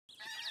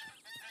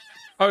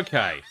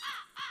Okay.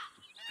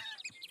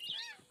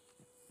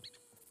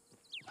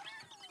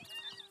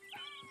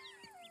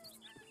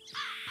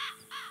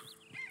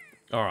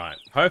 All right.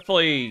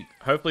 Hopefully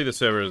the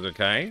server is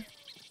okay.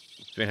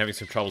 It's been having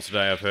some trouble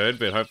today, I've heard,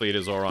 but hopefully it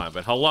is all right.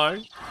 But hello.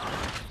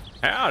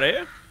 Howdy.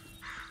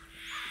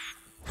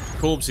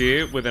 Corbs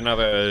here with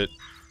another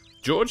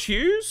George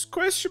Hughes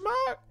question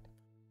mark?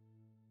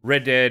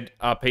 Red Dead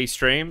RP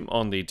stream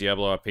on the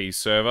Diablo RP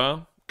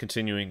server,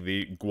 continuing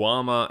the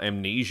Guarma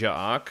Amnesia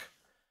arc.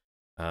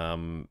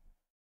 The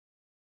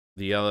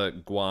other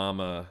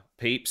Guarma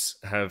peeps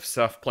have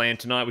stuff planned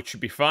tonight, which should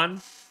be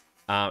fun.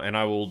 And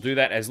I will do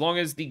that as long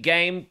as the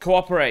game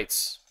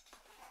cooperates.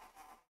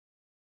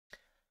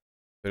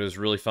 It was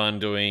really fun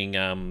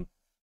doing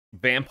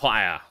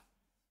Vampire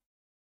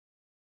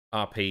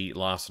RP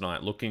last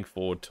night. Looking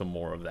forward to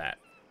more of that.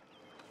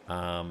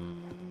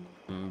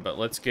 But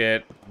let's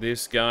get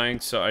this going.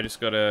 So I just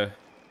gotta...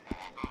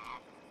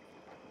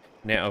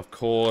 Now, of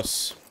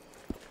course,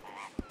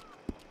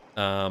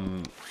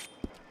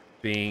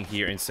 being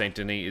here in Saint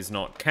Denis is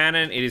not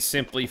canon. It is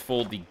simply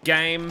for the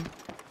game.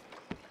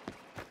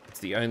 It's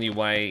the only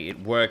way it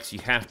works. You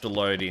have to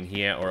load in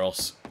here or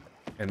else...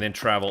 And then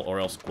travel or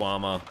else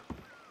Guarma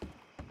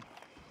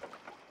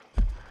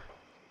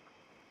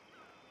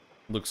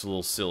looks a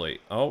little silly.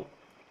 Oh.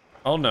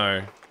 Oh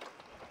no.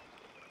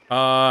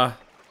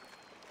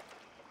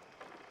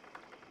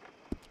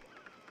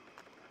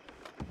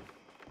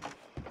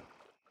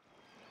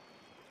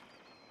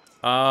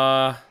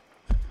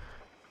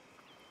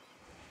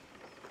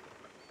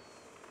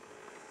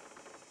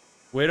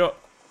 Where do...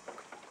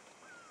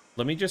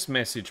 Let me just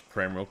message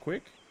Prem real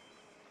quick.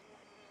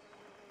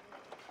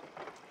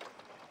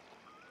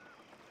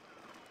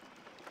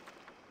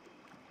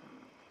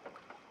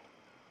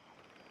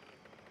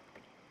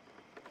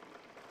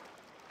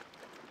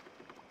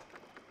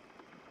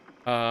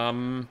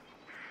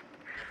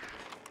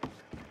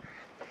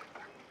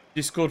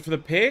 Discord for the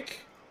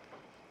pick?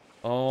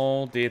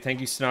 Oh dear,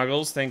 thank you,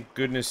 Snuggles. Thank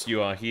goodness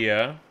you are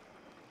here.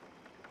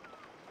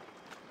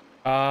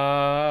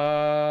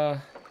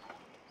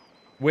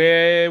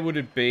 Where would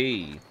it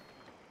be?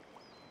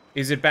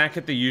 Is it back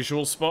at the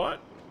usual spot?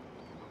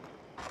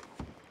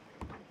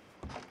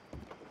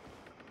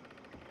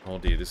 Oh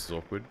dear, this is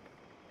awkward.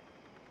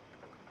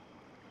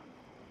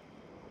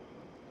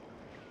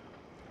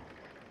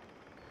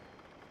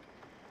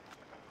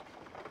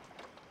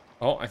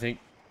 Oh, I think...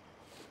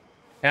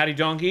 Howdy,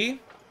 donkey.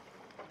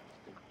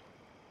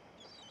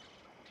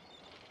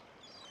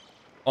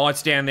 Oh,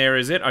 it's down there,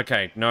 is it?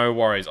 Okay, no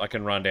worries. I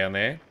can run down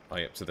there. Oh,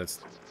 yep, so that's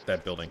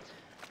that building.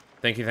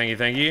 Thank you, thank you,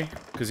 thank you.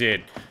 Because, yeah,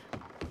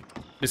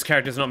 this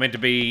character's not meant to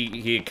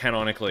be here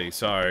canonically,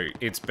 so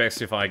it's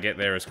best if I get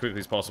there as quickly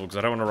as possible, because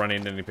I don't want to run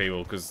into any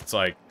people, because it's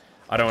like,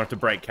 I don't have to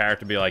break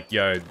character and be like,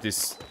 yo,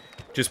 this...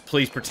 Just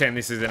please pretend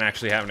this isn't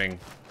actually happening.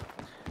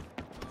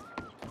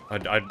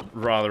 I'd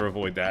rather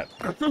avoid that.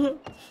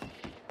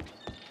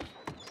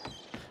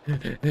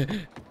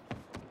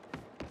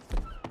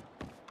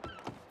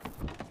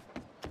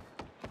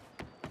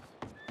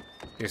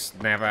 This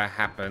never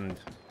happened.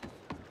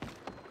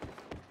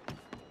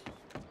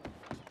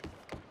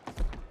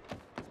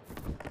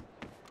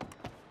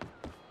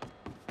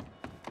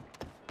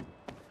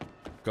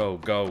 Go,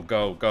 go,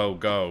 go, go,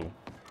 go.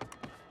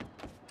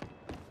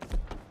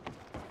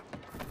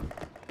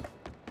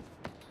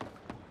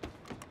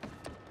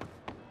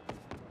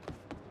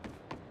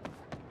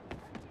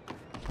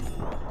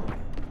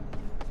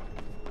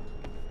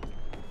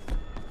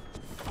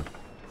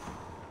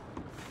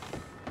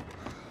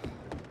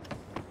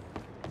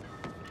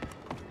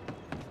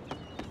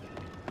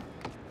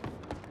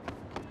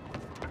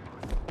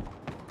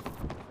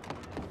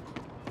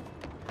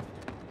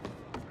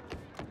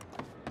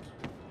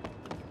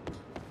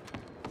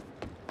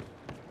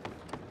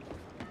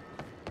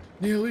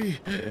 Nearly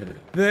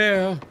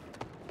there.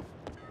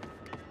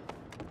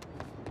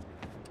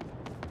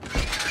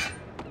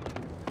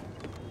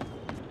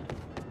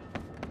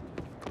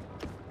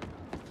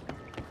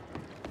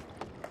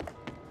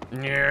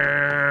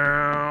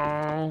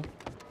 No.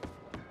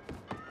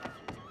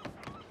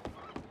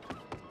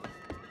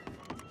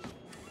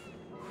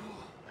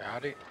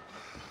 Howdy.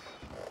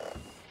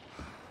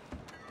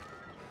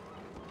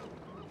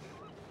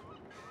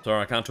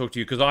 Sorry, I can't talk to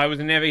you because I was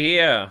never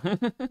here.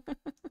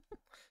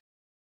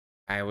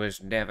 I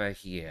was never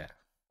here.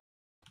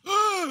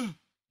 What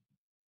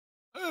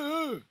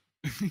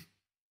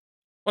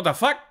the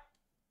fuck?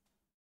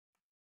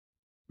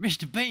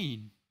 Mr.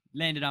 Bean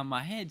landed on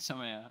my head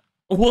somehow.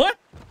 What?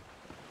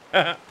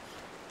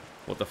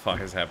 What the fuck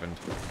has happened?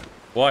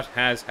 What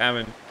has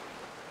happened?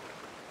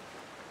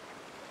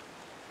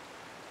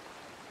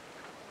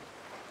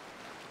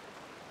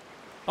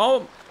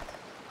 Oh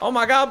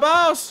my god,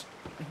 boss!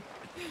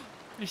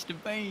 Mr.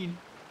 Bean.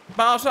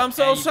 Boss, I'm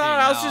so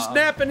sorry. I was just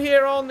napping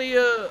here on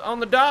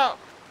the dock.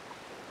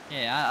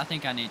 Yeah, I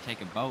think I need to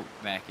take a boat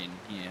back in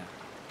here.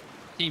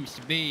 Seems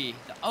to be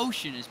the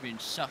ocean has been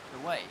sucked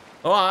away.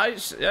 Oh, I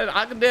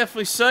can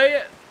definitely see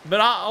it,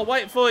 but I'll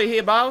wait for you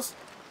here, boss.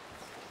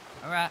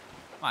 All right.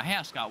 My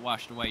house got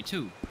washed away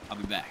too. I'll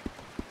be back.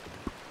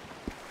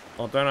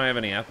 Oh, don't I have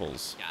any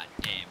apples? God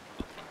damn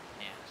fucking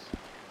house.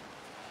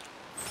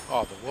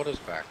 Oh, the water's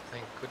back.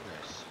 Thank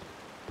goodness.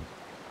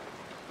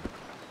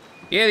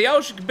 Yeah, the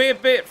ocean can be a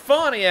bit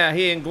funny out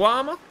here in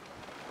Guam.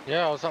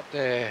 Yeah, I was up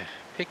there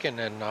picking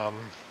and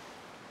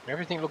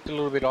everything looked a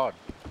little bit odd.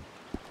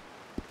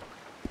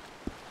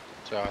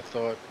 So I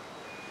thought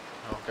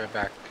I'll go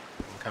back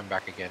and come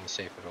back again and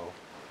see if it'll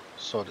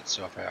sort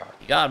itself out.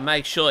 You gotta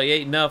make sure you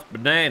eat enough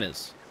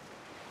bananas.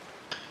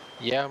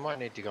 Yeah, I might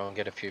need to go and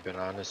get a few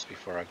bananas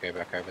before I go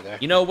back over there.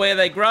 You know where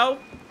they grow?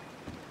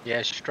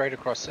 Yeah, straight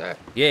across there.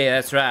 Yeah,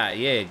 that's right.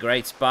 Yeah,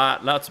 great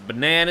spot. Lots of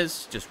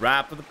bananas, just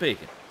ripe for the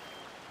picking.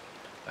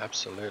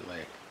 Absolutely.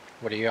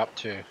 What are you up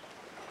to?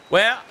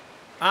 Well,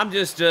 I'm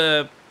just,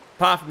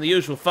 apart from the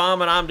usual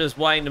farming, I'm just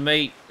waiting to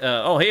meet,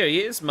 oh, here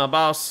he is, my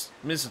boss,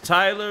 Mr.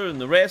 Taylor, and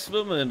the rest of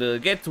them,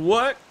 and get to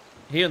work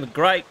here in the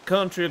great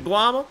country of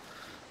Guam.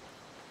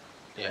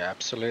 Yeah,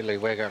 absolutely.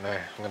 I'm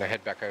gonna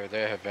head back over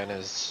there.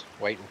 Havana's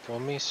waiting for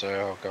me, so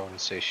I'll go and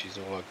see she's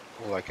all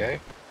okay.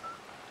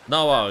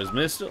 No worries,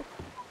 mister.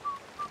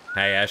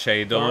 Hey, Ash, how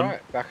you doing?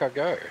 Alright, back I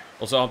go.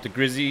 Also, I'm to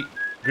Grizzy.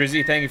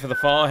 Grizzy, thank you for the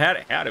follow.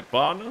 Howdy,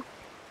 partner.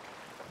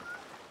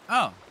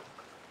 Oh.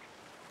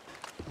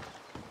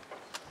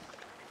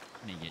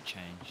 I need to get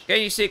changed.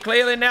 Can you see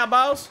clearly now,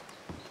 boss?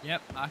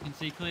 Yep, I can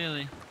see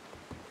clearly.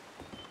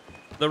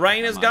 The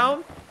rain is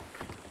gone?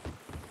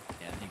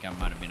 Yeah, I think I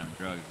might have been on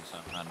drugs or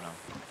something. I don't know.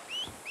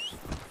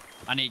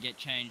 I need to get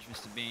changed,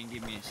 Mr. Bean.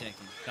 Give me a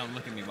second. Don't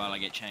look at me while I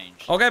get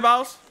changed. Okay,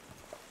 boss.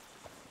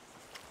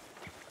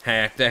 Hey,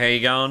 Actor, how you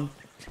going?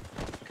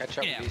 Catch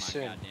up Get out with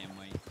you of my soon. goddamn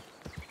way.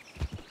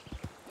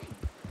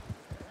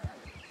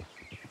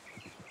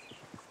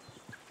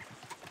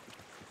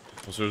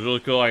 So it was really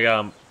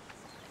cool.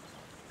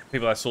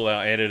 People I saw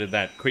that edited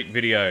that quick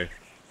video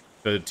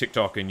for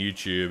TikTok and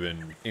YouTube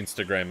and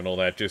Instagram and all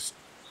that, just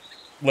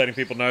letting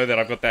people know that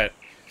I've got that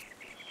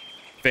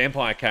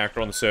vampire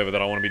character on the server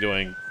that I want to be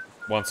doing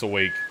once a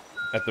week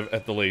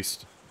at the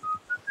least.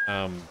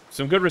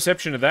 Some good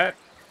reception to that.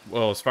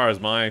 Well, as far as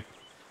my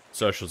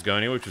socials go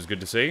anyway, which was good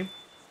to see.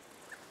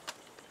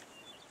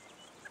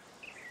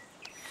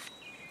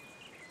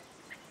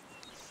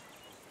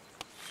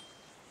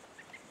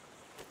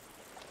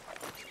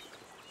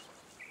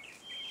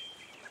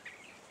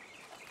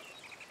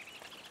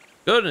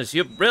 Goodness,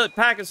 you're really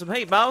packing some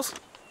heat, boss.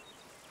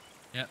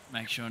 Yep,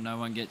 make sure no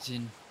one gets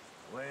in.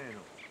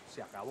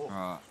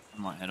 Alright, I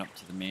might head up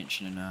to the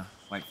mansion and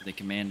wait for the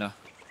commander.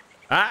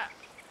 Ah.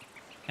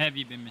 How have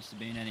you been, Mr.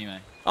 Bean, anyway?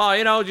 Oh,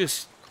 you know,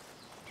 just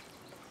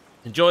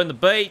enjoying the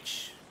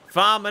beach,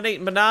 farming,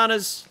 eating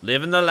bananas,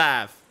 living the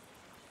life.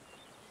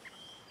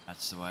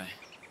 That's the way.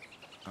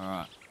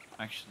 Alright,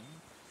 actually,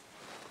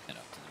 head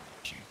up to the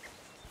mansion.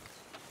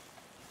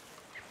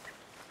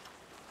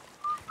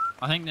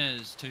 I think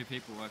there's 2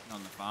 people working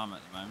on the farm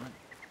at the moment.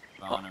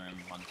 Varna and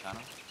Montana.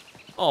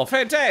 Oh,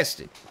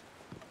 fantastic.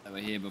 They were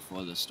here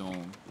before the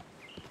storm.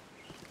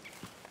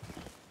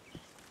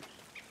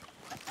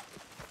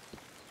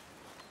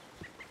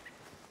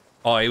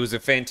 Oh, he was a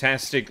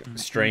fantastic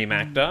stream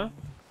actor.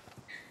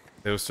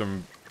 There was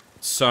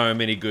so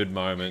many good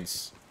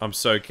moments. I'm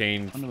so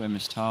keen. I wonder where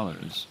Miss Tyler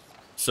is.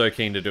 So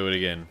keen to do it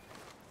again.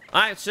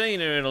 I ain't seen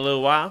her in a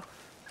little while.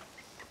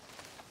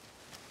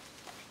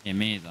 Yeah,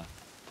 me either.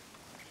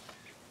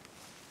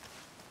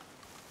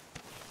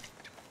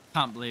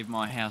 Can't believe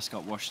my house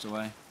got washed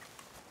away.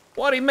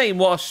 What do you mean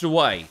washed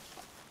away?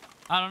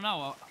 I don't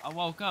know. I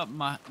woke up,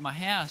 my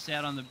house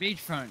out on the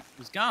beachfront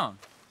was gone.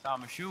 So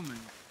I'm assuming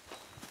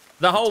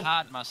The whole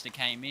tide must have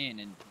came in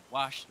and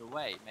washed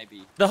away.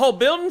 Maybe. the whole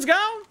building's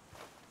gone?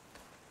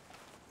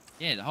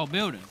 Yeah, the whole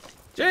building.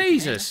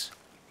 Jesus.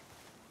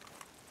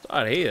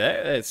 Sorry to hear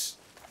that. That's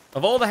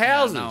of all the Yeah, I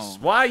houses, know.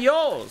 why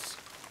yours?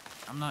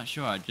 I'm not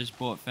sure. I just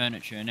bought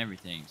furniture and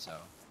everything, so.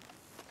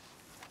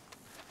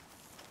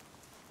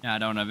 Now I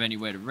don't have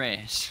anywhere to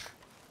rest.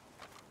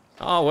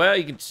 Oh well,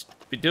 you can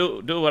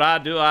do what I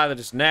do. Either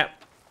just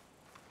nap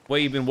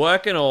where you've been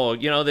working, or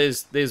you know,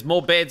 there's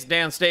more beds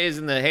downstairs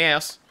in the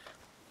house.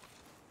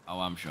 Oh,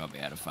 I'm sure I'll be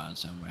able to find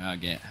somewhere.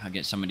 I'll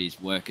get some of these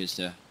workers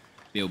to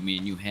build me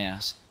a new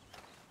house.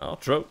 Oh,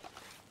 true.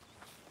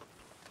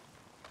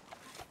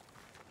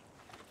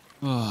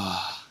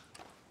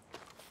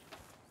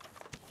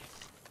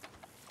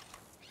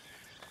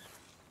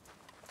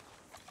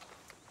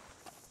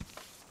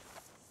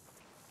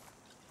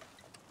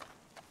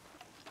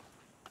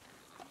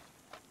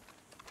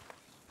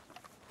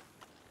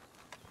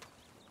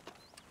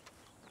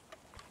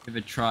 Ever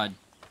tried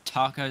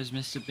tacos,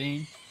 Mr.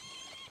 Bean?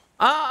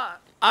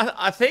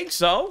 I think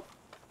so. Would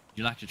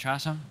you like to try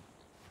some?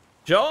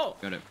 Sure.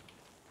 Got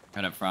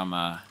it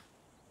from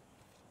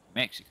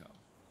Mexico.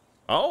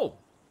 Oh.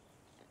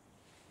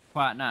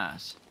 Quite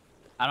nice.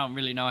 I don't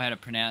really know how to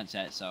pronounce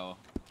that, so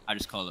I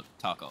just call it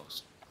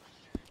tacos.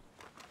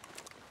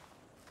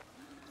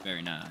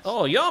 Very nice.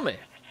 Oh, yummy.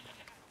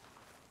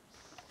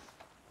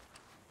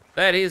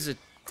 That is a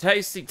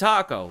tasty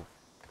taco.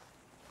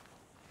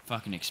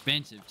 Fucking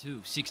expensive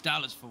too.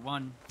 $6 for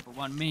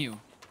one meal.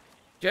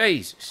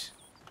 Jesus.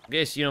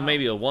 Guess, you know,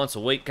 maybe a once a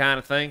week kind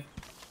of thing.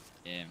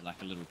 Yeah,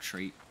 like a little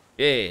treat.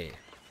 Yeah.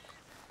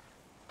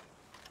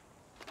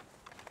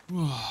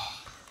 Alright,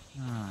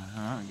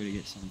 gotta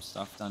get some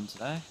stuff done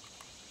today.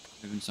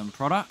 Moving some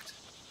product.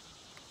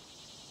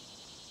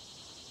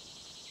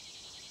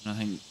 And I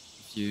think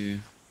a few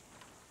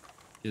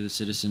the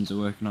citizens are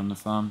working on the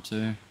farm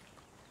too.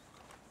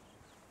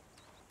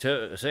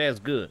 Sounds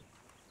good.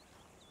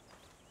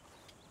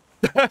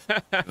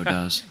 It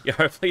does. Yeah,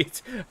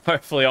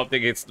 hopefully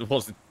Optic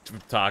wasn't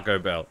Taco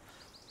Bell.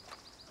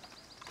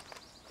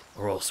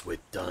 Or else we're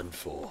done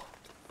for.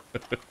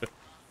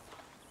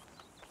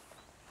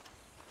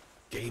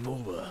 Game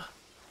over.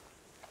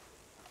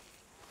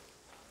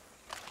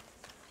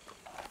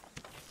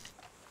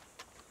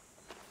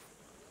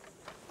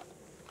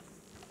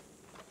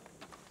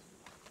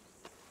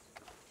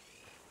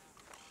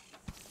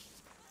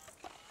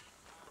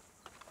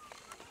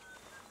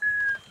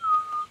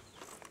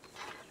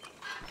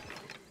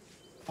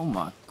 Oh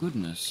my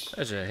goodness.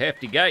 That's a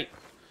hefty gate.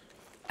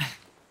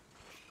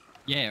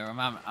 Yeah,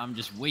 or I'm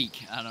just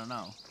weak. I don't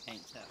know.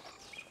 Can't tell.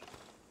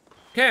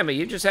 Cammy,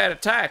 you just had a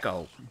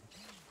taco.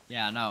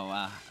 Yeah, I know.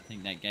 I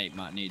think that gate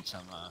might need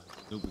some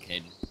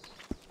lubricated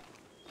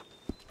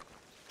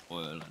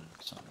oil and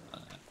something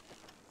like that.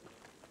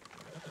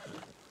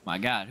 My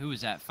God, who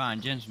is that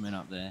fine gentleman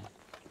up there?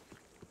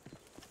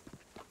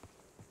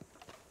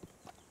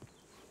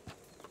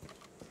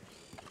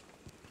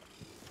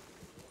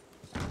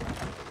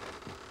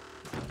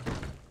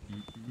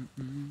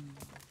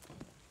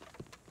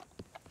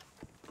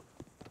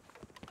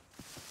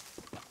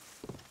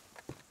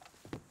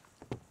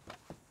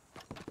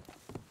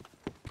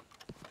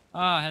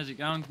 Ah, how's it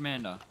going,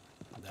 Commander?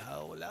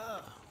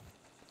 Hola.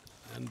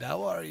 And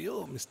how are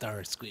you,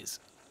 Mr. Squeeze?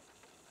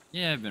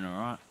 Yeah, been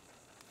alright.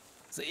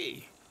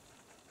 See?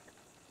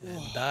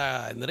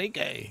 And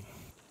Enrique.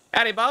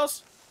 Howdy,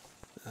 boss.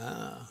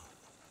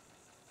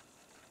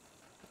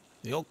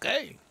 You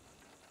okay?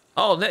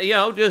 Oh, you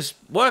know, just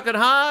working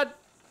hard,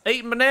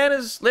 eating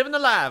bananas, living the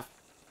life.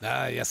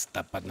 Yes,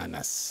 the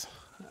bananas.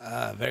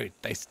 Very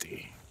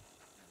tasty.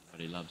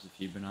 Everybody loves a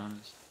few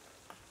bananas.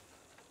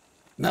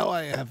 Now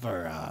I have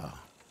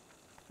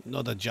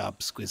the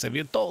job, Squeeze. Have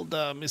you told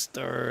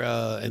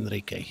Mr.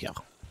 Enrique here?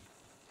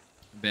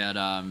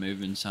 About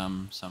moving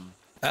some.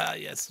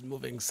 Yes,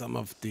 moving some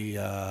of the,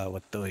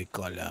 what do we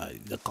call,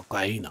 the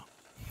cocaine.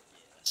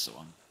 That's the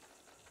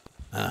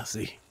one.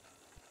 See.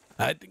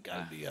 I think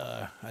I'll be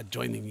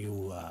joining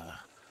you,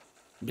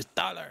 Miss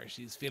Dollar.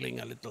 She's feeling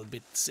a little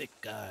bit sick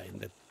in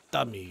the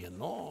tummy, you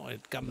know.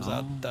 It comes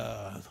out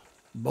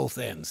both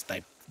ends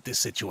type this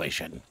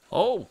situation.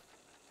 Oh.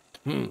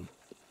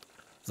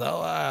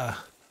 So,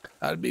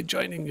 I'll be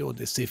joining you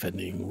this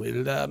evening.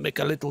 We'll make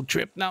a little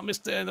trip. Now,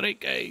 Mr.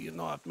 Enrique, you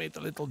know, I've made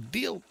a little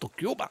deal to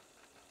Cuba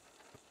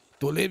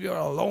to leave you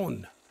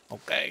alone,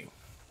 okay?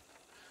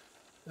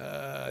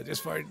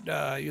 Just for,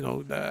 you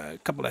know, a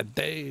couple of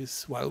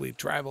days while we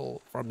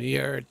travel from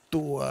here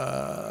to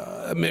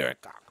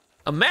America.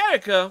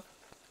 America?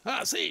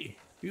 See,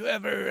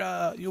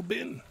 you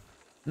been?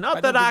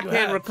 Not that I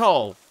can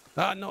recall.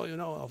 No, you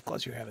know, of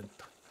course you haven't.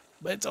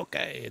 But it's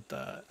okay. It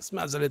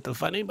smells a little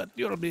funny, but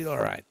you'll be all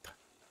right.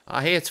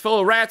 I hear it's full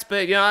of rats,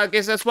 but, you know, I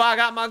guess that's why I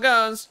got my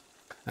guns.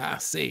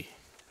 See.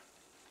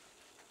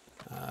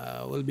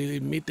 We'll be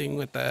meeting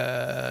with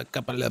a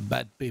couple of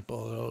bad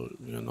people,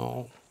 you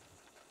know.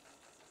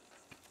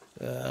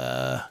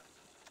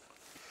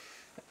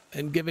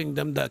 And giving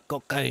them the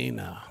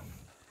cocaine.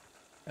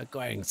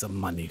 Acquiring some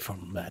money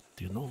from that,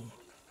 you know.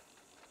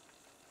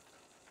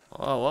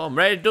 Oh, well, I'm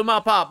ready to do my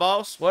part,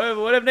 boss.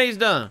 Whatever needs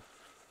done.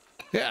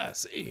 Yeah,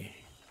 see.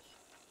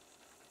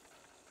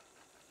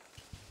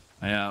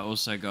 I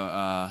also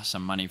got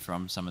some money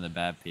from some of the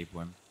bad people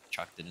and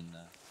chucked it in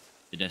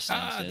the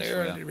destiny. They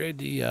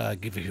already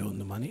giving you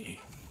the money.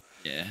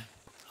 Yeah.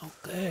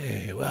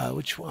 Okay, well,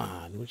 which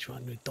one? Which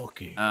one we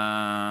talking?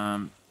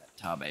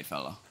 Tabe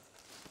fella.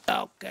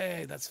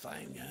 Okay, that's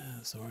fine.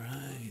 Yes, all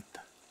right.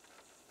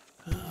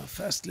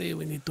 Firstly,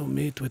 we need to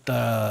meet with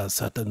a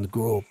certain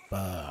group.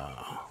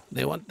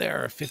 They want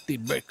their 50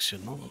 bricks, you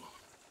know.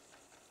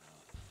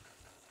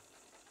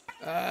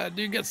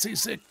 Do you get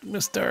seasick,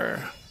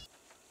 Mr.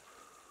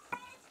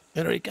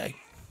 Enrique?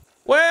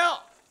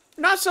 Well,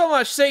 not so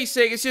much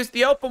seasick. It's just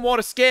the open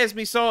water scares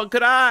me. So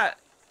could I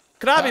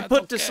be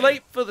put to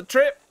sleep for the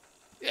trip?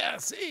 Yeah,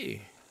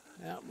 see.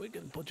 Yeah, we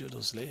can put you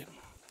to sleep.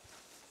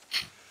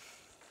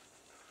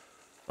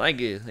 Thank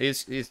you.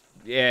 It's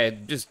yeah,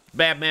 just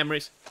bad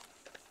memories.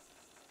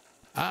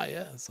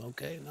 Yes,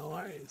 okay, no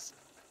worries.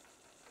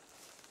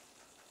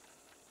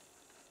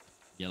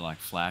 You like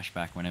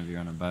flashback whenever you're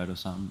on a boat or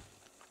something.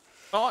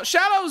 Oh,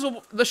 shallows,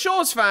 the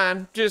shore's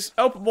fine. Just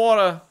open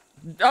water.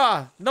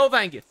 No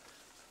thank you.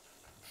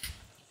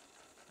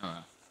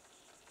 Alright.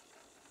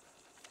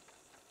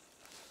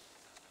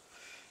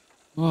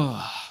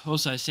 Oh,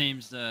 also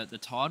seems the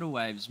tidal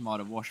waves might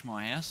have washed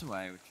my house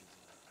away, which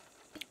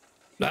is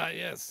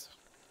Yes.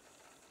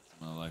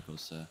 one of the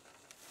locals, so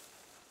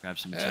grab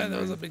some Yeah, timber.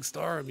 there was a big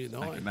storm, you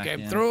know. Back it It back came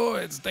down. through.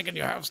 It's taking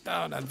your house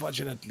down,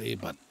 unfortunately.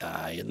 But,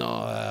 you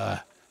know,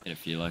 Get a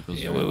few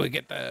locals. yeah, we will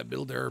get the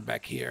builder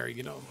back here,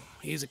 you know.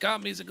 Easy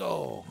come, easy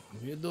go.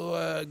 You do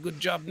a good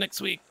job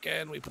next week,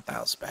 and we put the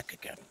house back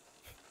again.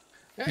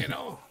 Yeah, you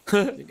know,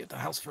 you get the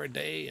house for a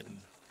day,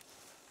 and...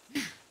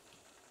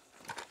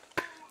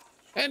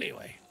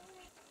 Anyway.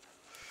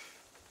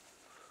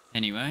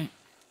 Anyway,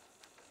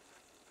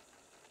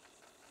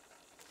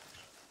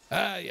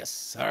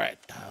 Yes, all right.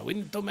 We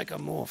need to make a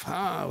move,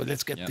 huh? Well,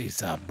 let's get Yep.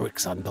 these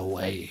bricks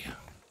underway.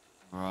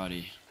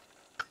 alrighty.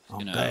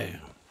 Gonna Okay.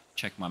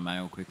 check my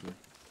mail quickly.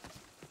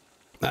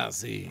 Now,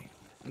 see.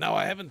 Now,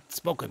 I haven't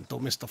spoken to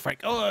Mr.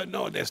 Frank. Oh,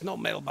 no, there's no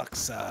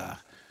mailbox.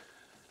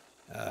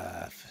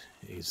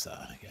 He's,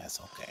 yes,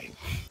 okay.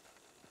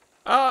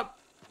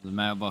 The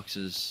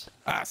mailboxes.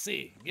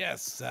 See,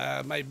 yes,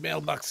 my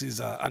mailbox is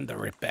under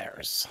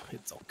repairs.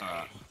 It's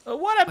okay.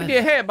 What happened to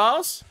your hair,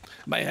 boss?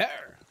 My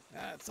hair?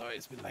 It's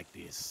always been like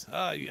this.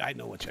 I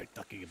know what you're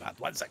talking about.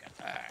 1 second.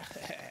 I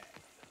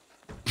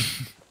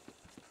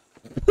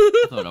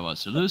thought I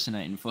was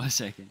hallucinating for a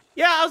second.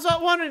 Yeah, I was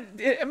like wondering,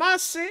 am I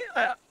seeing...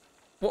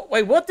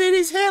 wait, what did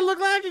his hair look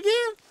like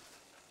again?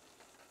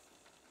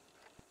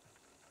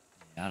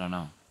 I don't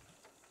know.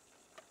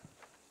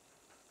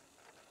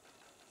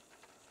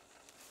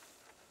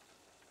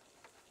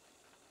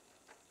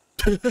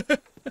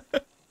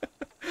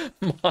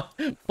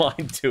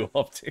 Mine too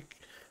optic.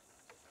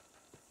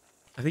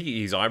 I think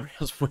his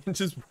eyebrows went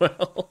as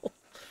well.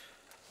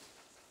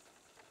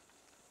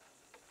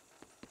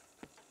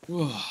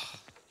 Wait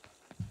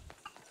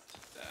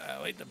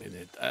a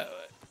minute.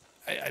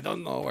 I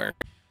don't know where.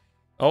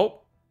 Oh.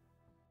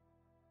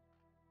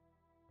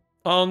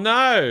 Oh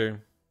no.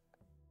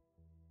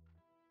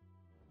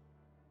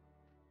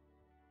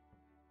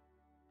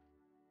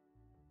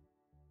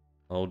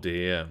 Oh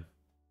dear.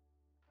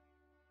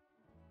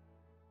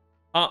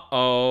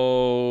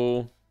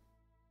 Uh-oh.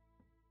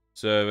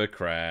 Server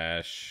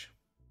crash.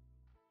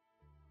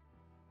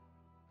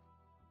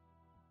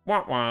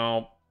 Wow,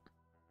 wow.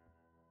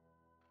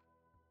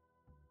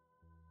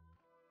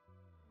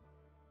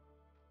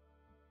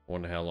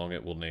 Wonder how long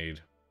it will need.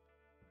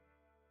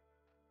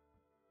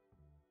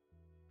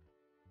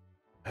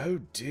 Oh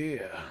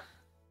dear.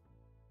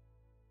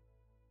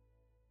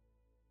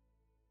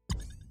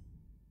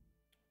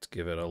 Let's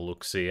give it a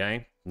look-see,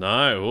 eh?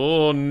 No.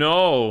 Oh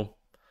no.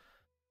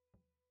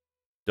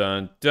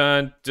 Dun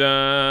dun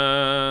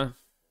dun.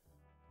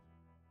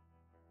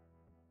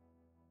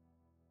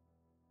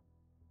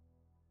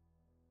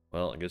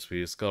 Well, I guess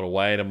we just gotta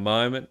wait a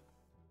moment.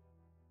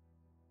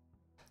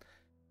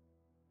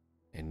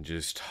 And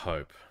just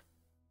hope.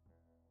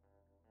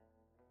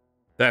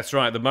 That's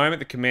right, the moment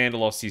the commander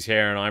lost his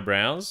hair and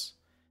eyebrows,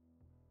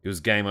 it was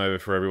game over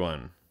for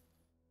everyone.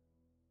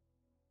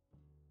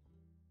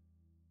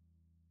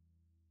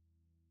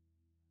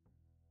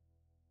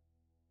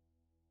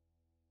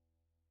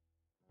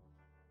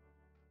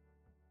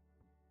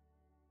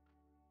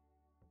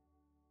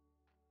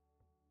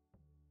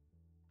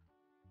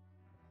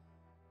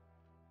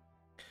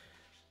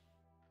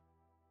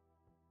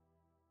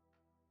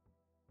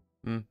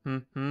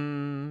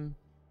 Mm-hmm.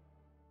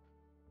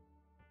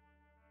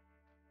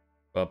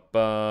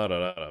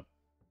 Ba-ba-da-da-da.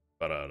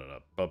 Ba-da-da-da.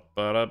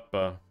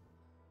 Ba-ba-da-ba.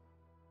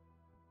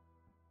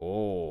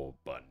 Oh,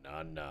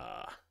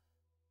 banana.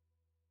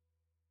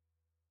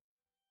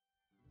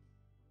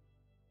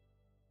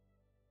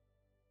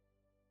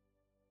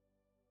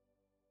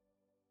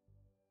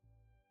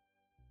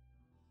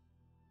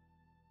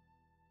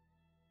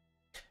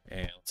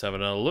 And let's have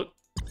another look.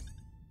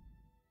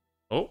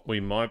 Oh, we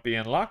might be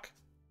in luck.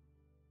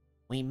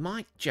 We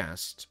might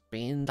just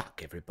be in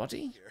luck,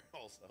 everybody.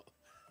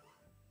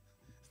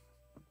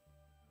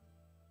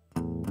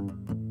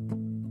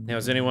 Now,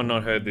 has anyone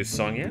not heard this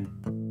song yet?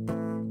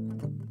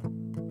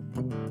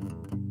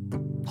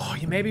 Oh,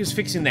 yeah, maybe it was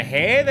fixing the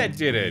hair that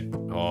did it.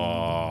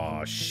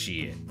 Oh,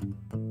 shit.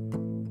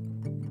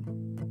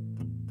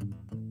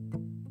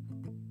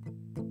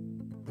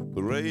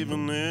 The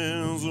raven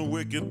is a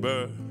wicked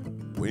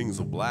bird, wings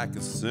are black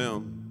as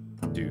sin.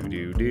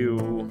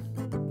 Do-do-do.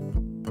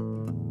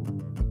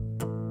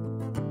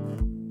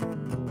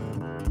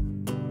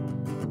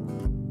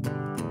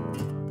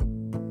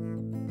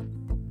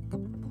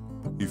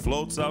 He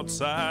floats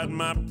outside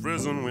my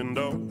prison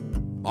window,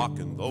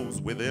 mocking those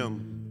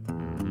within.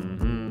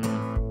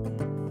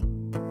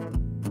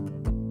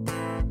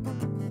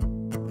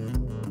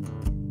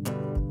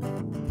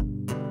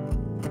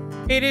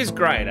 It is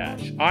great,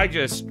 Ash. I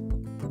just He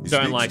don't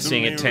speaks like to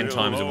seeing me it 10 real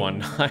times in low. one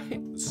night.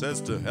 It says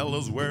to hell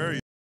is where you...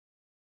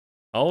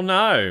 Oh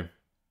no.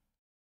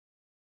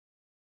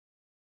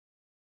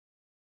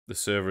 The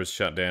server is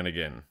shut down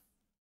again.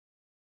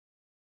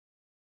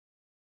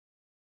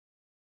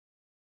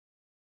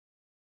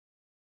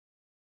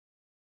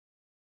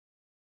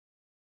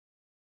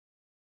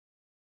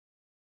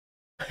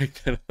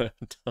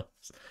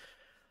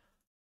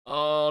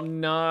 Oh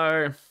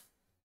no.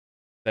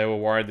 They were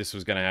worried this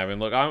was going to happen.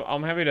 Look,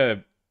 I'm happy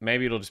to...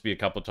 Maybe it'll just be a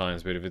couple of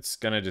times, but if it's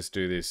going to just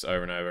do this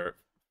over and over,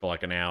 for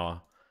like an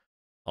hour.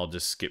 I'll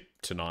just skip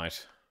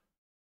tonight.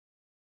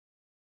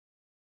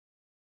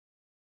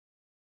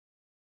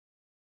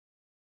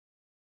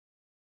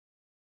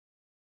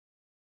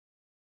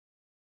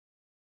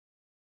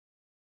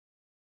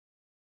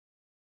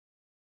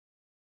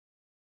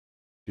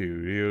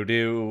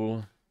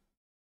 Do.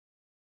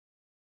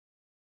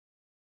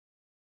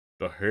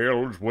 The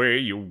hell's where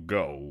you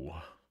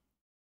go.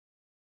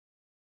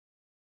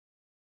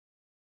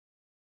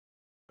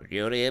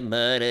 Beauty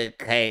murder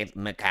Kate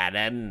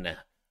McCannon.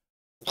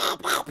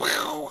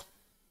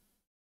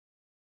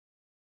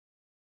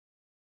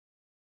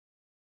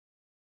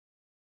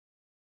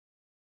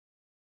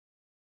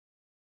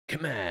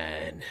 Come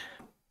on.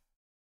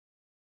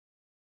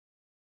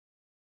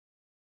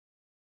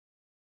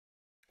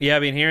 Yeah,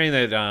 I've been hearing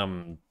that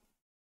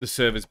the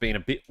server's been a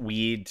bit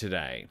weird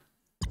today.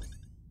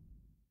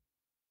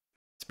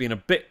 It's been a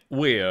bit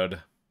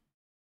weird.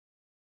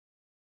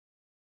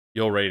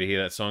 You all ready to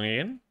hear that song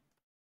again?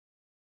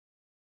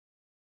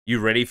 You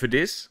ready for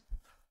this?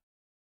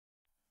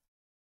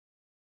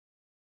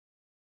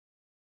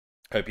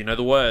 Hope you know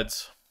the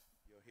words.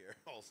 You're here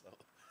also.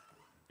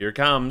 Here it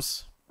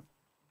comes.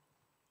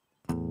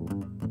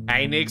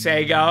 Hey, Nix, how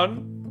you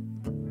going?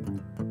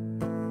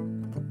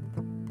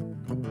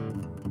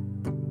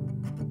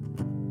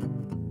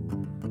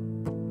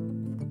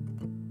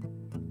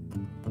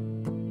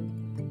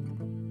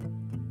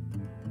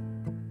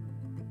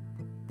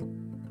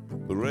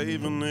 The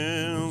raven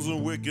is a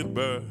wicked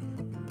bird,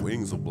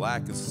 wings are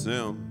black as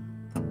sin.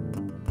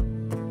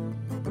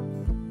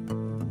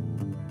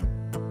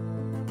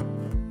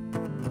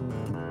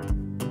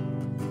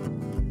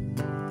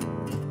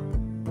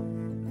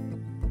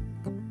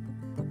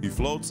 He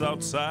floats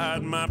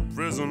outside my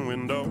prison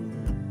window,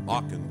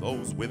 mocking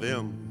those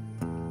within.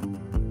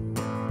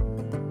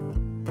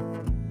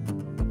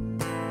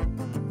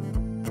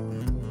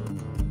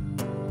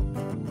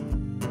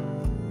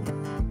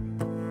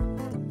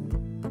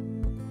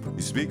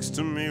 He speaks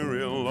to me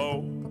real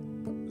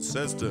low,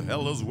 says to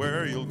hell is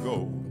where you'll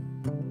go.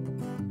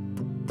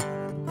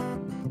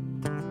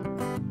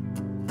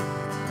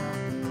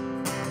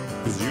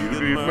 Cause you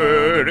did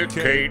murder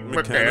Kate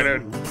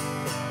McCannon.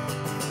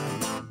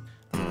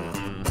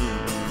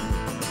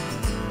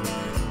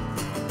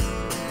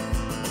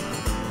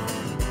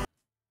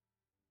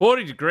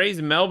 40 degrees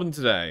in Melbourne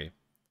today.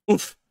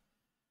 Oof.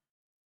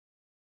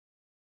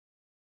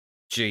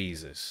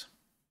 Jesus.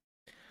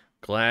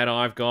 Glad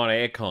I've got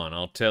aircon,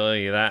 I'll tell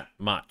you that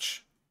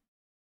much.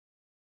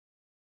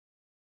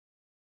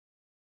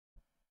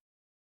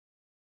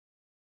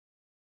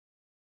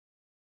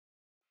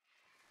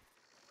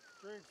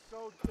 Drink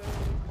so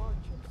damn much,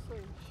 I'm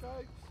saying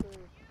shite,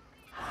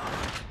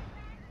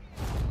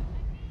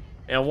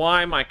 Now,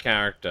 why my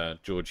character,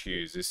 George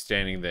Hughes, is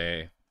standing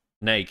there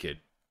naked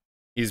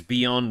is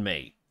beyond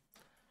me.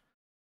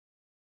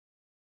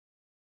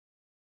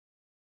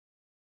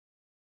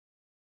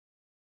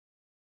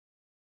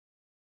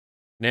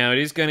 Now, it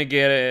is going to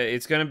get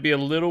it's going to be a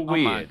little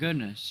weird. Oh my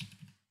goodness.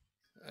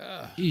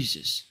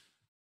 Jesus.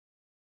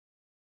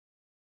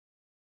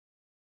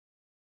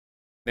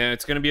 Now,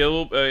 it's going to be a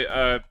little...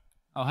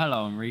 Oh,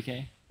 hello,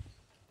 Enrique.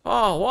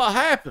 oh, what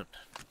happened?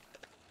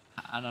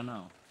 I don't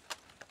know.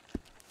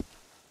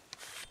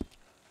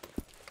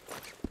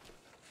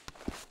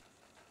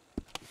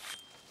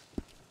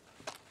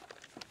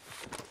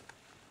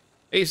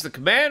 Is the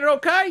commander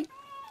okay?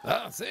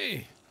 Oh,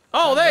 see.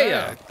 Oh, there you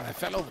are. I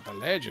fell over the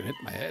ledge and hit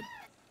my head.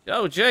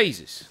 Oh,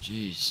 Jesus.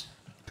 Jeez.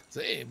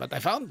 See, but I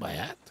found my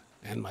hat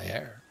and my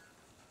hair.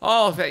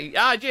 Oh,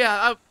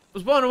 yeah, I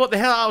was wondering what the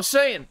hell I was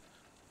saying.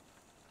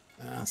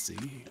 Ah, see.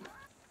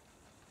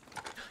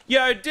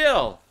 Yo,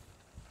 Dill.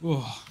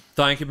 Oh,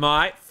 Thank you,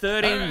 mate.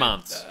 13 Alright,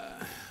 months.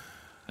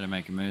 better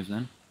make a move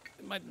then.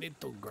 You might need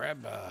to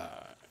grab,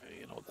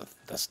 you know,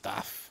 the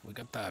stuff. We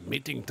got a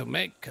meeting to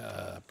make.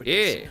 Pretty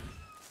Yeah. soon.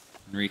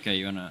 Enrique,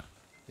 you wanna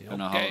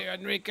Okay,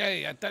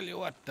 Enrique, I tell you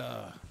what,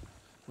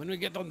 when we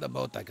get on the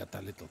boat, I got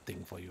a little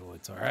thing for you.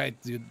 It's all right,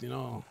 you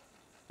know.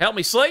 Help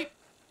me sleep?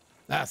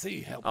 Ah,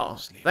 see, help Oh, you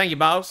sleep. thank you,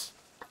 boss.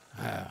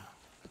 All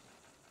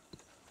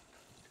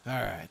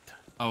right.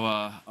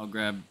 I'll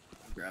grab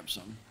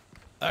some.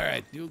 All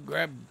right, you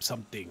grab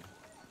something.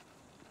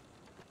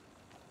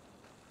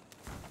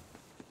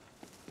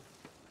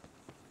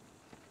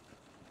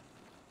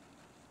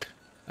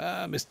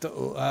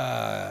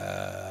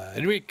 Mr.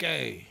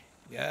 Enrique.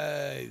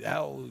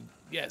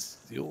 Yes,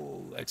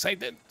 you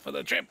excited for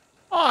the trip?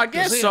 Oh, I To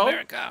guess see so.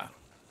 America?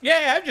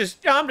 Yeah,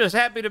 I'm just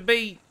happy to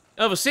be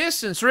of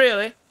assistance,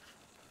 really.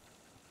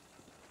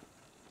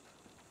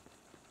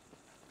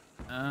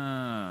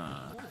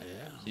 Ah,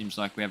 Yeah. seems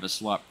like we have a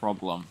slight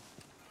problem.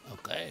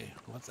 Okay.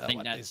 What's I think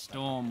what that is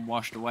storm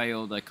washed away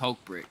all the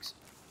coke bricks.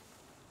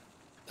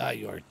 Ah,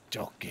 you're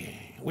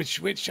joking. Which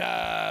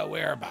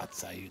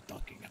whereabouts are you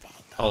talking about?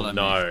 Oh, Follow me.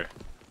 no.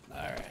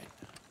 All right.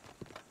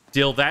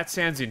 Dill, that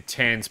sounds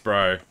intense,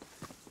 bro.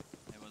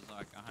 There was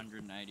like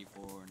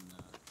 184 in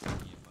the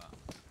nearby.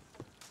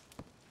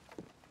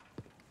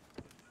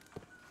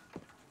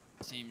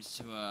 Seems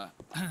to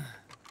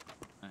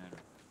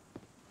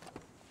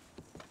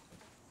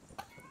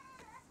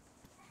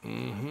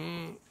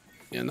Mm-hmm.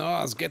 You know,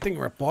 I was getting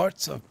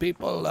reports of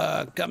people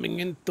coming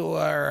into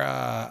our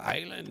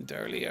island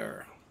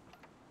earlier.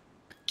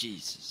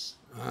 Jesus.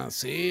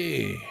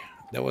 See,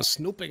 they were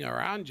snooping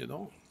around, you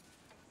know.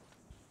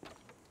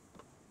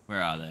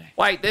 Where are they?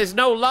 Wait, there's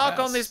no lock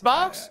on this Yes,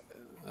 box?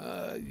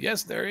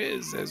 yes, there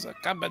is. There's a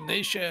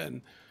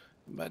combination,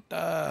 but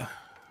the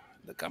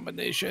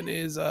combination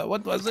is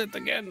what was it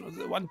again? Was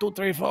it 1, 2,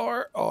 3,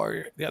 4,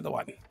 or the other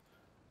one?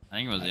 I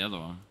think it was the other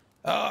one.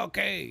 Oh,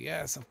 okay,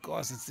 yes, of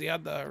course, it's the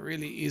other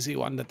really easy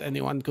one that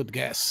anyone could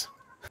guess.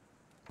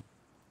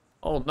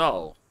 Oh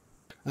no.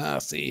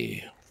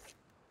 See.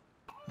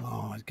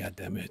 Oh, God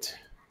damn it.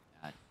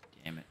 God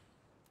damn it.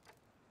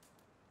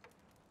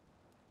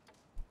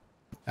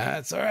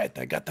 That's all right.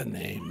 I got the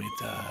name.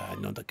 I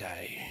know the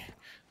guy.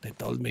 They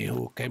told me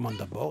who came on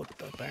the boat.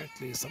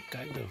 Apparently, some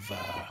kind of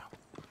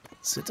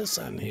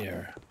citizen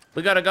here.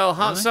 We gotta go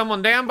hunt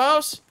someone down,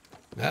 boss?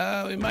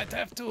 We might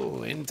have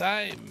to in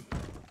time.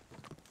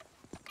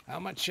 How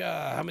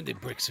many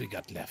bricks we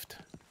got left?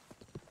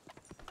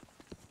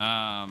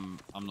 I'm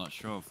not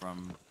sure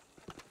from...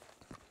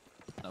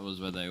 That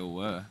was where they all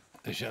were.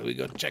 Shall we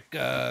go check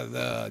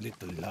the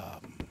little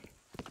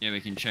Yeah, we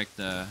can check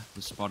the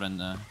spot and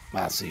the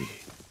see.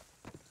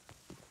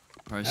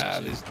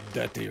 process. These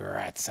dirty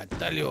rats, I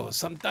tell you,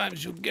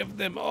 sometimes you give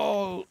them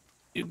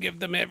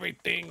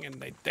everything and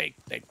they take.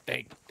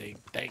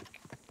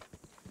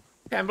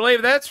 Can't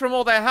believe that's from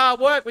all that hard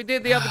work we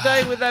did the other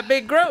day with that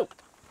big group.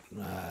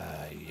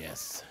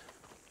 Yes.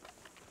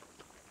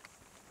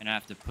 And I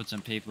have to put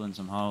some people in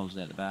some holes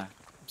at the back.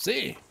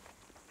 See?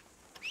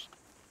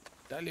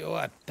 Tell you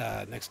what,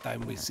 next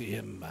time we see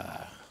him,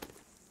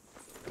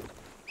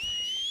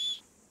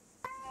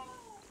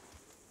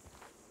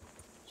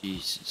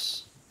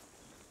 Jesus.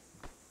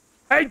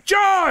 Hey,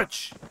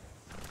 George!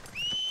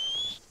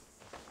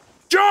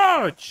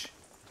 George!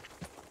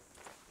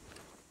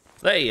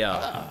 There you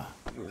are.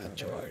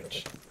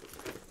 George.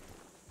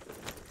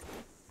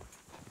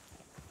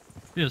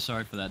 Feel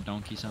sorry for that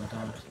donkey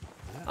sometimes.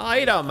 Oh,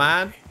 you don't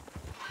mind.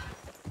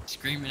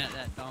 Screaming at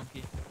that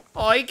donkey.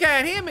 Oh, he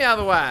can't hear me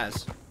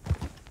otherwise.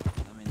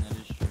 I mean, that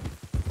is true.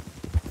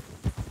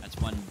 That's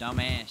one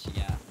dumbass you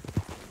got.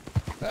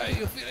 Are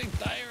you feeling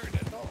tired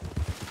at all?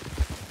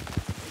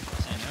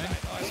 Anyway,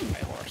 Oh, it's my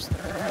horse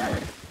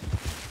there.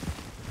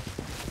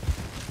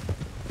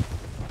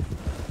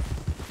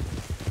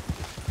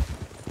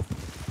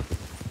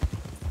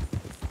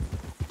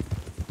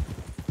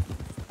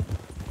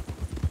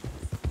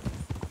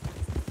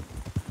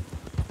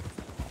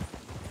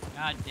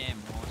 goddamn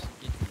horse.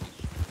 Get rid of this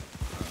shit.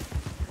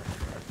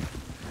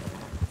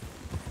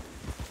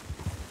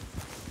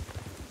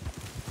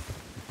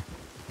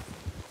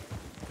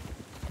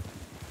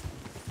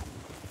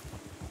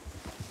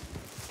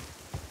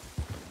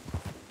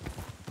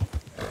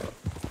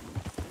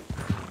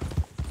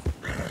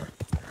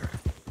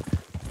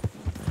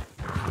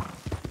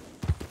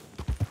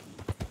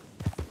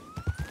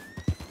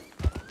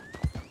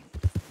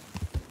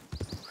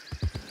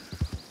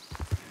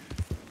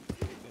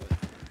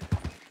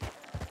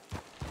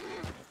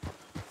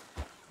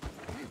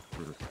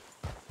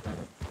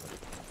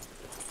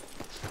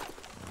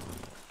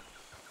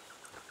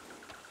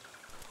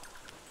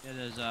 Yeah,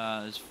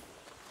 there's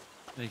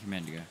where you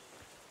command to go.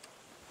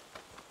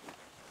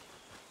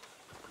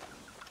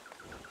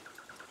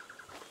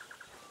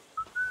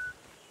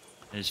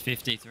 There's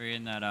 53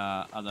 in that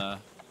other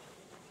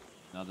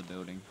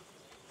building.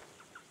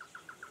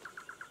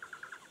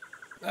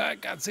 I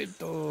can't seem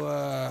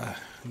to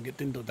get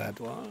into that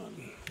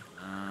one.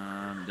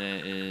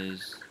 There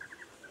is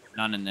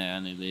none in there,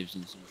 only leaves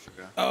and some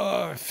sugar.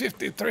 Oh,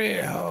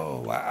 53.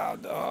 Oh, wow.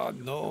 Oh,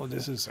 no,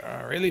 this is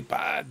really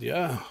bad,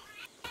 yeah.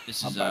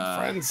 This My is bad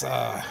friends,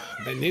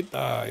 they need,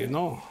 you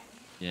know,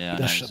 yeah, I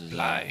the know this is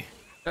supply.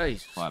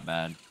 Jeez. quite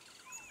bad.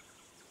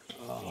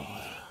 Oh,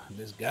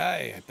 this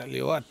guy, I tell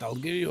you what, I'll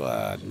give you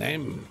a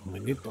name. We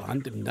need to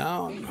hunt him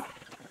down.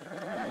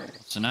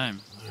 What's the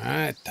name? All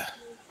right.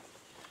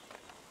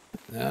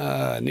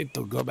 I need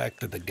to go back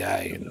to the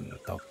guy and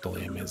talk to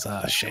him. It's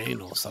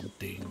Shane or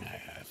something.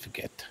 I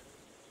forget.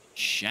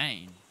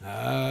 Shane.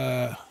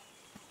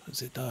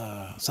 Is it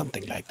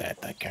something like that?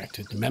 I can't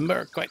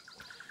remember quite.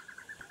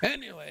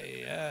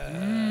 Anyway,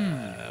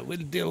 we'll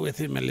deal with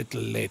him a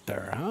little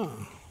later, huh?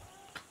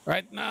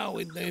 Right now,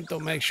 we need to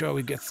make sure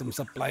we get some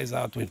supplies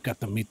out. We've got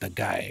to meet the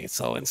guy.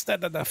 So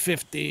instead of the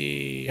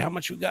 50, how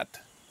much you got?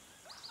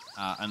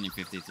 Only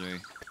 53.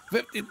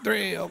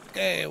 53,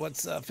 okay.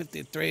 What's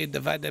 53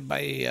 divided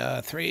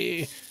by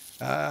 3?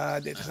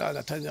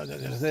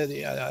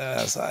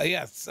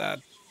 Yes,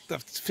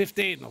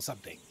 15 or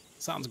something.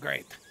 Sounds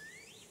great.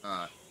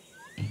 Alright.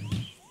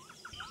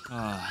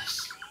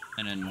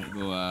 And then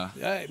we'll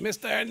Hey,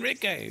 Mr.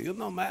 Enrique, you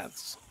know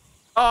maths.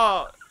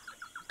 Oh,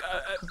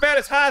 about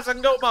as high as I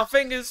can go with my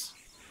fingers.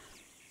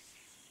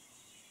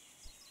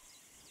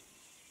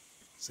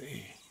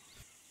 See.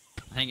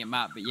 I think it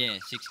might be, yeah,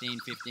 16,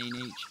 15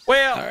 each.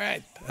 Well, All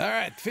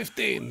right,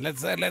 15.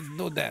 Let's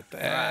do that.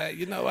 Right.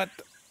 You know what?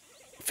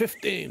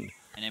 15.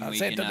 And then I'll we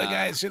say can, to the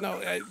guys, you know,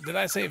 did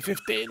I say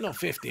 15 or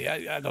 50?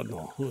 I don't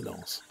know. Who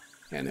knows?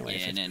 Anyway,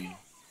 yeah, and then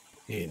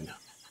 15.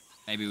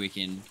 maybe we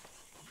can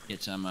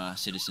get some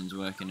citizens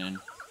working and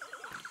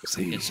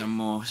See. get some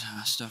more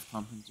stuff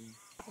pumping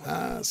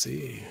through.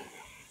 See.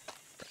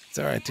 It's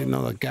all right, you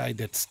know, the guy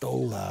that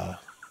stole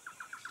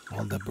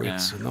all the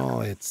bricks, Yeah. you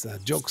know, it's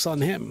jokes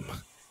on him.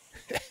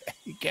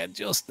 You can't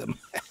just them.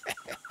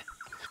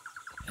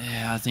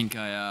 Yeah, I think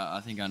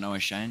I know a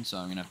Shane, so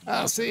I'm gonna have to.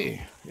 Ah,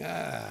 see.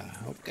 Yeah.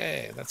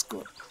 Okay, that's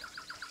good.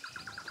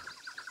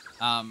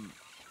 All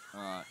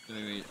right. Do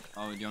you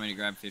want me to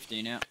grab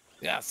 15 out?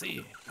 Yeah,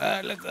 see.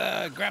 Let's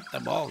grab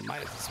them all.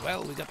 Might as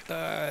well. We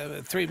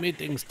got 3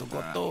 meetings to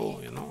go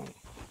to, you know.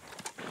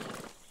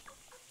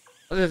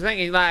 I was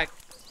thinking, like,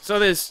 so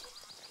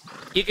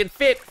you can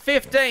fit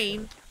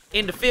 15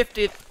 into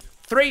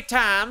 53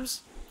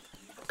 times,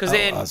 because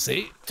then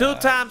See. 2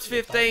 times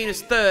 15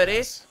 is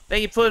 30.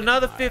 Then you put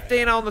another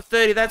 15 on the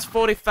 30, that's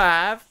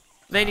 45.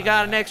 Then you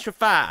got an extra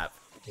 5.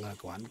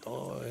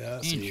 ¿Cuánto? Yeah,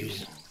 see.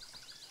 Interesting.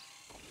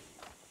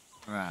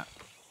 Right.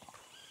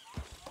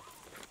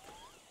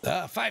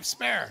 5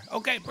 spare.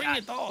 Okay, bring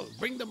it all.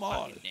 Bring them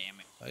all. Damn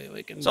it.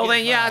 We can So give,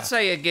 then, yeah, I'd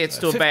say it gets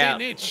to 15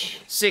 about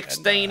each.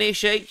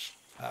 16-ish each.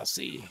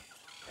 See.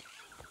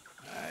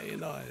 You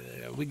know,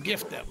 we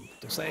gift them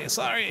to say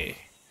sorry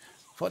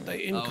for the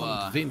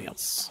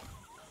inconvenience.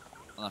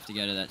 I'll have to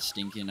go to that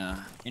stinking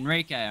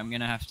Enrique. I'm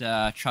gonna have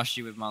to trust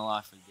you with my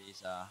life with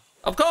these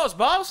Of course,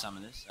 boss. some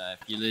of this. If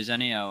you lose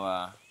any,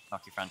 I'll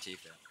knock your front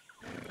teeth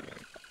out.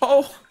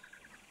 Oh,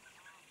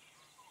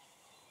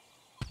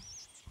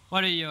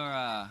 What are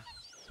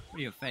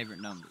your favorite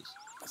numbers?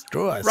 That's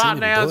true. I right seen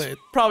now him do it's it.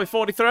 probably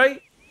 43. All right,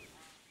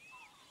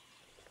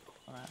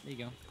 there you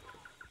go.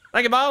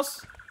 Thank you,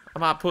 boss. I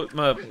might put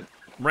my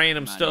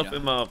random Might stuff need a-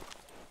 in my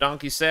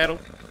donkey saddle.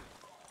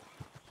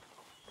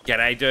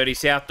 G'day, dirty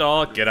South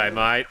Dog. G'day,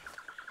 mate.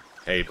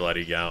 How you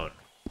bloody going?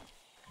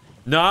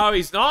 No,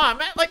 he's not,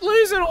 man. Like,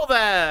 losing all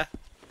the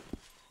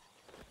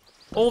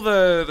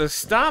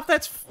stuff.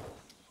 That's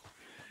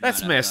Might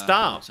have messed to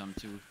up. Some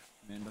too,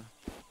 Amanda.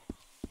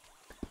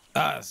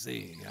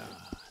 See.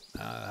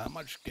 How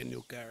much can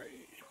you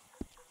carry?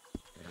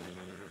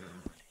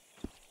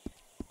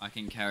 I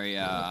can carry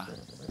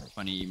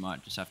 20. You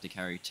might just have to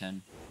carry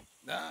 10.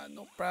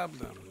 No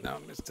problem. Now,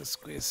 Mr.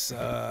 Squiz,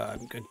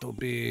 I'm going to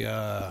be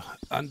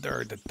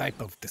under the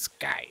type of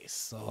disguise.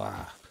 So,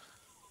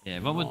 Yeah.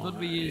 What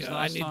we used I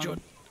last need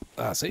time?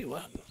 your. See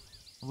what?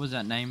 What was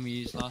that name we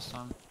used last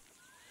time?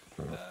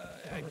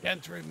 I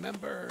can't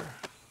remember.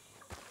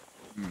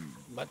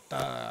 But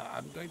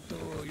I'm going to,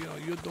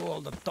 you do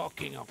all the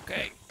talking,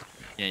 okay?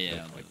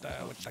 Yeah. With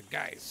the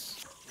guys.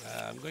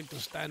 I'm going to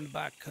stand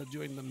back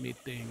during the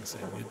meetings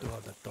and you do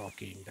all the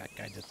talking, that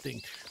kind of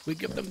thing. We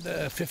give them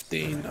the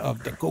 15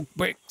 of the coke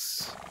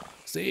bricks.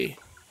 See?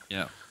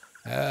 Yeah.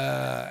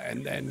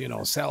 And then,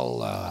 sell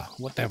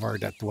whatever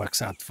that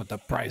works out for the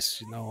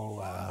price.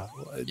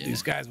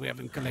 These guys we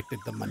haven't collected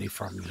the money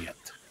from yet.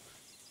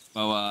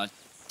 Well,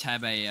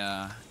 Tabe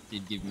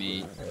did give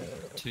me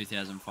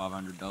 $2,500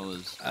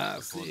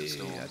 for the See,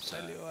 storm. I So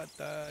tell you what,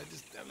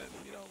 just tell him,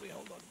 we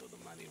hold on to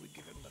the money, we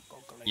give him the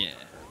coke later. yeah.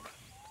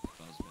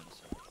 I was about to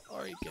say.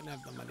 Or you can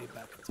have the money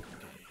back, it's okay.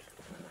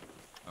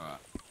 All right.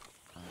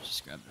 I'll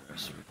just grab the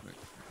rest real quick.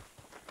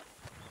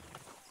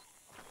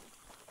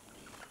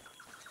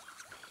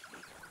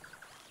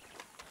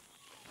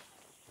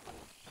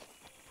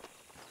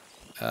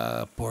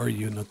 Poor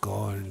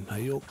unicorn. Are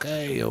you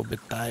okay? You're a bit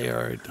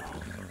tired.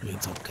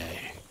 It's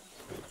okay.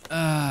 All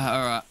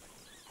right.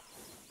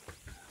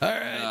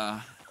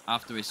 Alright.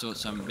 After we sort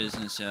some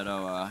business out,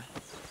 I'll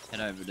head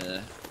over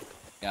to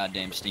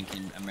goddamn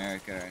stinking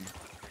America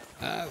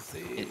and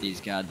See. get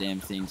these goddamn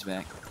things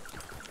back.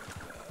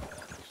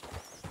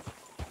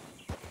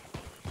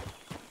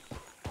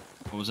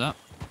 What was that?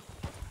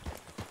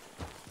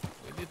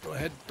 We need to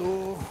head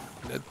to.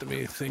 Let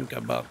me think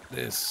about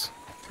this.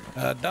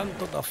 Down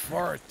to the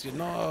fort,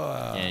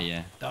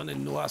 Yeah. down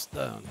in New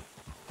Aston.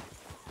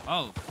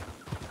 Oh.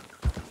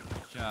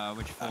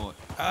 Which fort?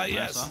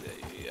 Yes.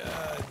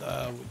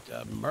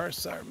 Mercer?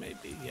 Mercer,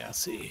 maybe. Yeah,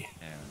 see.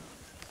 Yeah.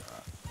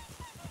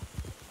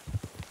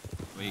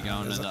 Where you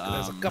going There's to the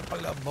there's a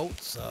couple of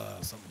boats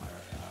somewhere.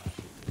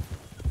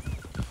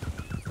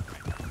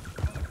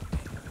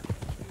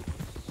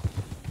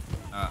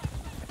 Alright.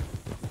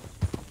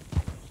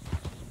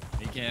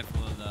 Be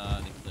careful of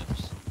the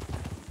cliffs.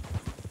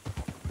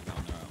 We're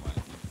going the right way, I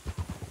think.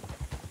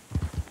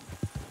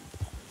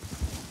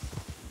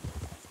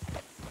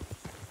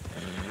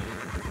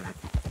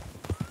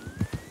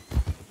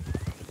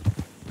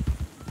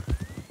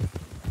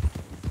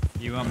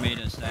 Do you want me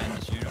to stay in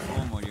this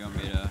uniform, or do you want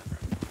me to...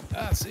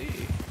 See.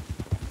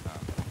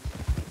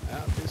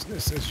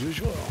 Business as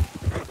usual.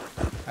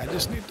 I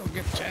just need to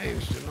get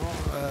changed,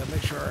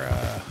 make sure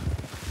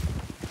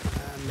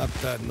I'm not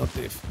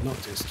noticed,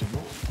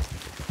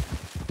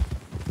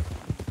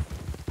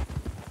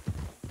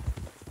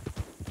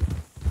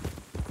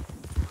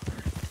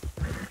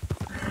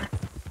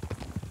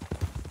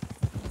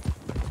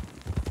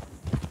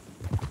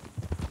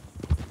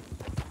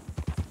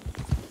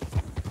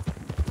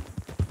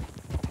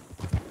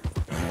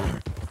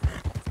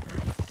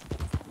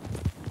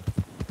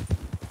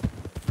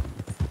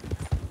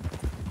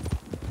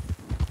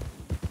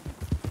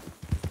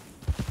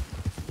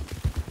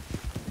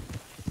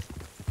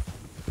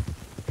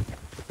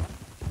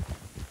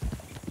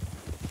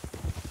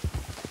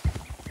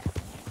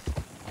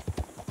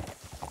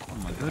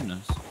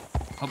 goodness.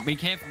 Oh, be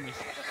careful,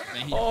 Mr.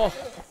 Bean. Oh,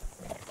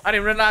 I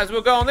didn't realize we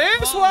were going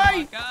this Oh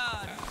way. my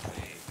God.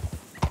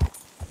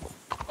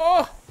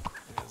 Oh,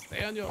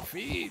 Stay on your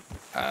feet.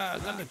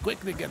 I'm gonna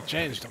quickly get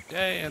changed,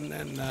 okay? And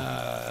then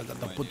I'm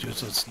gonna put you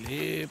to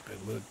sleep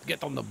and we'll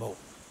get on the boat.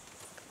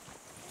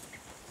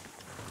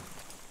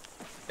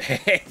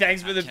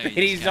 thanks for the Tell you, this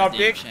pennies, goddamn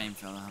optic. shame,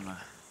 fella. I'm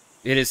a-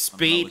 It is I'm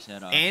blow speed his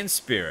head off. and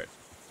spirit.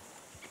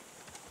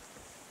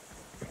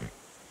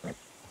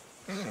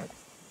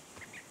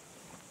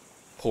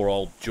 Poor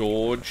old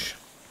George.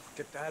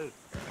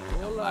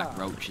 I'm like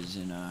roaches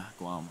in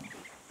Guam.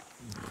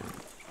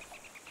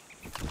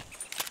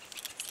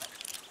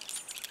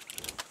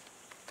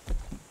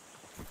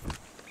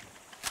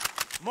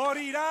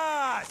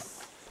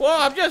 Morirás!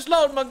 Well, I'm just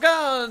loading my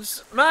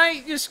guns,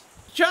 mate. Just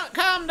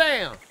calm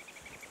down.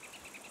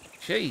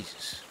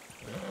 Jesus.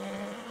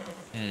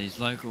 Yeah, these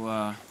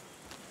local,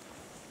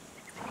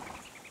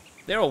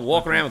 They're all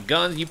walking around with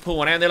guns. You pull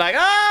one out, and they're like,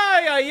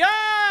 "Ay, ay,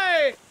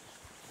 ay!"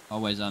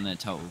 always on their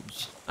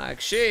toes.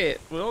 Like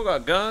shit. We all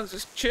got guns.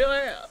 Just chill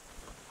out.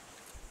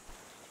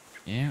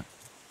 Yeah.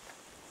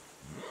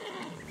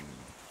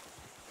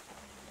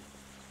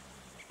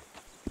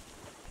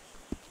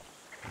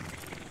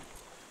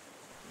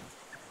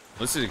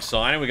 This is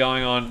exciting. We're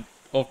going on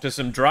off to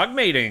some drug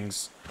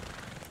meetings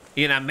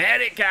in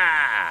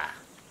America.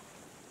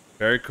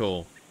 Very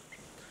cool.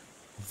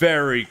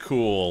 Very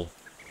cool.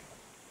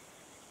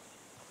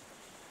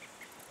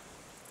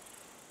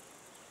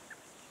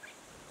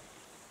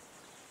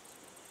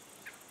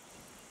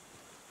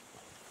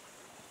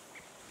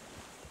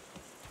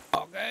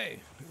 Okay,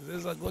 this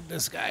is a good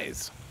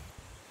disguise.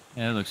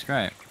 Yeah, it looks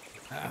great.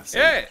 See?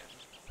 Yeah.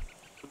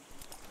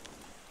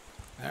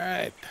 All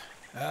right.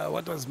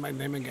 What was my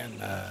name again?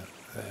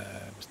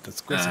 Mr.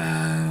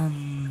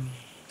 Squizzy.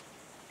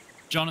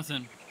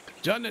 Jonathan.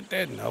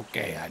 Jonathan.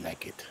 Okay, I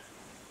like it.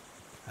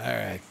 All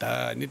right.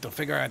 I need to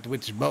figure out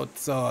which boat.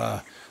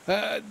 So,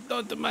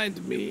 don't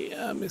mind me,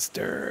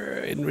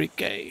 Mr.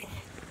 Enrique.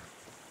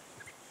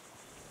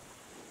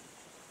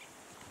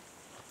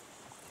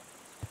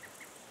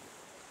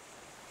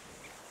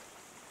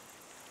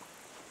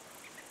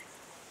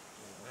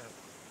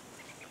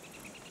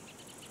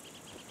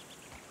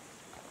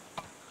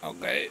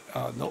 Okay.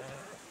 No.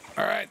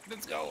 All right.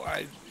 Let's go.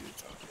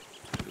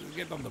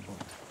 Get on the boat.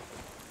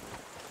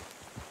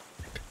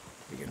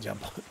 You can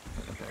jump on.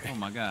 Oh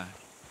my God.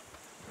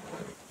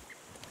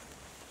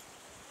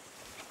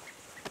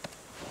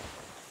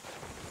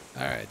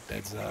 All right.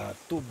 That's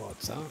 2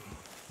 boats, huh?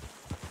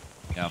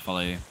 Yeah, I'll follow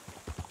you.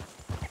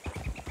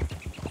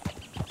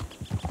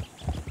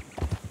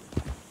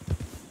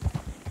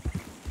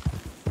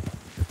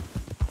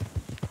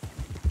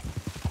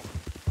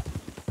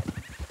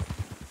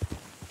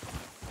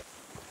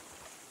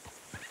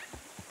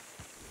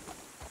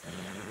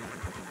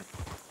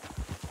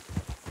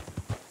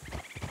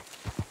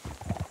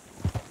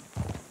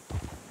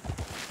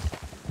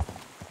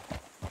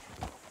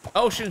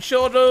 Ocean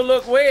sure do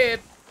look weird.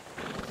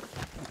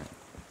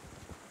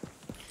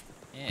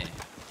 Yeah.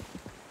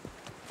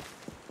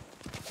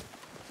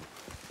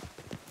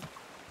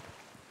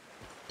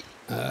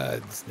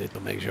 Just need to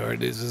make sure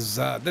this is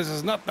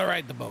not the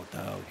right boat.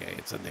 Okay,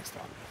 it's the next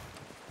one.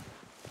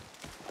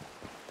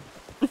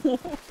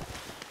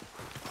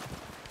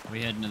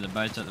 We heading to the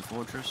boats at the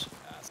fortress.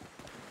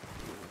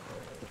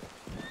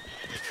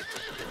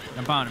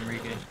 Jump on,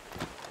 Enrique.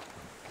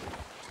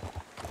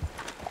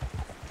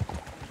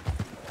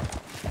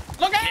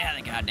 Look out! Get out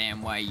of the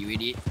goddamn way, you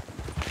idiot.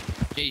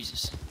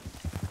 Jesus.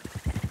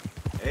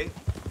 Hey,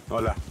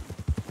 hola.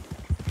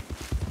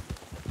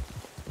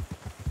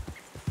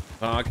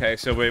 Oh, okay,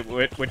 so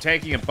we're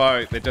taking a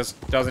boat that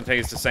doesn't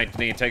take us to Saint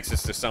Denis. It takes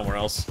us to somewhere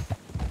else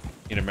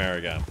in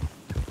America.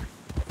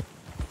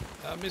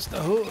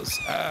 Mr. Hughes,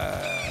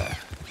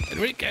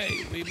 Enrique,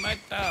 we might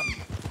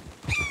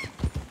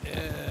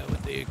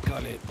what do you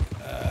call it?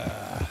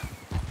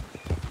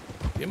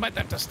 You might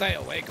have to stay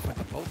awake for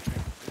the boat trip.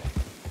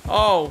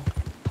 Oh,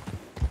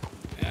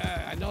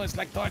 Yeah, I know it's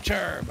like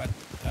torture, but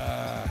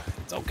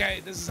it's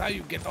okay. This is how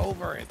you get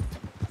over it.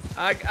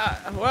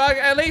 well,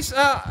 at least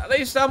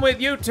I'm with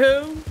you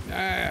too.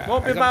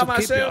 Won't be I got by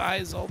to keep your myself.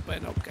 eyes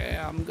open, okay?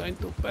 I'm going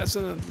to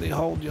personally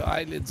hold your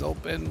eyelids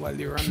open while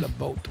you're on the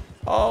boat.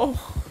 Oh,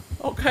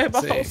 okay,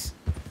 boss. See.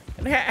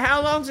 And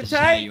how long's it This is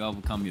how take? you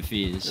overcome your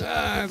fears. It's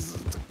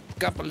a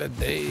couple of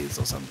days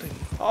or something.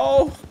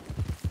 Oh,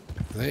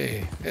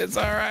 See, it's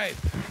all right.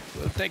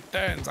 We'll take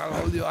turns. I'll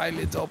hold your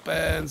eyelids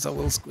open, so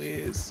we'll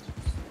squeeze.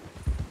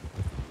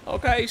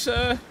 okay,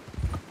 sir.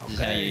 This is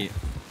how you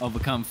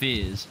overcome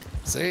fears.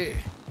 See,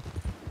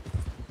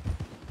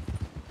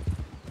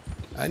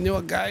 I knew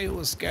a guy who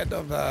was scared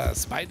of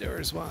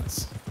spiders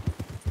once.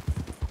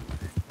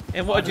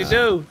 And what'd you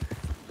do?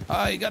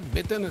 He got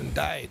bitten and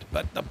died.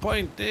 But the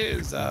point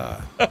is,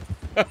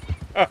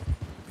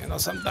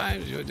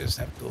 sometimes you just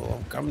have to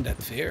overcome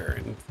that fear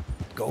and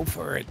go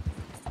for it.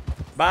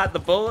 Bite the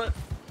bullet?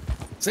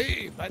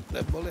 See, bite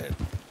the bullet.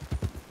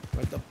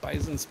 But the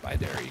poison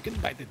spider, you can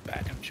bite it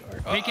back, I'm sure.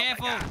 Be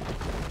careful.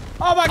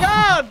 Oh my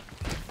God!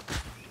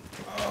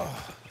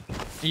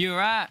 Are you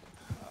alright?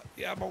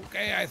 Yeah, I'm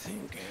okay, I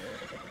think.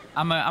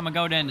 I'm gonna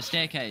go down the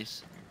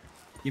staircase.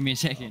 Give me a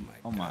second.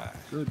 Oh my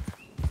good.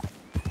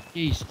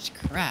 Jesus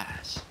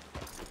Christ.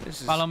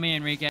 This is... Follow me,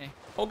 Enrique.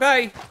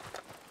 Okay.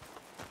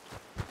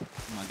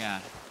 Oh my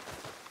God.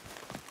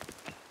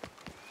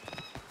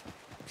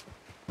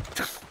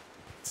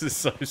 This is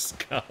so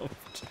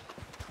scuffed.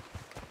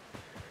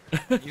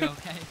 You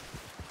okay?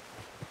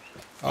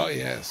 Oh,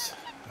 yes.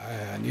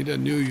 I need a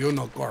new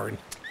unicorn.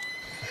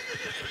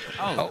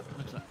 Oh,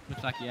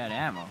 looks like you had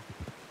ammo.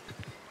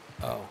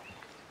 Oh.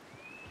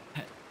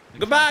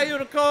 Goodbye,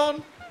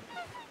 unicorn.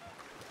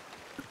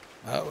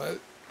 Oh, well.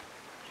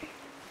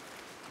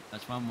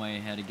 That's one way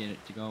how to get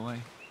it to go away.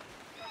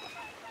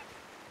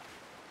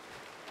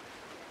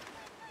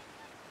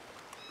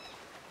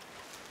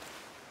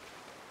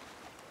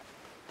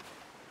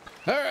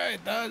 All right,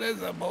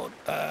 there's a boat.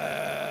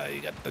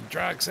 You got the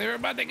drugs.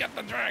 Everybody got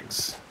the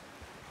drugs.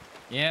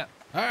 Yep.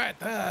 All right,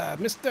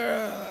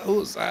 Mr.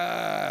 Who's,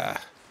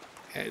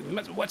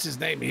 what's his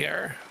name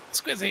here?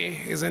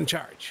 Squizzy is in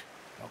charge.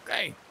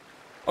 Okay.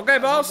 Okay,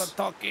 That's all boss. the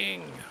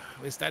talking.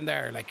 We stand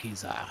there like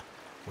he's,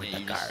 with Yeah, the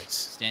you just guards.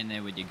 stand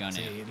there with your gun out.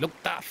 See, look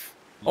tough.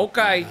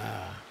 Okay.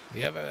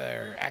 You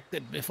ever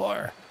acted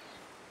before?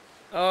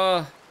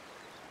 I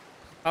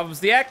was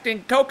the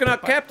acting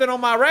coconut captain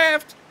on my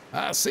raft.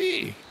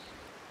 See.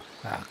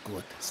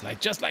 Good. It's like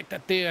just like the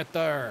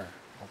theater.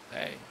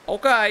 Okay.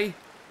 Okay.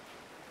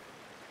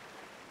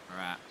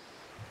 Alright.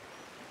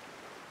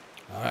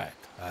 All right.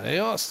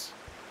 Adios.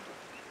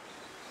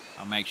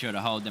 I'll make sure to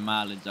hold them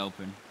eyelids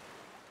open.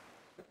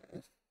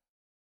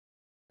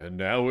 And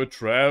now we're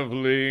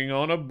traveling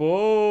on a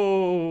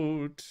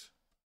boat.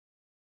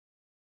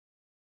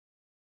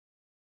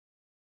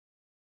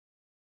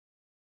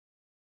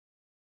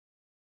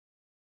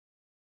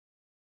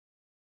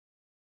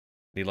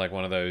 Need like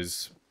one of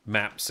those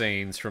map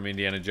scenes from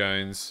Indiana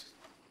Jones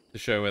to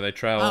show where they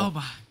travel. Oh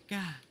my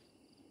God.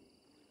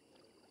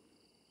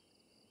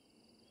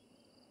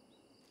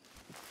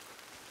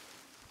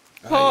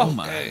 Oh,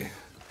 my. Okay.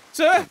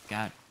 sir.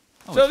 God.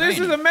 Oh, So it's this is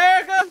raining.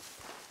 America?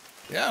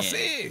 Yeah, Yeah.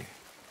 see.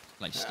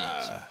 Like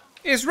sticks.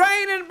 It's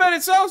raining, but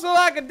it's also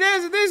like a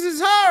desert. This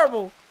is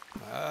horrible.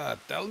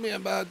 Tell me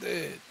about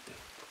it.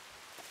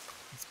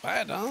 It's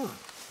bad, huh?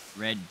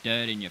 Red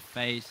dirt in your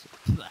face.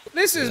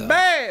 This is Yeah.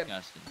 bad.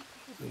 Disgusting.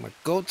 My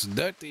coat's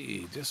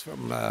dirty just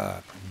from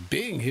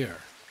being here.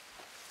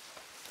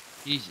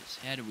 Jesus,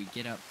 how do we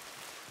get up?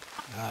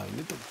 We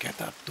need to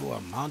get up to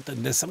a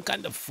mountain. There's some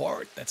kind of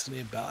fort that's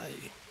nearby.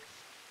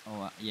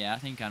 Oh, yeah, I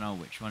think I know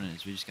which one it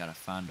is. We just gotta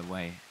find a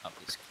way up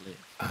this cliff.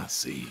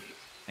 See.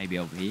 Maybe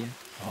over here.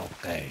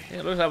 Okay. Yeah,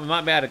 it looks like we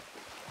might be able to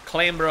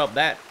clamber up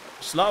that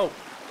slope.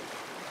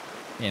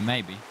 Yeah,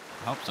 maybe.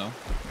 I hope so.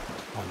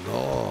 Oh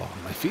no,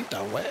 my feet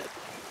are wet.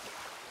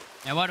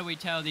 Now, what do we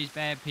tell these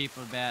bad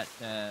people about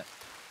the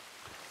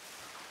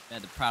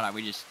product?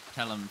 We just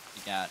tell them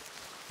you got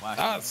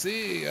washed.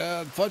 See,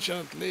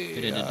 unfortunately.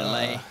 Bit of a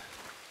delay.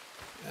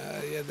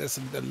 Yeah, there's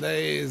some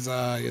delays.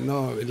 You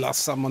know, we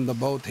lost some on the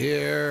boat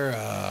here.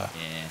 Yeah.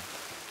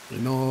 You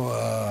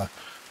know,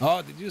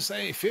 oh, did you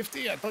say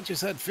 50? I thought you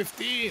said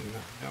 15.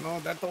 You know,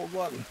 that old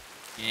one.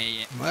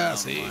 Yeah. Well,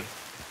 see.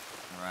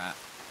 Alright.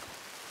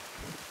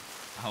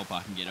 I hope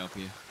I can get up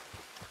here.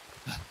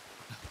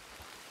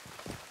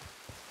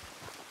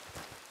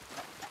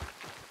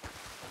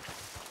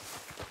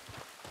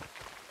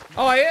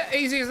 Oh yeah,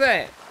 easy as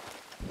that.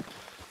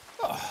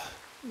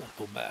 Not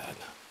too bad.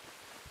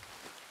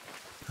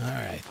 All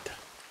right.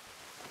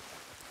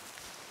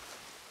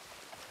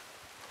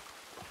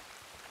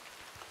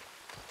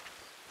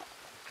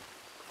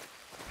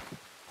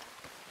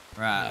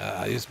 Right.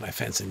 I use my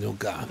fancy new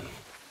gun.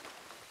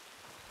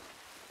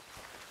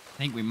 I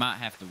think we might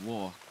have to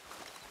walk.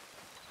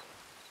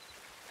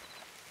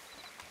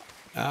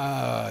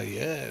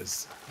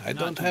 Yes. I Not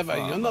don't too have a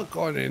far, but-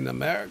 unicorn in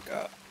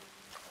America.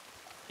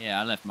 Yeah,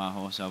 I left my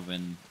horse over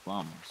in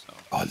Guam, so.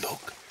 Oh,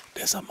 look.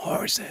 There's some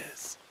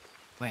horses.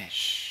 Where?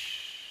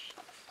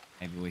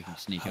 Maybe we can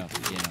sneak How up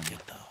and do you get them.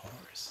 get the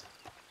horse?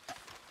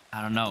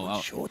 I don't know.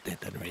 Don't shoot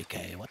it,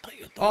 Enrique. What are you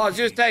doing? Oh, I was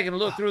just taking a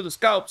look through the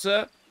scope,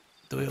 sir.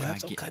 Do you I have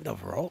some get- kind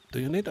of rope? Do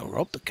you need a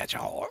rope to catch a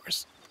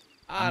horse?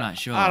 I'm not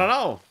sure. I don't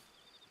know.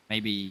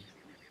 Maybe.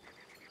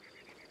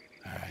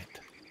 All right.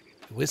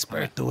 Whisper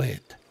Alright. to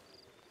it.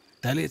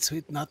 Tell it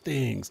sweet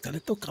nothings. Tell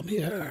it to come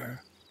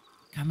here.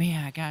 Come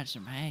here, I got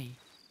some hay.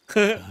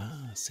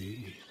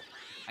 See.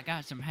 I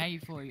got some hay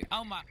for you.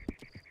 Oh my.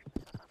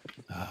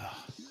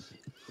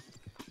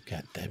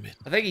 God damn it.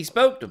 I think he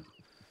spoke to him.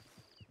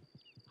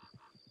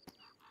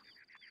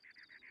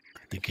 I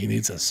think he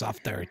needs a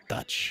softer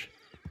touch.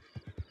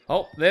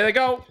 Oh, there they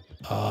go.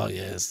 Oh,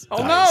 yes. Oh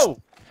Guys,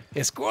 no!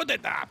 he screwed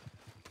it up.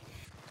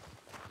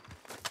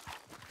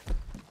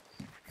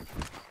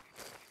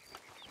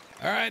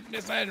 All right,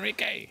 Mr.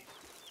 Enrique.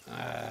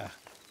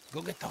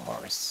 Go get the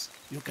horse.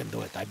 You can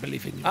do it. I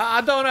believe in you.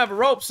 I don't have a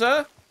rope,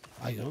 sir.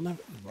 I don't have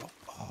a rope.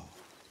 Oh.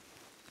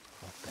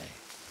 Okay.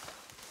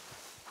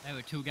 They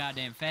were too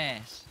goddamn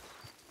fast.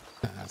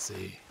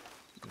 See.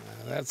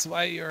 That's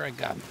why you're a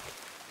gun.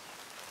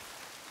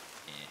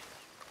 Yeah.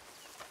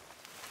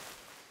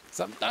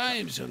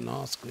 Sometimes, you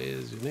know,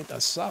 Squiz, you need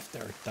a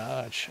softer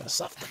touch, a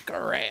softer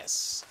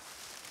caress.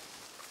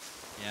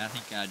 Yeah, I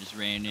think I just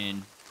ran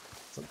in.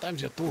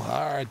 Sometimes you're too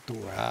hard, too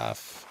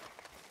rough.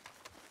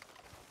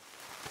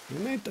 You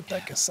need to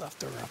take a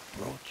softer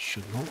approach,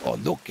 you know? Oh,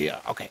 look here.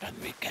 Okay,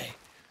 Enrique.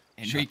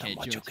 Show them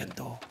what you can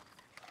do.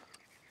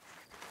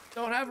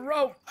 Don't have a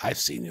rope. I've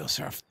seen your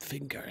soft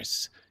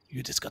fingers.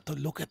 You just got to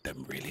look at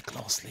them really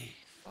closely.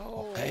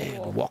 Okay,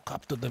 and walk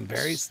up to them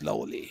very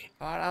slowly.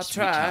 All right, I'll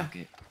Sweet try.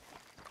 target.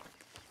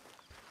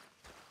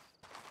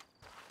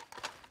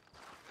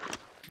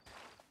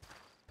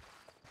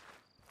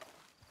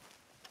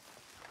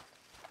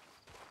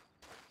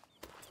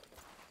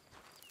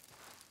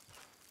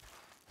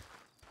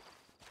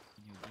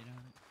 Can you get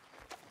on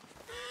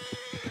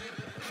it?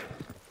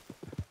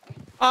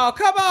 Oh,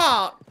 come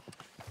on!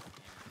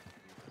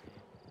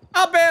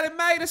 I barely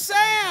made a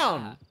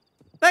sound.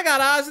 They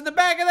got eyes in the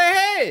back of their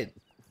head.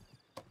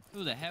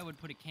 Who the hell would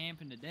put a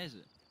camp in the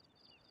desert?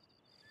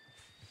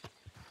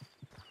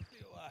 Tell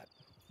you what,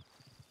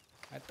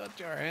 I thought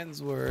your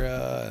hands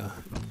were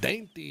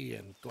dainty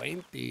and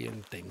quainty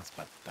and things,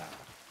 but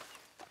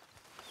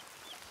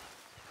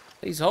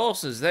These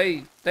horses,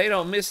 they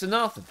don't miss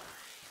nothing.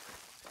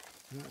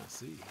 I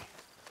see.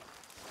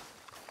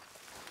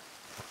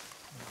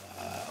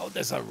 Oh,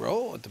 there's a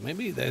road.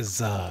 Maybe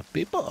there's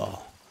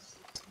people.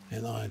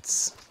 You know,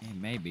 it's... Yeah,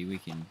 maybe we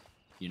can,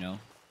 you know,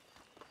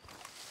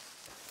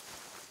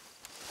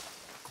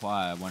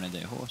 acquire one of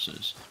their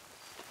horses.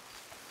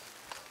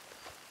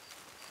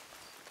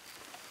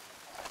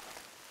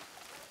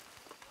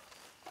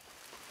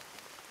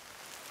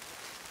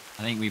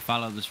 I think we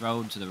follow this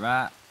road to the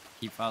right.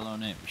 Keep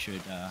following it. We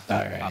should right,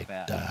 pop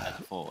out at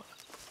the fort.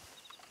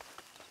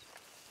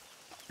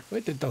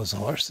 Where did those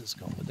horses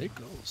go? Were they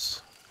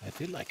close? I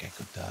feel like I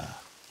could...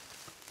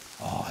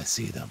 Oh, I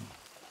see them.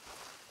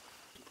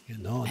 You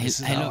know, Hey, this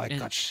is hey, how look, I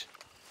there's- catch...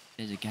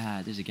 There's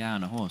a guy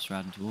on a horse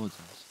riding towards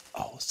us.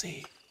 Oh,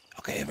 see.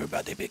 Okay,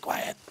 everybody be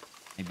quiet.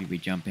 Maybe we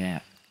jump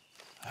out.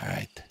 All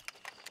right.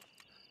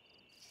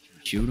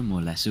 Shoot him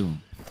or lasso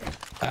him?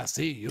 I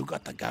see, you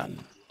got the gun.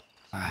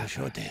 You Alright.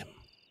 shoot him.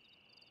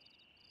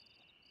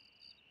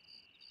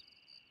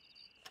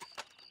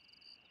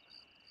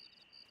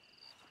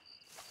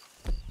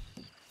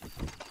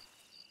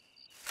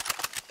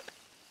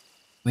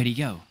 Where'd he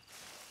go?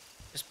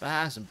 Just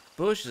behind some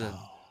bushes.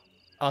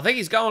 I think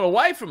he's going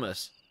away from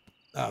us.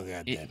 Oh,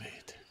 God damn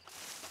it.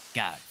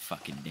 God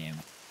fucking damn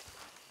it.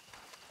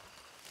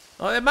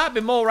 Oh, there might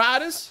be more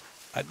riders.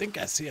 I think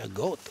I see a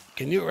goat.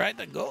 Can you ride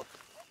a goat?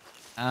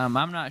 I'm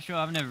not sure.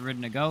 I've never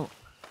ridden a goat.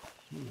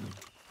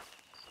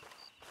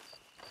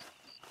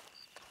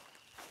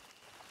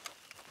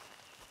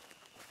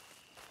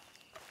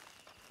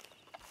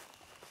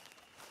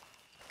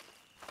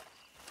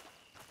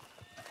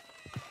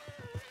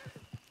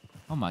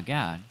 Oh my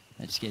god,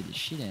 that scared the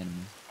shit out of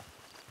me.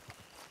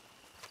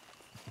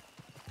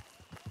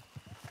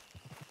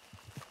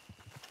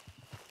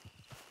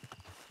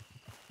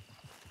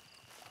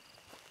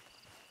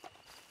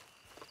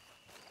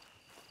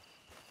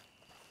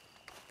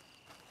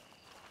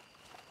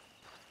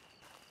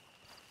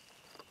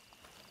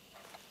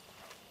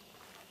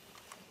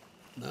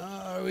 No,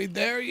 are we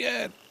there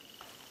yet?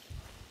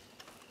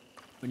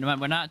 We're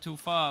not too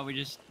far. We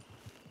just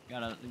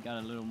got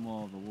a little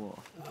more of a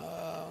walk.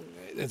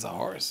 There's a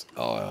horse.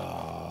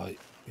 Oh,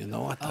 you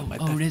know what? I might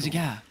Oh, have there's to- a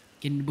guy.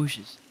 Get in the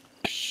bushes.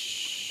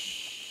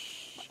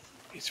 Shh.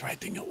 He's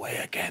riding away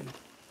again.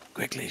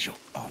 Quickly, shoot.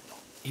 Oh, no.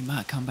 He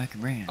might come back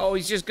around. Oh,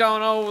 he's just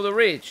going over the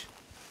ridge.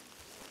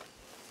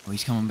 Oh,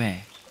 he's coming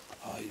back.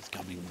 Oh, he's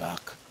coming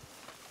back.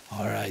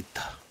 All right.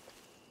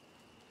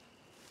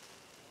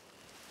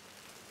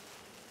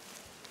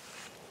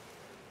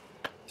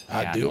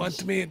 Yeah, Do you he's-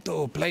 want me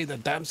to play the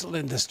damsel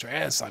in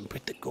distress? I'm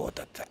pretty good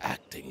at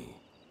acting.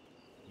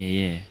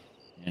 Yeah.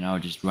 And I'll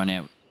just run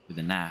out with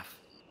a knife.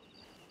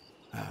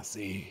 I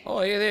see.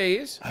 Oh, yeah, there he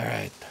is. All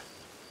right.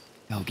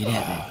 Oh, get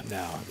out there.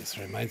 Now, this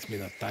reminds me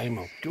of the time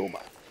of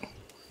Cuba.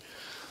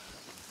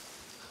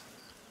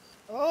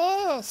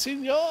 Oh,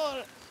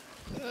 senor.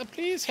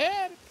 Please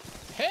help.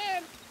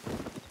 Help.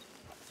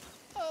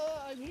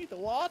 Oh, I need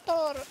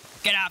water.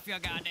 Get off your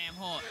goddamn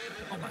horse.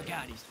 Oh my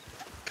god, he's...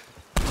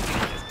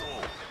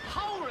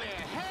 Holy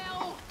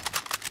hell!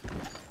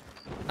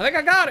 I think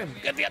I got him.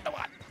 Get the other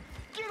one.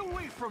 Get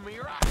away from me,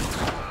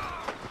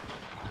 right?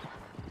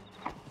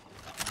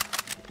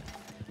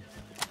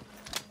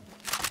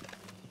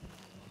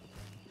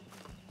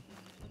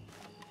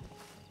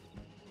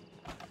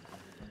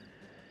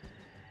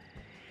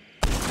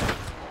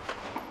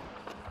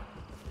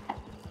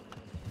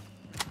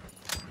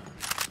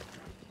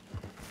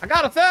 I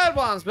got a third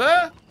one,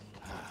 spur.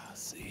 I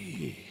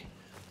see.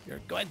 You're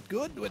quite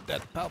good with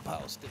that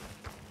pow-pow stick.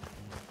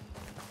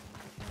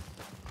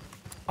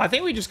 I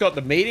think we just got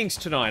the meetings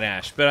tonight,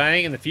 Ash, but I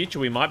think in the future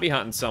we might be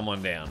hunting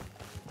someone down.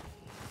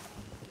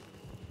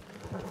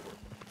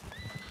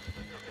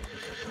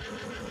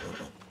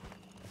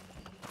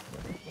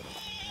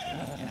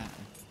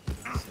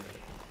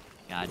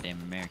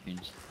 Goddamn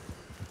Americans.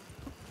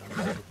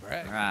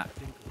 Brag. Alright. I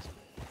think it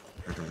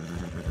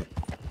was-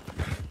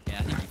 Yeah,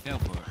 I think you fell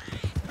for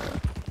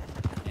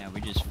it. Yeah,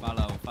 we just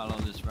follow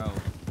this road.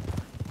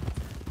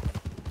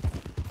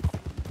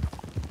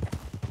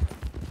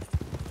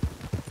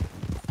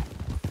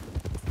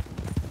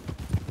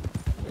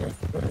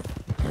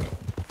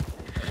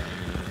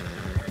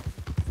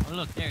 Oh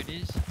look, there it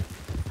is.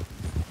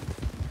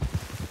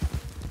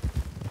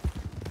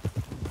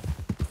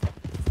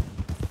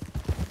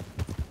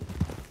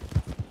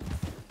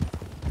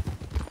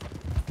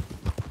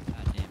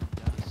 Goddamn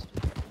dust.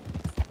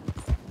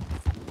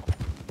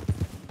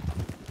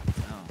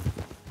 Oh.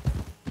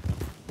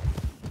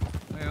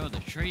 Where are all the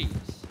trees?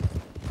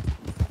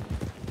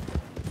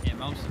 Yeah,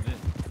 most of it.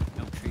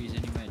 No trees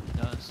anywhere,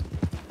 dust.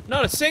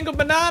 Not a single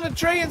banana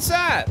tree in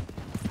sight.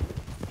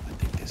 I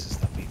think this is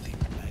the meeting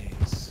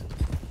place.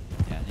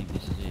 Yeah, I think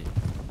this is it.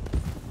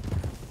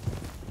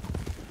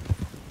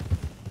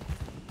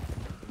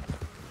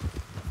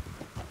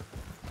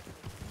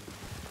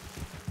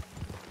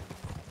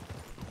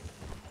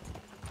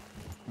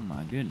 Oh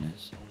my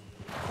goodness.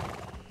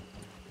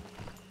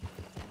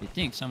 You'd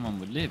think someone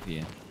would live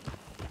here.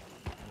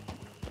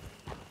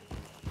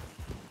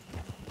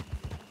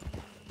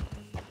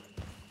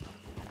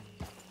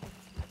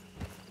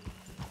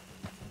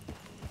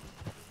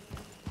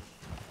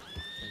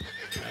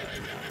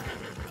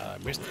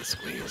 Mr.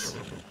 Squeeze.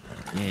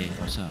 Yeah,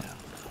 what's up?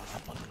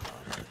 Up on the car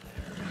over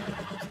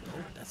there.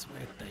 Oh, that's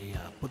where they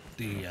put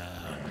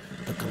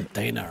the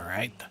container,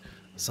 right?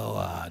 So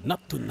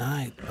not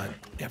tonight, but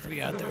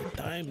every other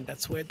time,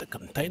 that's where the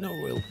container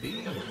will be,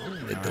 you know,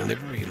 the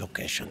delivery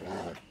location.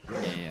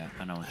 Yeah,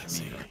 I know what I you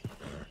see. mean.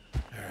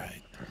 All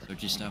right. So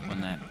just up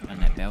on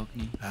that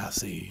balcony. I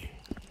see.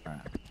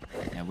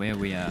 Alright. Now where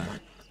we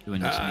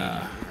doing this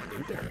I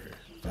think they're,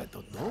 I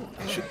don't know.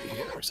 They should be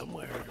here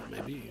somewhere.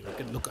 Maybe we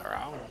can look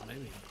around. Maybe.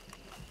 meeting?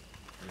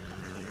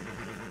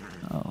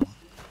 Oh.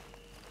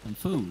 Some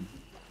food.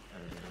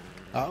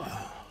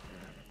 Oh.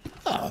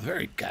 Oh,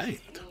 very kind.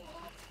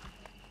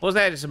 What's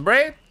that? Some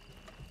bread?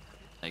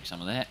 Take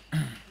some of that.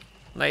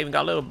 They even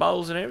got little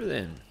bowls and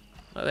everything.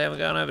 Like they haven't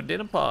gone over a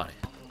dinner party.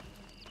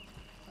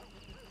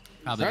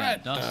 Probably All got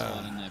right, dust all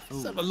in their let's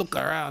food. have a look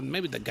around.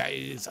 Maybe the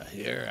guys are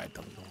here. I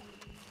don't know.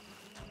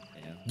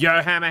 Yeah.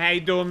 Yo, Hammer, how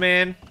you doing,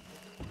 man?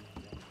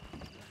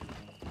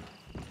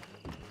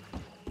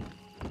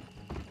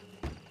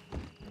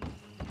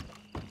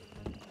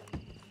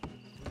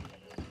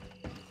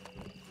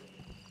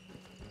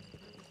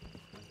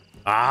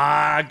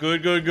 Ah,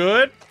 good, good,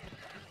 good.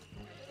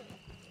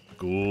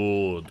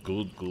 Good,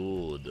 good,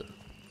 good.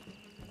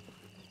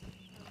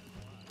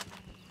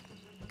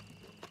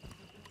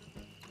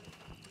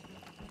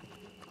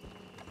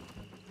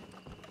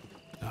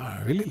 Oh,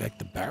 I really like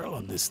the barrel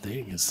on this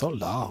thing. It's so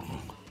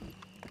long.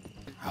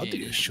 How Yeah, do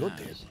it you is shoot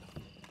nice. it?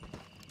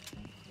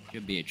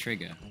 Should be a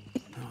trigger.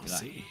 Oh, Like,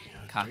 see.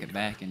 Cock it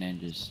back and then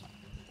just.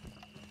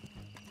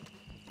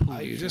 Oh, pull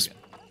the you just trigger.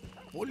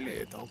 pull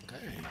it.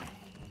 Okay.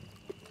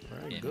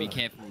 Very Yeah, good. be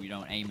careful you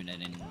don't aim it at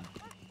anyone.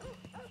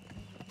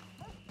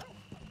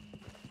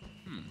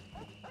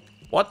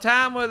 What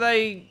time were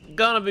they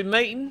gonna be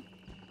meeting?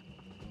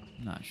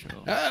 Not sure.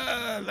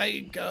 I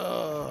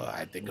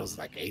think it was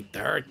like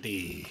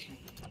 8:30.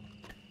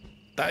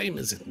 Time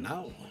is it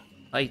now?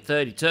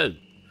 8:32.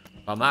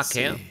 By my Let's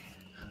count.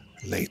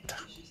 see. Late.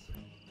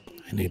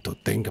 I need to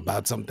think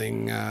about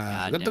something.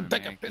 I'm going to Goddamn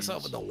take a piss Americans.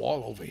 over the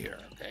wall over here,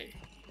 okay?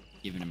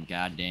 Giving them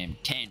goddamn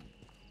 10.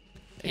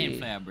 10 Hey.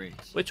 flower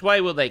bricks. Which way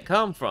will they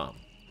come from?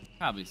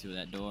 Probably through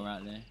that door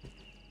right there.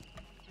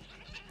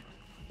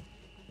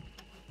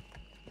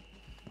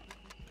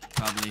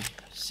 Probably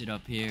sit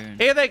up here and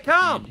Here they stand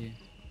come. here.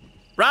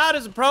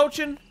 Riders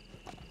approaching.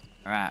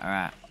 Alright,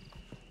 alright.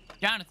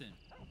 Jonathan!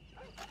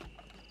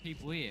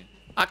 People here.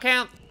 I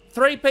count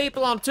 3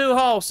 people on 2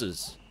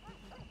 horses.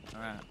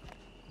 Alright.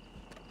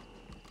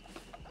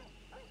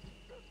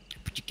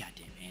 Put your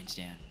goddamn hands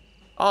down.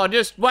 Oh,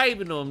 just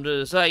waving them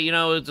to say, you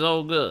know, it's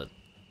all good.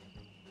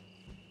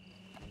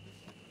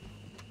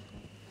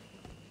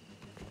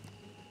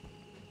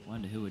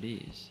 Wonder who it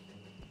is.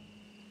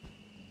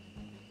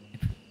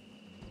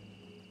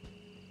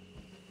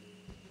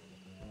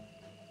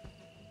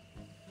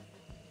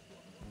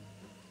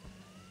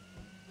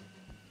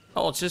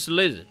 Oh, it's just a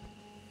lizard.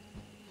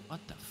 What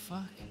the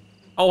fuck?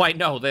 Oh, wait,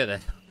 no, they're there.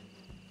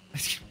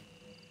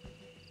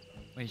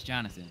 Where's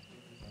Jonathan?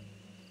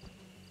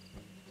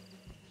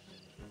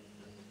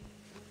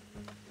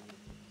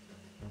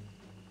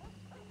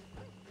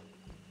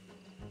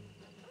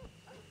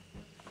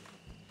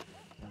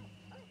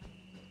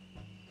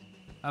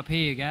 Up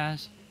here,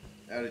 guys.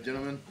 Howdy,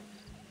 gentlemen.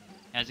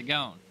 How's it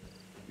going?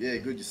 Yeah,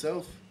 good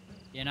yourself?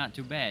 Yeah, not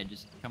too bad.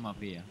 Just come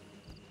up here.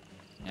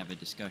 Have a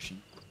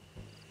discussion.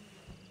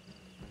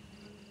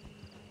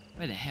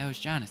 Where the hell's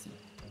Jonathan?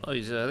 Oh,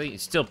 I think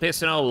he's still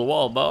pissing over the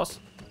wall, boss.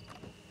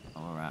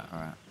 Oh, alright,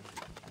 alright.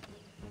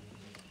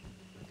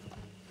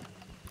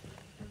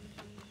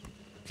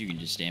 You can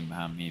just stand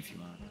behind me if you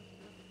want.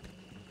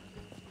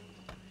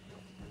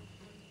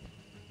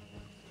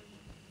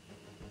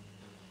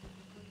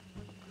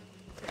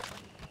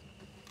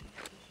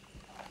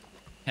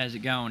 How's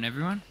it going,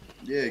 everyone?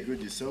 Yeah,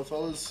 good yourself,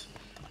 fellas.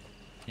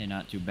 Yeah,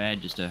 not too bad.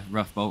 Just a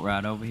rough boat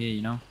ride over here,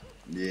 you know?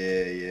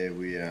 Yeah,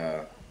 we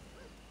had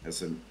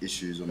some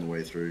issues on the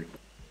way through.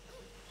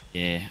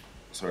 Yeah,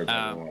 Sorry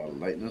about our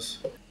lateness.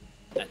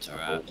 that's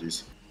alright.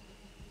 Apologies.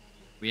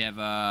 We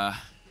have,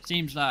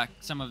 seems like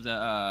some of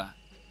the,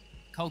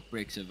 coke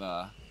bricks have,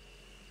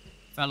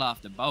 fell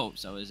off the boat,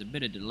 so there's a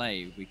bit of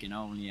delay. We can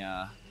only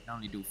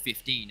do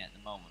 15 at the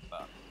moment,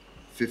 but...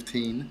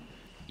 15?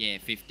 Yeah,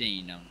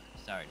 15, I'm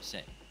sorry to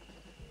say.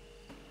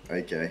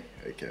 Okay.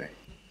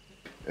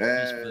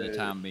 Just for the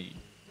time being.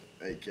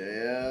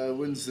 Okay,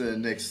 when's the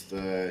next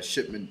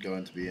shipment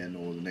going to be in,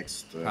 or the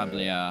next...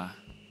 Probably,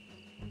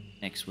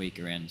 next week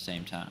around the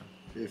same time.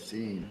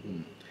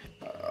 15.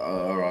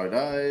 Alright,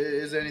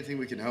 is there anything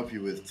we can help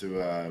you with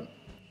to,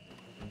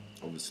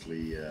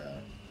 obviously,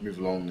 move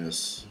along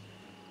this,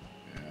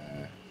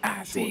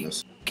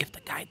 shortness? Give the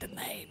guy the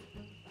name.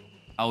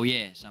 Oh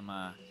yeah, some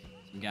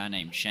guy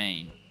named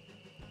Shane.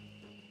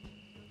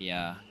 He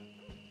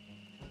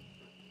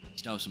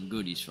stole some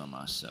goodies from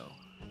us, so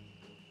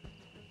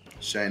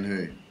Shane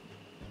who?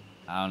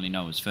 I only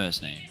know his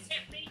first name.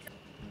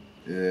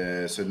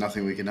 Yeah, so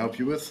nothing we can help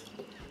you with?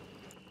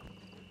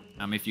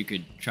 If you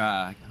could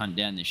try hunt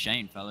down this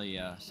Shane fella, he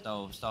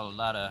stole a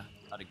lot of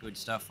good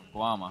stuff from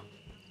Guama.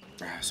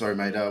 Sorry,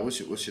 mate.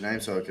 What's your name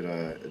so I could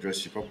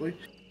address you properly?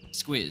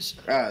 Squiz.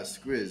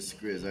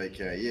 Squiz.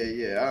 Okay,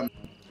 yeah.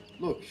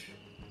 Look,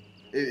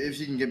 if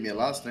you can get me a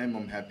last name,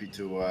 I'm happy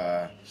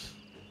to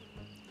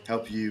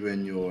help you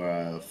and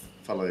your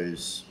fellow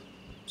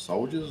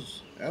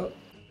soldiers out.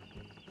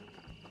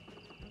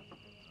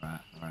 Right.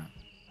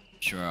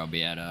 Sure, I'll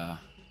be able to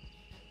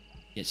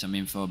get some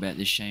info about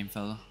this Shane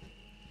fella.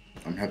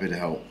 I'm happy to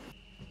help.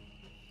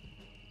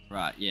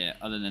 Right, yeah.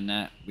 Other than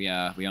that, we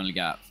only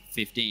got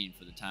 15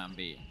 for the time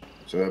being.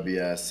 So that'd be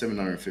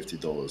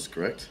 $750,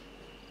 correct?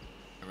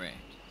 Correct.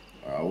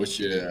 What's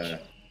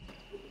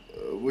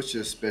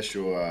your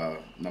special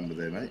number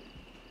there, mate?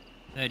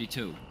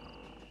 32.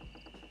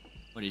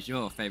 What is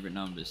your favorite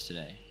numbers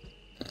today?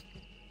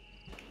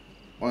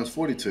 Mine's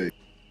 42.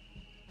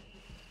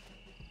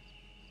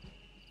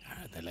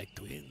 They like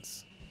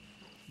twins,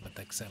 but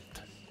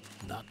except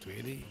not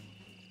really.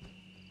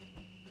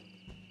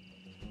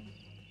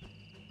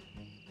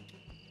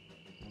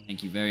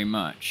 Thank you very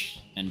much.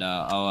 And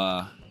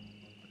I'll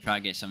try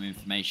to get some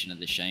information of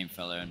the Shane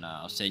fella, and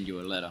I'll send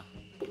you a letter.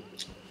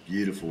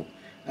 Beautiful.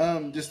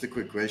 Just a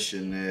quick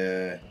question.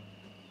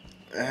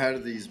 How do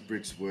these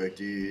bricks work?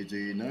 Do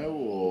you know,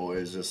 or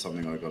is this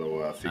something I got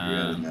to figure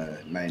out in the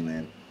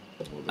mainland?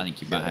 I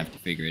think you might have to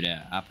figure it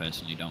out. I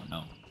personally don't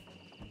know.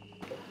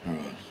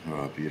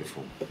 Alright,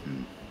 beautiful.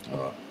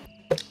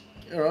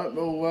 Alright,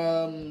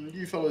 well,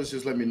 you fellas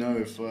just let me know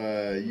if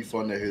you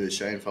find out who the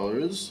Shane fella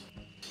is.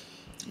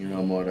 You know,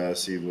 I might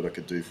see what I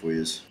could do for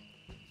you.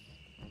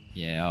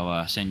 Yeah,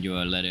 I'll send you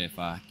a letter if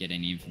I get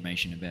any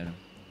information about him.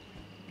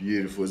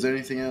 Beautiful. Is there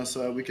anything else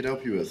we could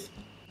help you with?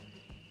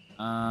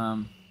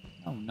 No,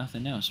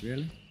 nothing else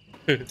really.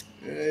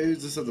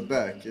 Who's this at the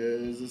back?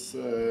 Is this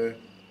Which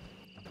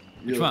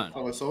your one?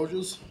 fellow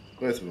soldiers?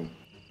 Both of them.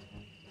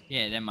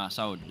 Yeah, they're my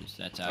soldiers.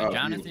 That's Oh,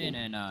 Jonathan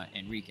beautiful. and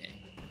Enrique.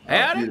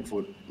 Oh,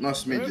 beautiful.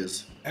 Nice to meet you.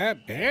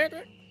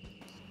 Better.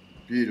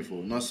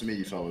 Beautiful. Nice to meet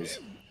you, fellas.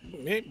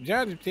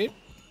 Jonathan.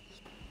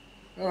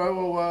 Alright,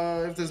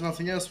 well, if there's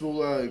nothing else,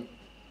 we'll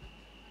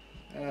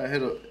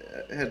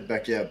head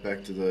back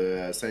to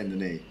the Saint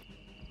Denis.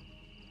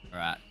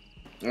 Alright.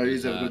 Alright,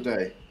 you have a good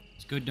day.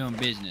 It's good doing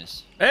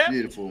business.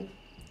 Beautiful.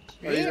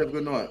 Alright, you have a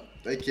good night.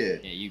 Take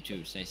care. Yeah, you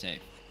too. Stay safe.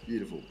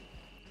 Beautiful.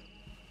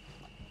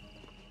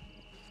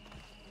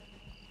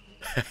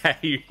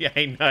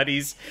 Hey,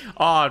 nutties.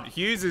 Oh,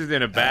 Hughes is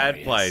in a bad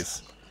Yes.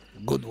 place.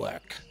 Good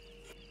work.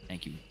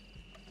 Thank you.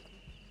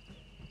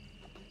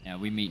 Now,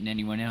 we meeting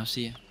anyone else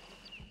here?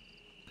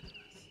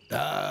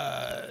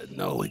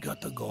 No, we got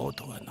to go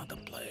to another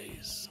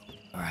place.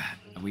 Alright.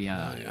 We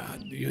Yeah,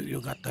 you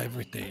got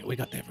everything. We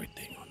got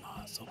everything on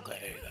us.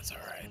 Okay, that's all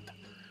right.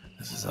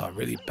 This is a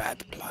really bad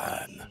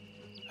plan.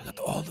 I got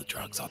all the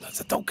drugs on us.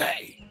 It's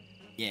okay.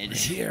 yeah, We're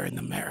here in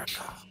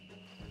America.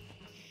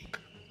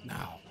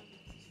 Now.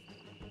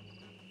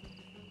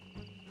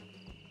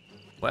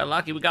 Well,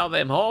 lucky we got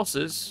them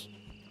horses.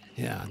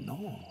 Yeah,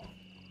 no.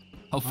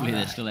 hopefully they're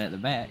Alright. still at the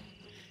back.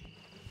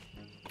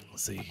 We'll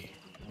see.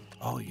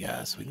 Oh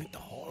yes, we need the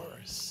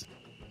horse.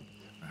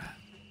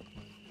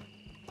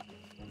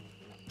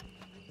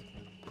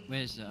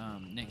 Where's the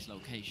next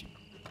location?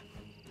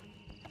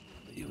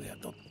 We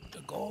have to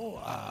go.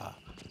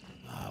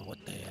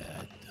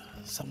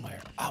 Somewhere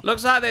up.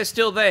 Looks like they're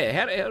still there.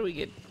 How do we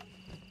get?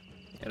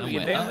 How do we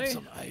get Somewhere down up.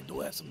 there? I do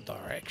have some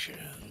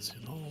directions,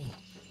 you know.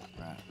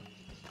 Right.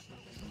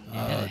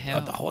 Yeah, how the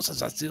hell? The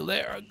horses are still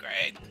there.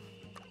 Great.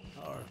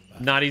 Or,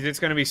 Nutties, it's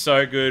going to be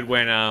so good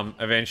when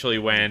eventually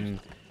when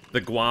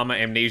the Guama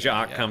amnesia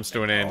arc comes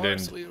to an end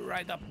and we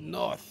ride up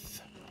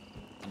north.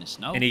 In the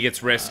snow? he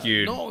gets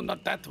rescued. No,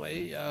 not that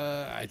way.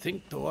 I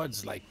think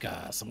towards like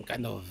some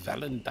kind of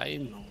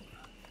Valentine.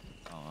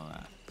 Oh,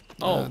 alright.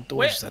 Oh,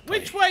 towards that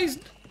which way. way's?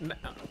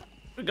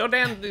 We go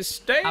down these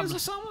stairs I'm- or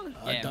something?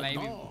 I Yeah, don't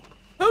maybe. know.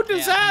 Who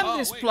designed Oh,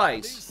 this wait,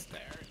 place? these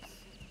stairs.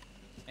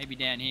 Maybe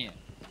down here.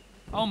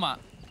 Oh my.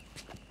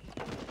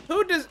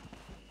 Who does?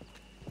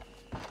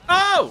 Oh!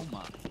 Oh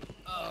my.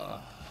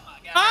 Oh my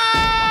God.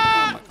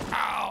 Ah!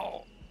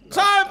 Ow!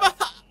 Sorry,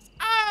 but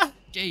ah!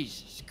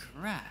 Jesus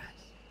Christ.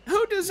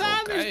 Who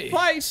designed Okay. this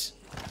place?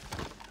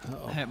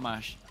 I hit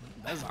my.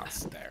 That's not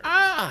stairs.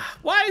 Ah!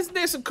 Why isn't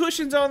there some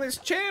cushions on this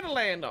chair to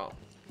land on?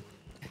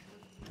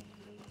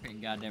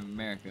 Freaking goddamn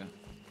America.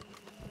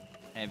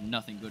 I have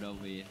nothing good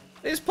over here.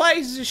 This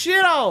place is a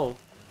shithole.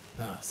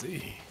 Ah,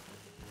 see.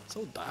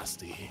 So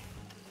dusty.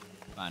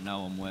 If I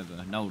know I'm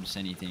ever notice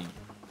anything.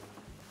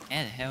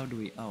 How the hell do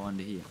we? Oh,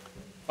 under here.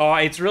 Oh,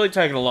 it's really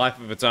taken a life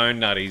of its own,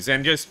 nutties,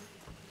 and just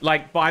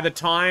like by the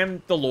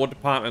time the law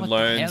department What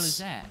the hell learns is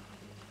that?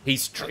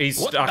 he's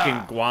What stuck in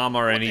the- Guam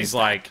and what he's is that?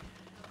 like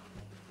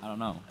I don't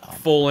know.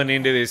 fallen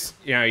into this,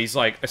 you know, he's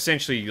like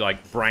essentially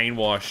like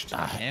brainwashed. The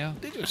hell?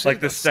 Did you see Like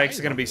the stakes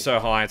are going to be so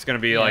high, it's going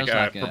to be Yeah, like,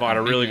 it was provide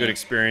a really big, good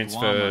experience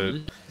for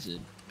llama lizard.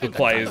 the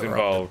players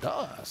involved.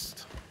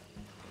 Dust.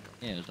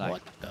 Yeah, it was like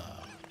What the?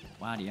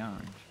 whitey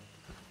orange.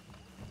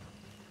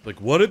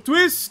 Like, what a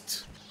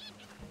twist!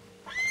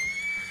 Right,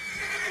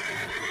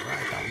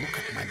 I'll look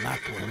at my map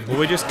when we Well,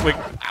 we just quick.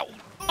 Ow!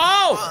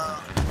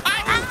 Oh!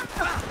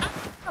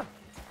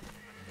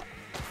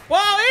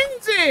 Whoa,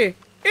 easy!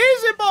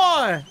 Easy,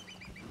 boy!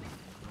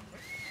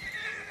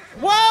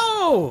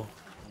 Whoa!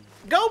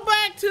 Go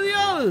back to the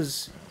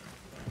others!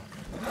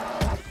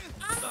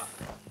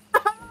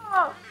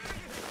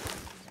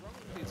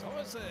 These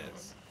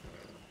horses.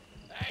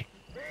 Hey,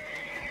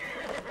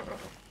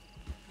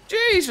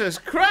 Jesus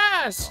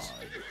Christ!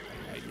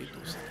 I need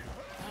to say.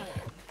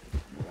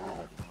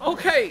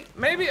 Okay,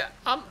 maybe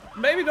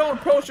maybe don't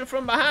approach it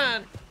from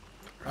behind.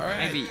 All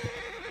right. Maybe.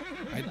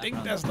 I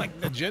think that's like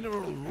the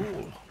general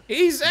rule.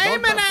 He's Don't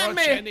aiming at approach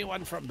me!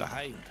 anyone from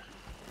behind.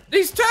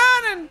 He's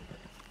turning!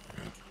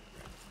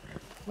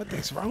 What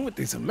is wrong with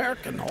these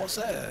American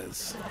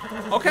horses?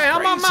 Okay,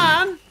 I'm on Crazy.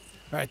 mine.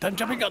 All right, I'm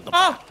jumping out the.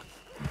 Oh!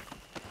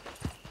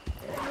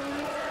 All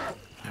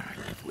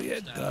right, if we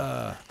had,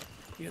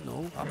 you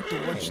know, up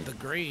towards the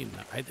green.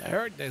 I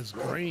heard there's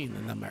green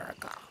in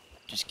America.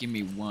 Just give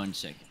me 1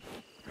 second.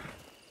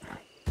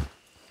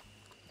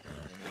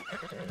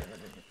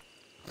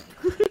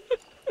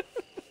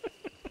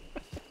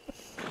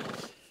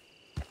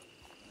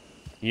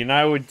 You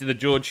know, with the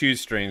George Hughes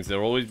streams,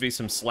 there'll always be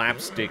some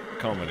slapstick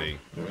comedy.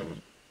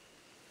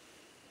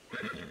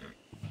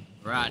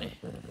 Righty.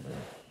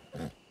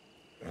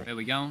 Where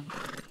we going?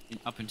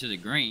 Up into the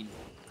green.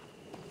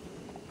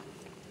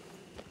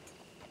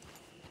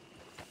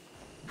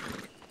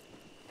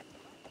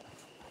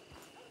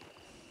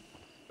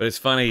 But it's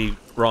funny,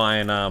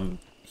 Ryan,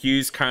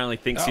 Hughes currently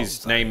thinks his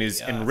sorry, name is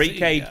yeah,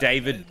 Enrique see,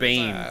 David there's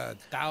Bean. a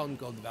town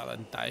called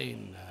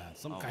Valentine,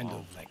 some kind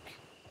of like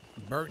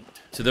burnt.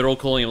 So they're all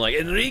calling him like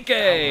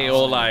Enrique,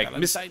 Oh, or like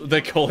Valentine.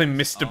 they call him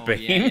Mr. Oh,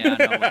 Bean. yeah,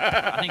 I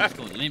know. I think it's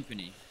called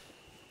Limpany.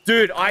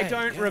 Dude, I Okay,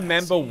 don't yeah,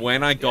 remember see,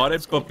 when I yeah, got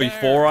let's it, go but there.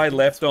 before I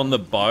left on the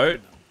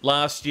boat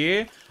last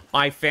year,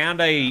 I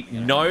found a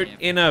note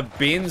in a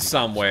bin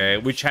somewhere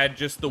which had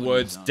just the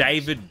words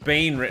David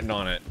Bean written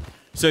on it.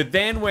 So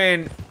then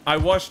when I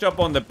washed up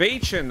on the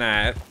beach and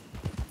that,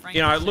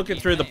 you know, looking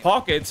through the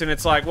pockets, and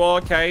it's like, well,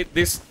 okay,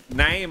 this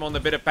name on the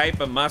bit of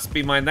paper must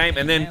be my name.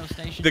 And then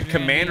the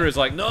commander is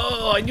like,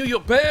 no, I knew your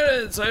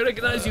parents. I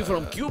recognize you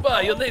from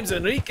Cuba. Your name's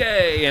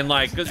Enrique. And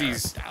like, because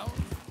he's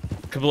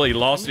completely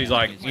lost, he's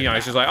like, you know,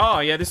 he's just like, oh,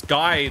 yeah, this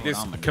guy, this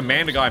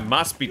commander guy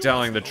must be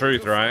telling the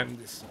truth, right? From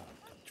this,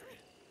 country.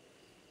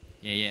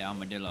 Yeah,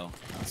 armadillo.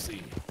 Let's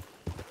see.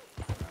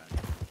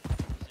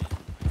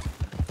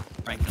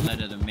 Write the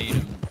letter to meet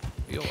him.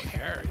 Your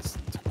hair is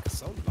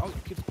so long.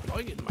 It keeps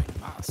blowing in my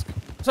mask.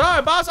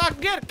 Sorry, boss, I can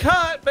get a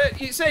cut, but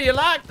you say you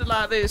liked it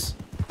like this.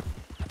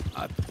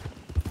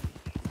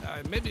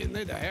 Maybe you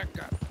need a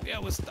haircut. Yeah,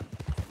 we'll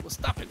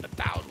stop in the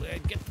town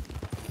and get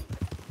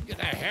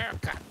a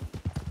haircut.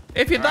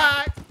 If you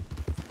like.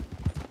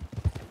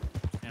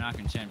 And I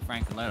can send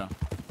Frank a letter.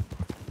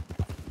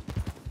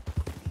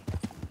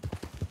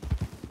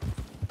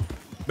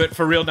 But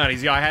for real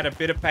nutties, yeah, I had a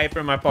bit of paper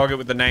in my pocket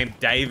with the name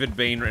David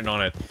Bean written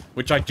on it,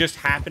 which I just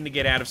happened to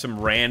get out of some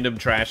random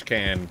trash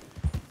can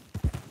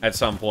at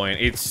some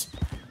point. It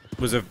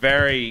was a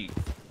very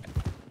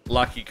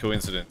lucky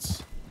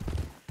coincidence.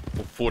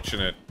 Or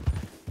fortunate.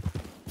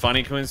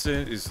 Funny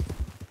coincidence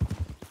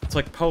it's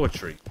like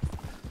poetry.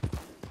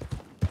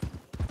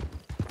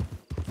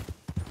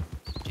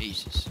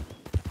 Jesus.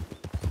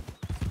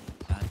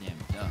 Goddamn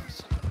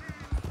dust.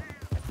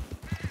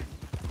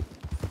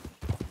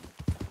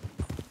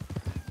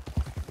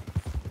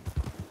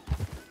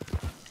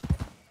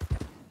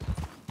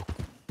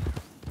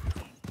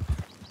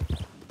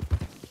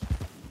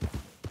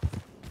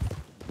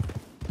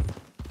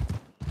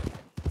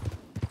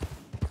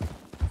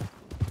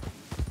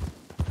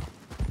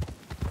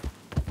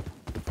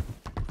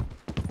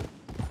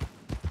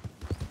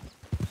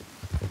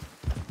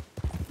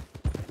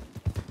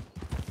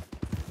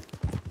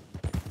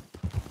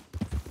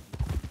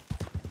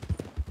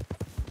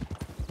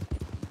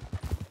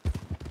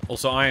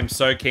 Also, I am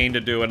so keen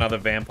to do another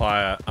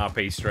vampire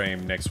RP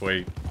stream next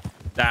week.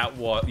 That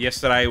was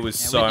yesterday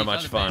was Now, so with these much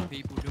other fun. bad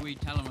people, do we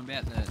tell them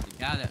about the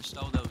guy that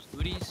stole those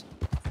goodies?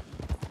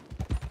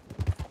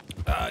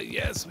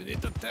 Yes, we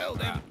need to tell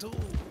them too.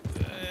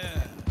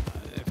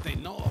 If they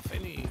know of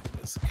any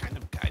this kind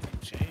of guy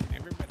named Shane.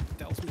 Everybody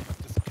tells me about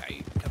this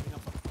guy coming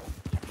up a boat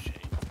named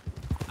Shane.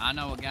 I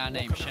know a guy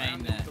named Walking Shane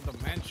around that into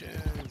the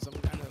mansion, some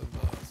kind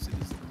of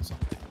citizen or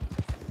something.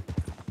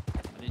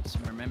 I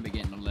did remember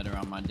getting a letter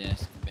on my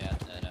desk about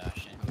that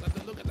Shane. I'm going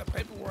to look at the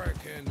paperwork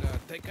and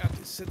take out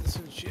his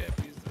citizenship.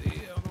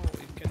 He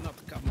cannot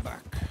come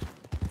back.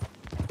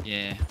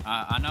 Yeah,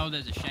 I know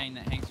there's a Shane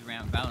that hangs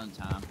around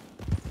Valentine.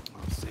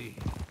 I'll see.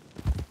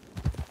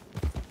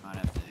 Might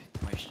have to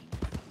question.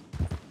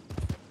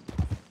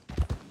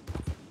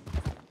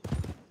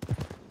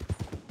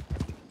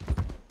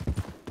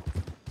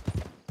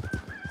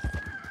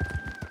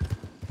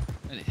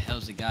 Where the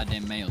hell's the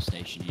goddamn mail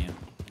station here?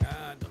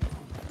 I don't know.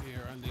 Maybe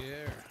you're on the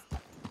air.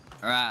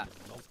 Alright,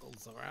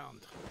 Locals around.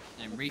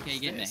 is Enrique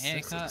getting a This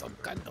haircut? is some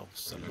kind of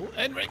salute.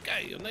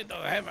 Enrique, you need to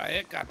have a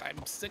haircut.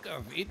 I'm sick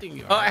of eating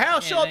your How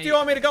short do you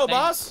want me to go,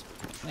 boss?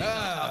 There's no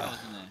titles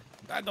in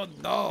there. I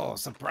don't know.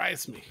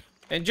 Surprise me.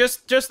 And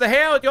just the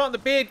hair, or do you want the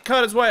beard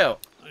cut as well?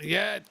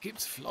 Yeah, it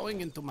keeps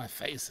flowing into my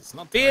face. It's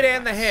not Beard very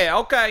and the nice. hair,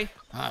 okay.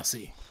 Ah,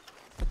 see.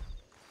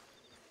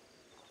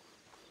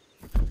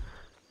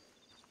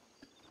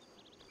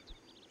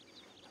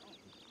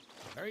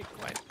 Very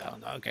quiet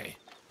down. Okay.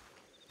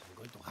 I'm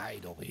going to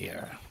hide over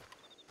here.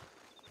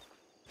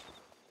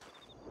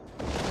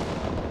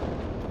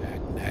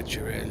 Act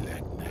natural,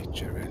 act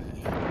natural.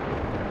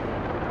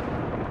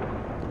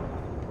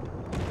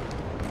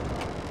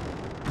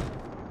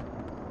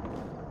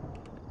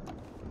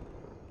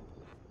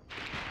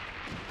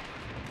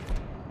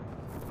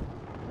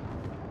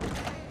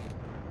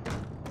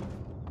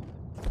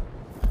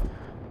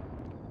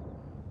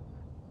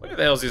 Where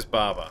the hell's this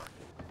barber?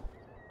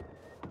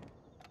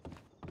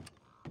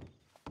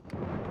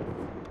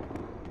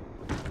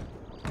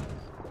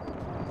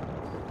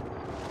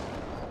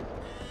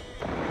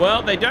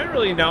 Well, they don't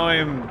really know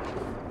him.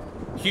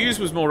 Hughes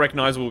was more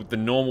recognizable with the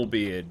normal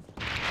beard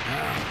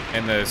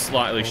and the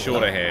slightly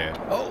shorter hair.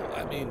 Oh,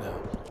 I mean,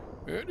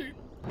 ready?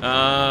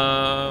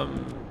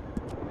 Um,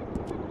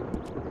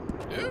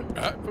 Yeah,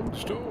 right from the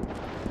store.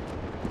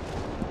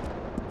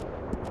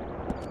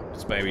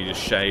 just maybe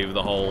just shave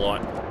the whole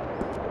lot.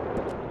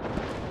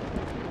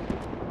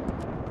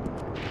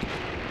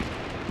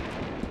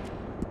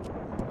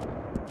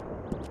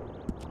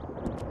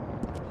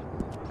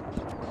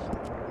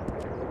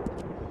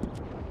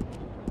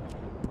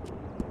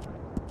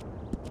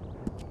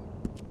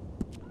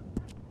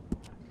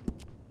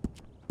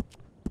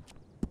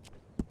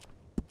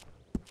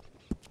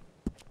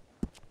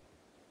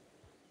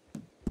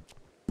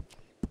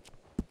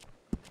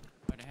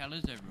 Where the hell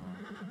is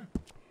everyone?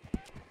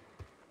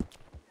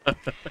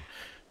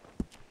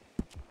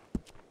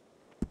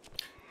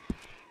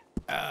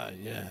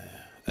 Yeah.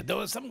 There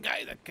was some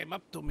guy that came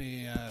up to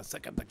me a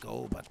second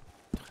ago, but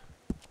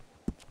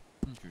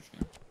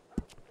Interesting.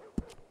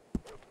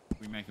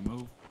 We make a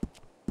move?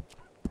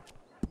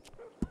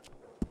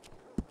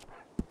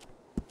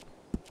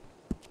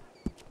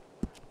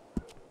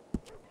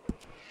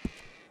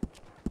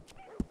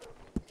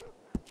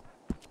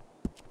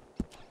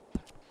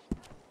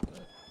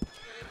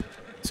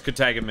 This could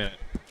take a minute.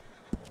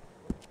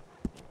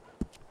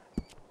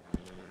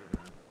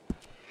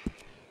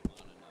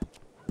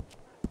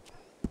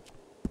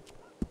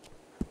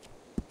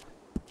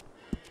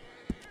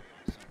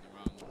 Something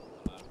wrong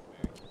with the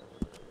library.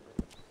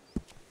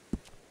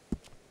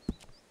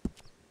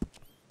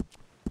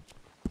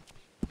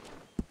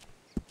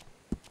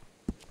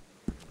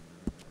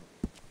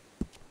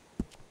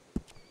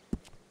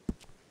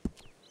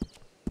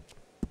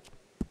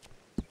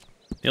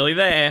 Nearly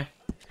there.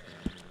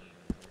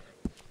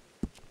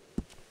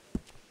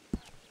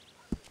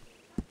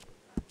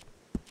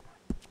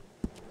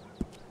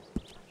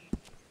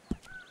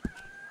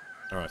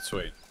 All right,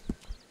 sweet.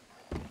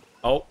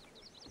 Oh.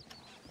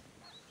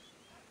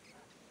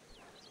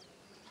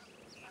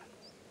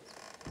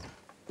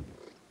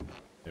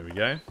 There we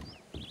go.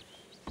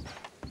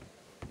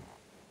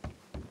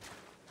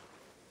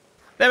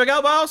 There we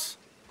go, boss.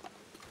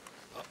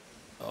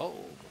 oh,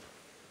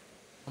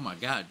 Oh my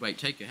god, wait,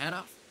 take your hat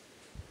off?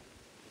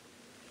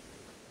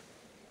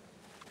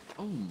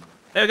 Oh,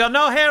 There we go.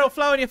 No hair will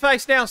flow in your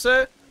face now,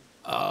 sir.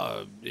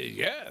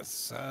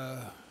 yes,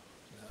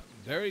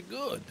 very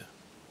good.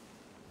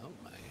 Oh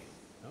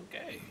my,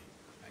 okay,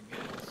 I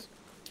guess.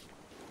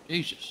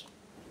 Jesus.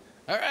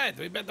 All right,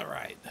 we better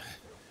ride.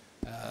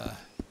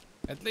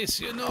 At least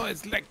you know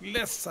it's like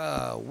less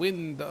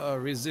wind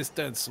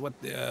resistance. What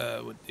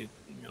the you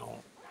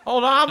know.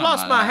 Hold on, I've Something lost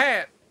like my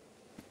that.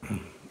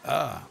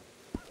 hat.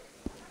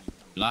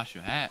 You lost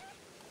your hat.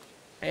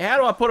 Hey, how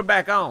do I put it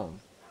back on?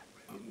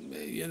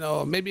 You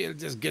know, maybe it'll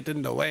just get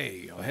in the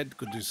way. Your head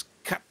could just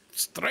cut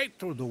straight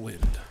through the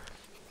wind.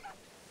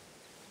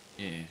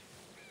 Yeah.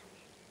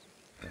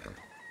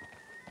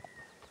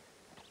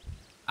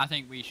 I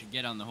think we should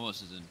get on the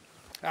horses and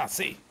Ah,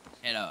 see.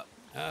 head up.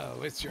 Oh,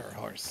 where's your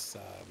horse,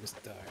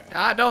 Mr.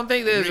 I don't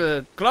think there's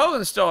a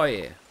clothing store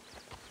here.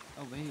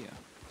 Over here.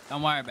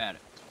 Don't worry about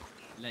it.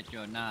 Let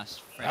your nice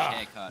fresh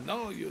haircut.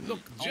 No, you look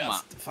Oh,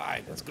 just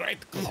fine. It's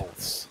great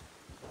clothes.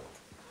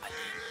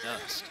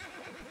 Dust.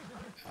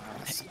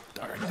 It's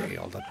dirty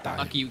all the time.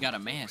 Lucky you got a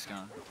mask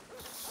on.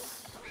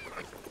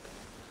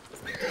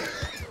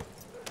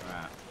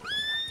 Alright.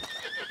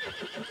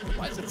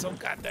 Why is it so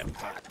goddamn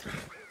hot?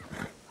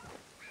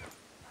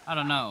 I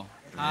don't know.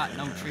 Hot,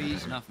 no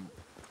trees, nothing.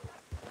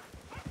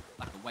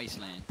 Like a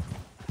wasteland.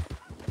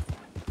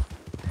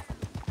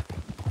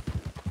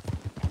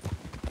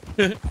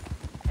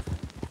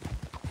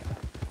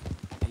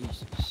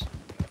 Jesus.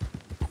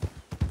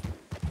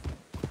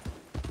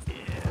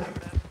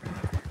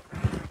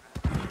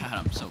 God,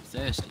 I'm so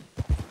thirsty.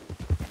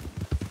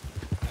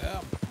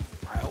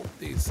 I hope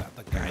these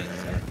other guys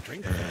have a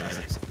drink for us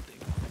or something.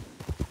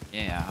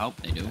 Yeah, I hope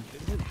they do.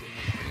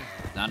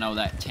 I know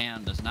that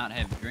town does not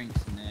have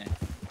drinks in there.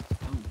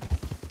 Ooh.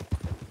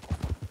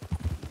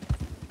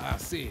 Ah,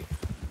 see,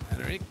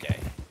 Enrique.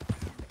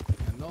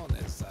 You know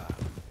this,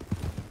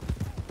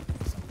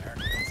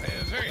 Americans.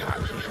 It's very hot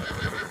here.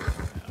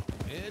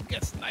 You know, it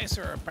gets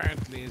nicer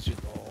apparently as you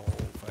go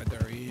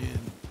further in.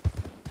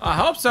 I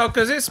hope so,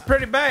 because it's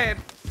pretty bad.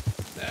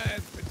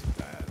 It's pretty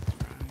bad,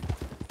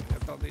 right?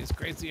 Got all these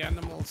crazy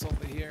animals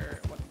over here.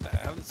 What the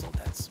hell is all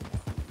that smoke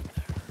over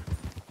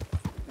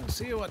there? You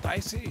see what I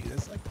see?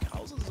 There's like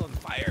houses on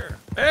fire.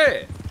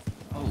 Hey!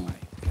 Oh my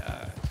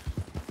god.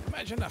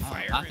 Imagine a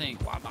fire I in think-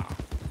 Guama.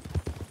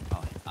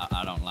 Oh,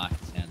 I don't like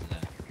the sound of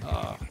that.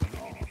 Oh,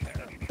 no,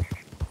 terrible.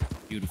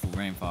 Beautiful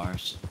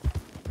rainforest.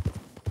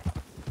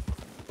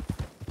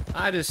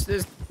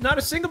 There's not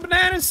a single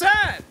banana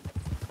inside.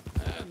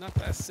 Not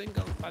a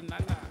single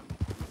banana.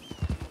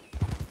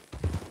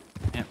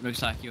 It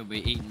looks like you'll be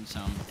eating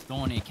some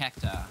thorny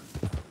cacti.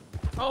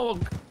 Oh,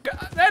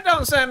 God, that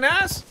don't sound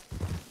nice.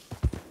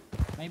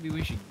 Maybe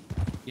we should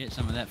get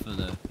some of that for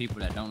the people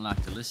that don't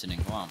like to listen in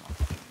Guam.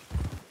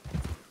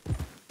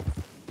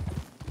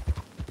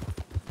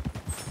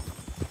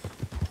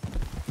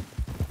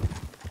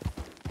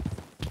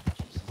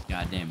 These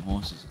goddamn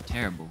horses are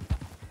terrible.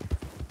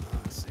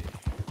 Let's see.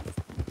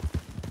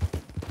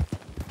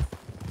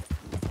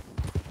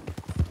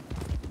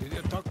 Did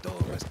you talk to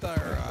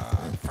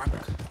Mr. Frank?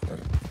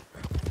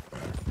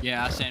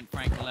 Yeah, I sent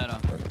Frank a letter.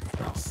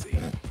 Let's see.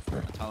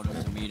 I told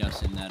him to meet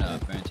us in that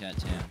burnt out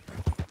town.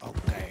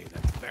 Okay,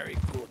 that's very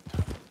good.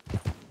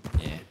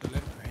 Yeah.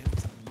 Deliver him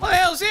some What the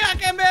hell's here? I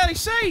can barely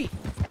see.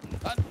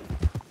 What?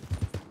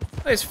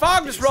 There's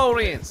fog just rolled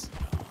in.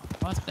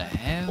 What the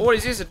hell? What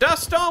is this, a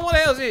dust storm? What the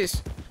hell is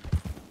this?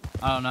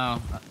 I don't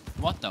know.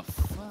 What the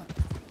fuck?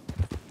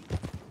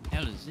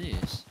 Hell is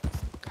this?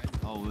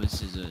 Oh,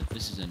 this is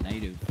a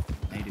native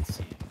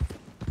here.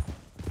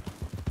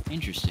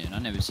 Interesting.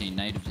 I've never seen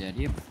natives out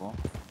here before.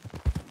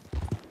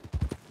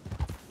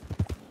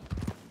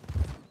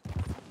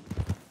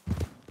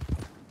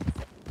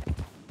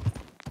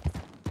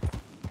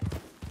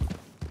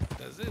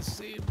 Does this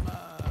seem,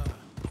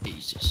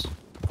 Jesus.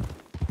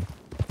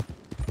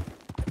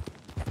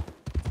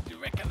 do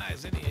you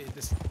recognize any of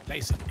this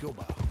place in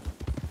Cuba?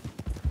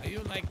 Are you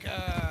like,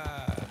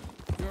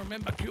 you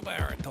remember Cuba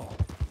at all?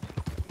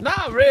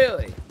 Not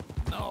really.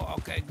 No?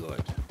 Okay,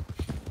 good.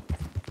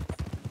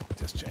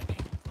 Just checking.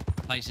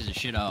 Place is a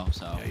shithole,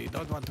 so. Yeah, you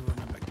don't want to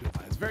remember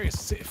Cuba. It's very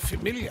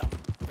familiar,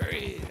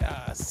 very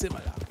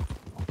similar.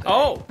 Okay?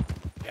 Oh.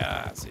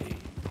 Yeah, see.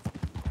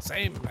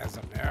 Same as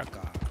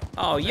America.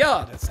 Oh, Exactly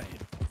yeah. the same.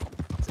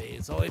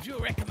 See, so if you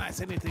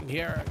recognize anything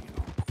here, you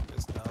know,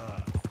 just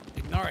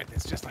ignore it.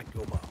 It's just like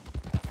Cuba.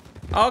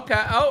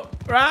 Okay. Oh,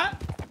 right.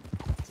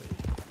 See.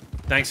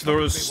 Thanks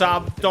for the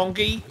sub,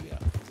 donkey. Yeah.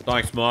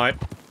 Thanks, mate.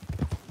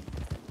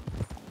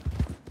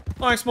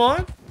 Thanks,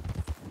 mate.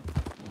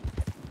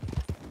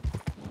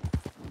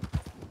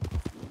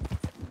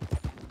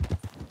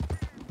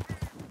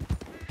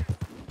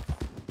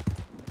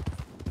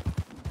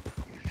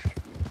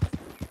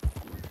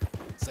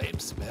 Same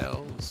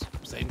smells,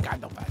 same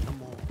kind of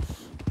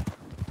animals.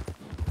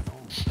 You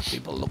know,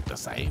 people look the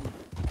same.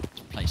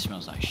 This place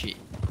smells like shit.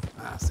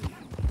 Ah, see.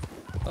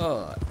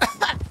 Oh.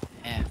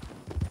 Yeah.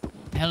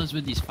 The hell is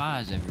with these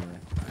fires everywhere?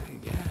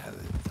 Yeah,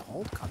 the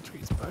whole country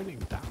is burning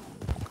down.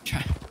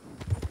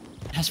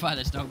 That's why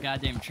there's no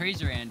goddamn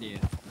trees around here.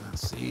 Ah,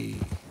 see.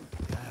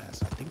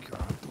 Yes, I think you're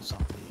onto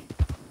something.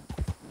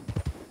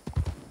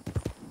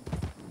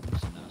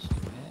 That's a nice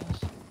little house.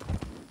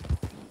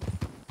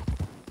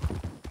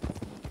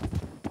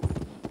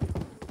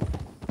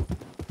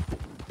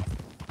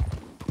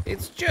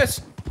 It's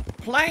just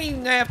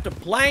plane after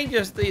plane,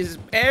 just these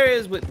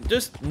areas with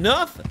just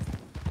nothing.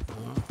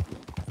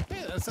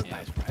 Hey, that's a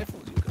nice rifle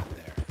you got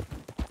there.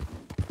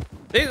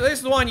 This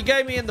is the one you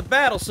gave me in the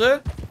battle,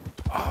 sir.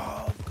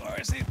 Oh, of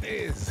course it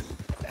is.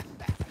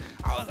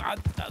 I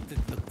thought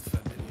it looked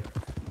familiar.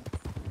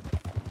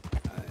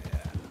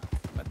 Yeah,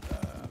 but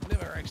I've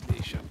never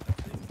actually shot that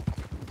thing.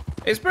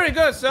 It's pretty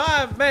good, so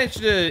I managed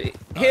to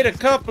hit a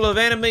couple of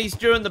enemies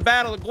during the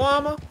Battle of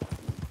Guama.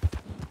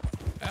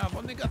 Yeah, I've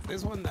only got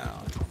this one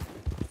now.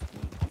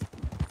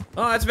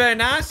 Oh, that's very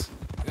nice.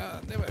 Yeah,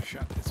 I never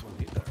shot this one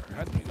either.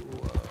 How do you,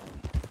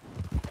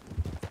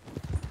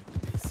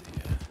 let me see.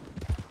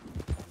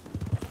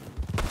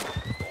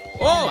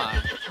 Oh!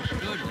 my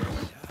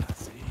goodness. Yeah,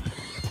 see, that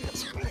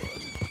feels good.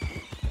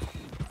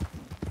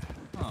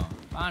 Oh,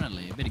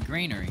 finally, a bit of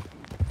greenery.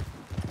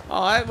 Oh,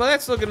 well,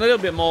 that's looking a little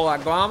bit more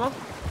like Guama.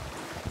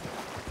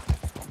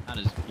 That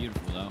is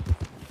beautiful, though.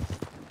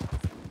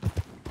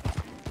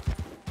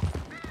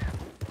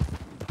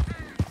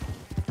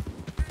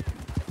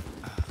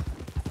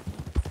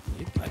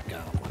 It's like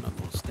one of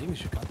those things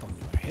you got on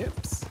your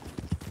hips.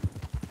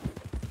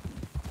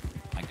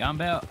 My gun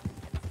belt?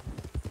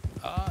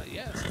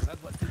 Yes, is that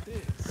what it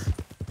is?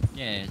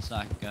 Yeah, it's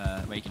like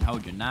where you can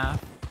hold your knife.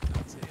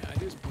 Let's see, I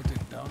just put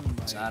it down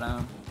my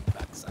Sidearm.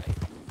 backside.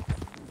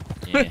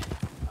 Yeah.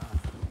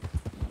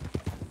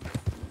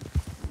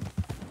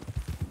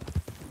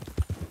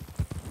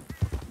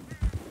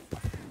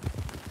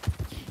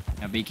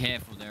 Now be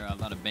careful, there are a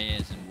lot of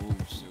bears and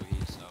wolves through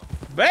here, so...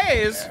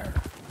 Bears? There.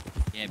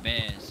 Yeah,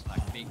 bears.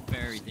 Like big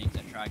furry things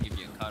that try to give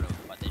you a cuddle,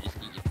 but they just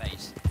eat your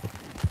face.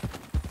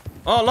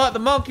 Oh, like the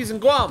monkeys in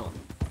Guama.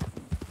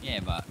 Yeah,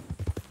 but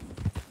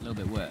a little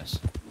bit worse.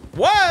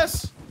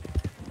 Worse?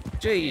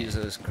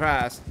 Jesus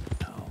Christ.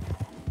 No,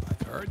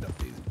 I've heard of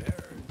these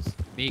bears.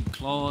 Big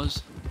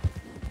claws,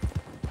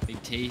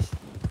 big teeth.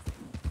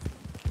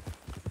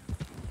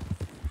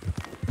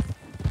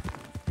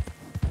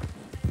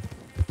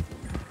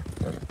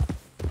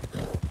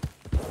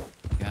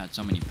 God,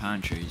 so many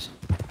pine trees.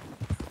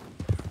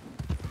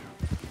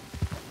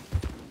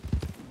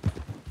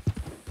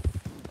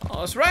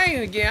 Oh, it's raining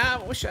again. I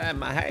wish I had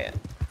my hat.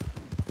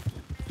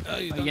 Oh,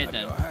 you Oh, don't you have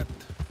get your that. hat.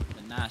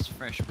 The nice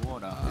fresh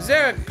water. Is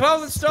there a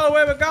clothing store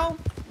where we're going?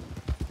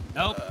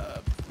 Nope.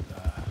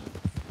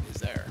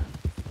 Is there?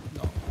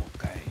 No,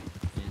 okay.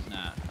 It is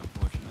not,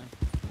 unfortunately.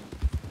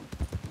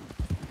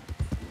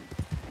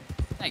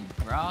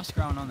 That grass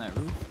growing on that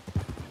roof.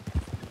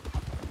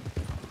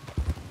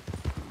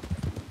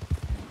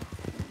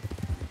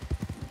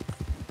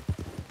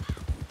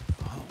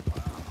 Oh,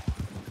 wow.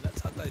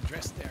 That's how they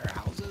dress their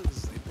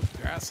houses. They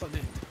put grass on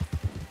it.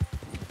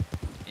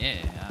 Yeah,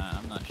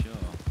 I'm not sure.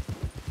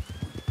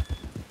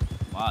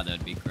 Wow,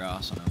 there'd be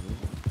grass on a roof.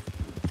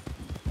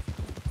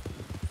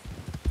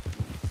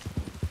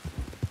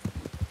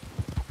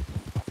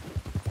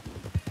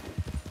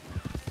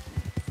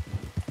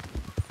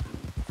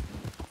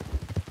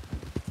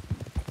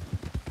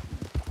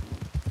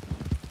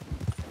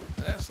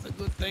 That's the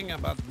good thing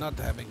about not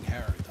having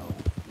hair, though.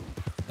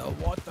 The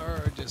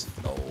water just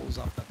flows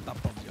off the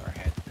top of your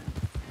head.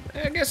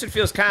 I guess it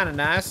feels kind of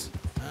nice.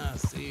 Ah,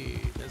 see,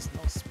 there's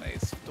no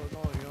space to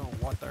know,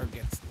 water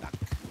gets stuck.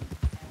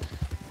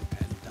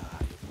 And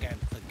you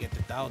can't get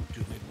it out. You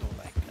need to,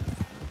 like,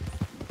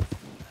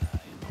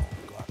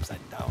 go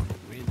upside down and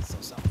rinse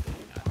or something.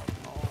 I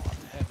don't know.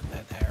 I haven't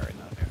had hair in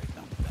a very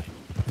long time.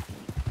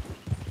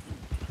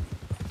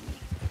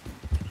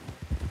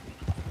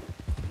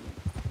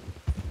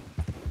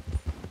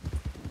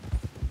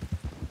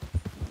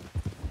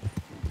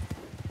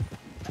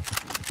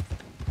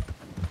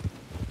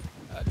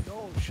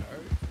 No, sure.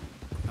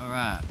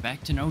 Alright,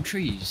 back to no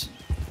trees.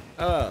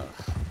 Oh.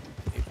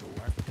 I need to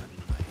work on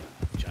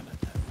my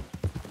Jonathan.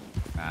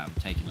 I'm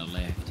taking a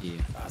left here.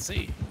 I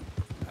see.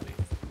 I mean,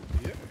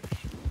 yes.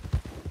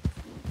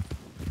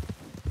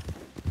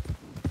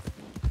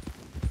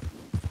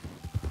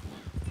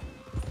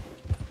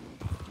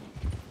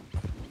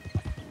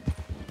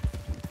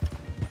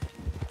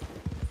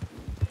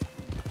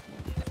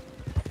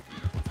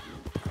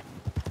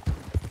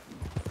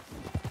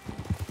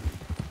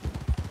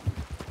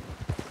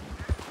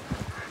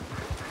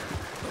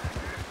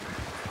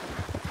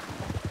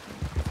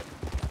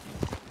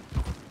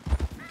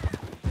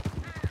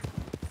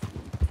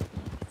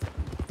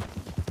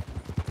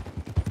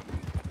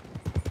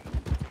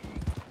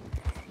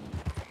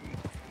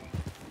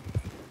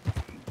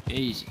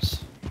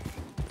 Jesus.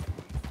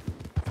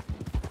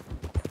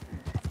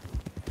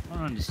 I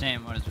don't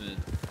understand what is with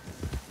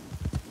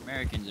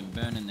Americans and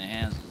burning their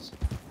houses.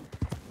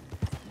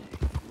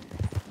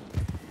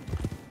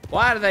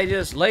 Why do they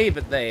just leave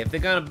it there? If they're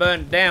gonna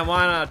burn it down,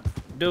 why not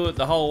do it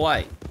the whole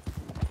way?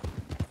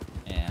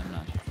 Yeah, I'm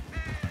not sure.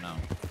 I don't know.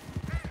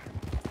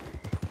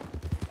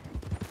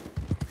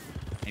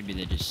 Maybe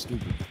they're just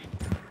stupid.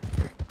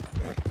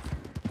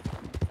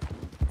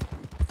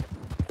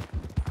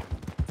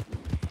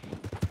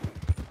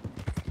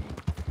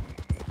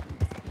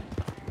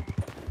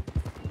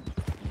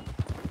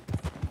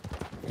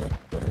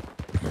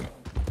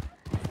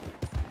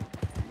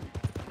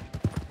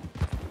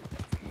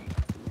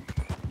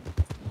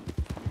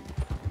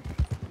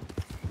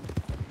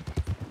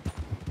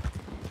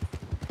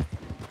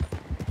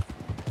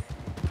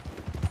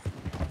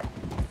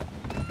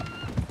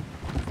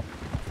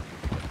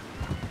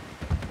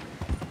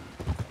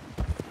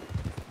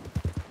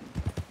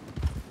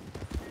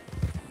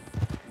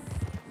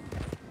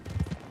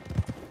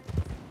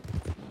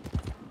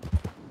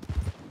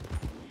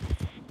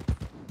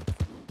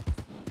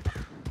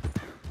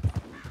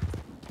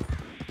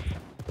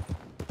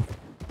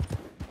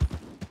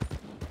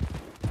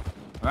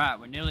 Alright,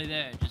 we're nearly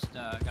there. Just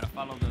gotta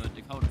follow the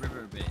Dakota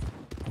River a bit.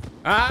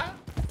 Ah.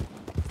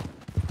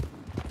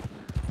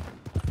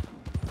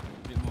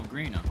 A bit more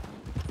greener.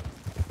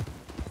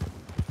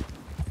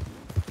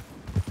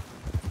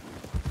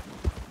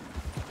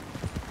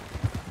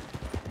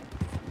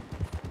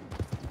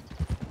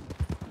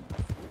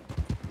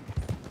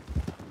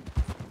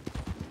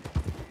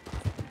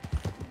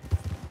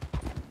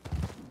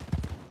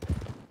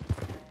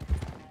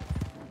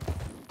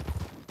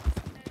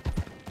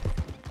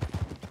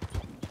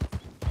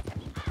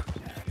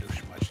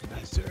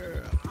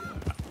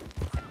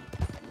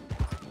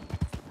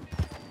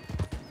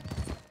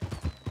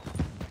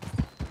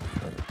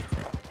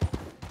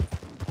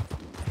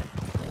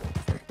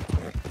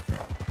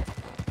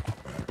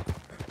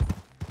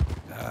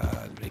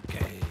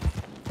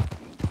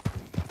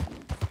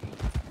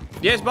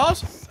 Yes,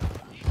 boss?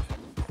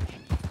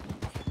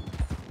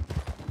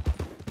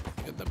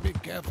 You got to be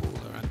careful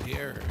around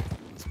here,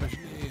 especially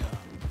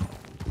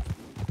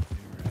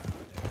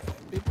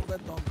people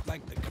that don't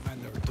like the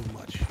commander too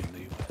much in the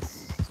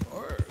U.S.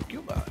 or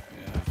Cuba,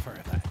 for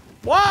that.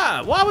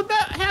 Why? Why would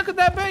that? How could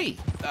that be?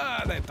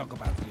 They talk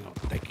about,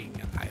 taking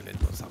an island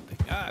or something.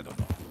 I don't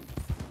know.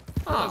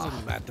 It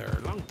doesn't matter.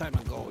 A long time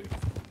ago,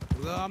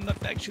 I'm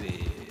not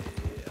actually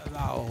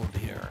allowed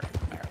here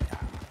in America.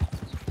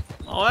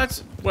 Oh,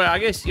 that's... Well, I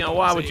guess,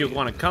 why would you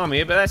want to come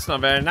here, but that's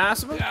not very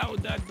nice of it. Yeah,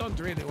 I don't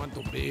really want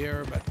to be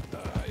here, but,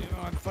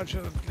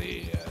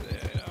 unfortunately,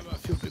 a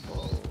few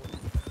people...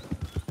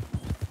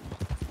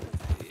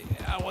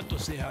 I want to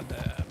see how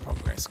the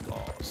progress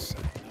goes.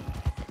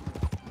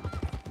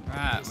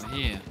 Right, we're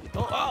here.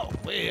 Oh,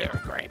 we're here.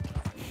 Great.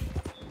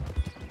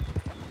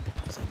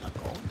 Is that not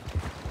gold?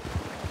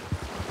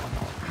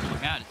 Oh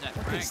my god, is that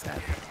What Frank? is that? I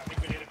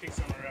think we need to pick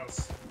somewhere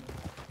else.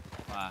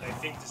 Wow. They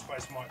think this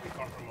place might be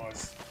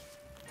compromised.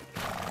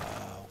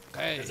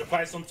 Okay. There's a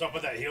place on top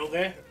of that hill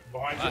there,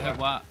 behind you. I heard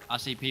what? I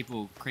see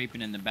people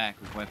creeping in the back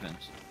with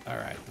weapons. All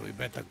right, we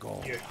better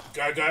go.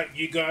 Yeah, go.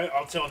 You go.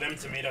 I'll tell them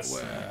to meet us.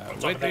 on top Where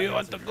of do that you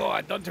want to mountain. go?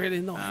 I don't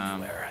really know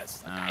anywhere else.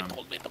 The guy um,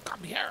 told me to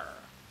come here.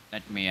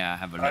 Let me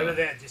have a look. Over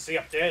there. Do you see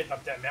up there,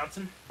 up that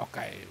mountain?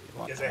 Okay.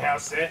 There's a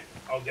house there.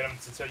 I'll get them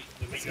to tell you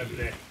to meet you over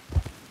there.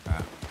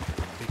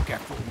 Be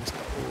careful, Mr.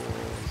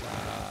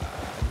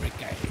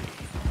 Enrique.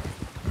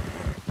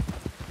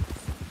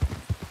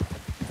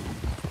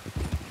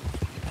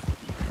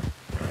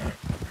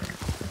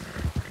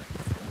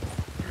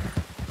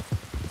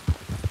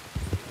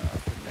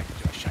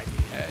 Protect your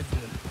shiny head.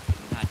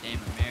 Goddamn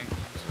Americans.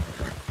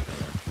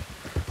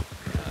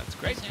 It's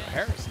great. Your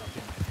hair is not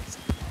in my face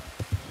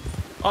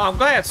anymore. Oh, I'm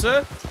glad,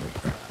 sir.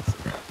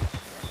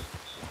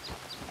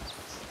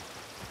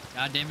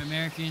 Goddamn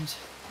Americans.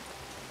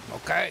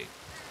 Okay.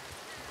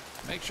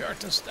 Make sure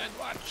to stand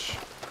watch.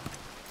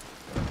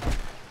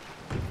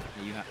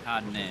 Are you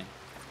hiding there?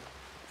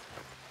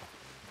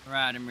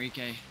 Alright,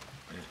 Enrique.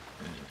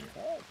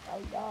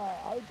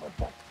 I'll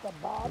protect the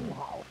bomb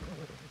house.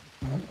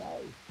 Okay.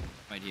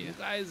 Right here. You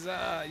guys,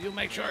 you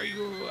make sure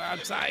you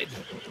outside.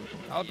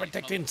 I'll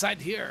protect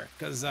inside here,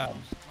 cause Yes,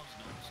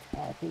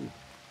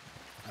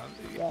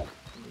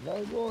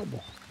 very good.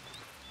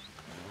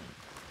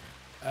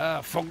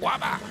 for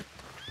guava.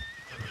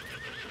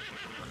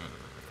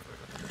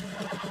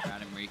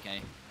 Alright, Enrique.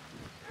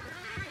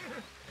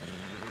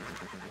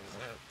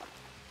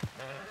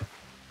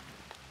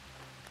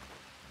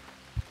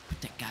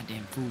 Put that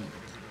goddamn food.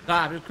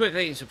 Ah, real quick,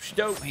 eating some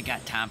stove. We ain't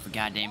got time for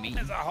goddamn eating.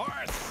 There's a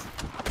horse.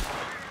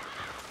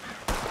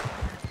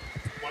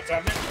 What's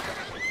happening?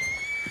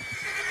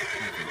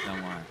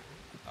 Don't worry.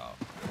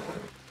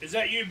 Is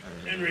that you,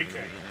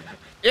 Enrique?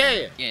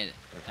 Yeah. Yeah,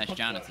 that's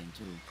Jonathan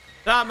too.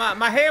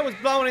 My hair was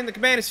blown in the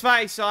commander's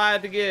face, so I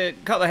had to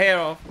cut the hair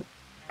off.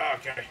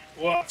 Okay.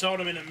 Well, I told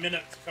him in a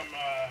minute to come.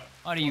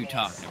 What are you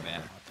talking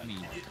about? I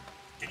mean,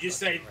 Did you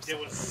say there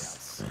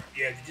was?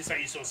 Yeah. Did you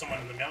say you saw someone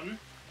in the mountain?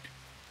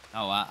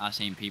 oh, I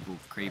seen people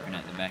creeping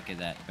at the back of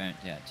that burnt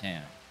out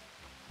town.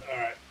 All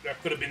right. That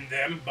could have been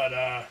them, but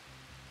I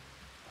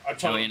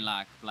So told in him.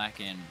 like black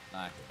and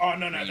like. Oh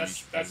no,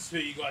 greenish that's who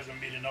you guys are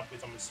meeting up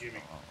with. I'm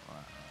assuming. Oh,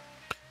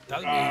 right.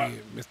 Tell me,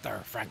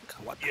 Mr. Frank,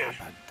 what yeah.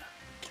 happened?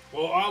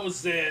 Well, I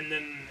was there, and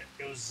then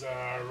it was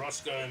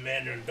Roscoe,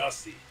 Amanda, and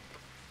Dusty,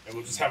 and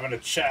we were just having a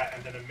chat,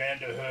 and then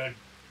Amanda heard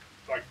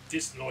like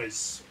this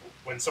noise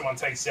when someone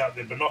takes out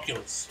their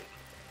binoculars.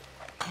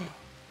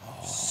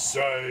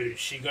 So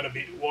she got a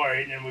bit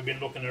worried, and we've been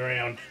looking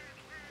around.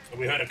 So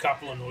we heard a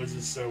couple of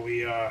noises. So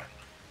we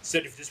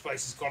said, if this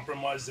place is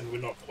compromised, then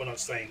we're not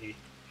staying here.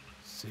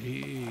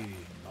 See,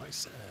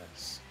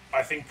 noises.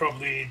 I think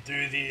probably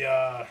do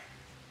the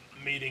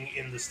meeting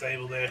in the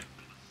stable there.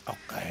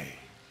 Okay.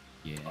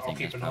 Yeah, I I'll think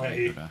keep that's an eye probably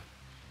here. good.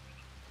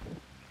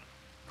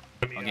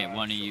 I'll get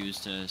one of you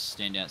to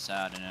stand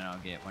outside, and then I'll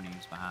get one of you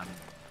behind me.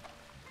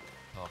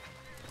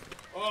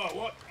 Oh,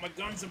 what? My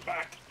guns are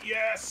back.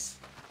 Yes.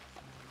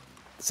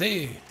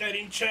 See, They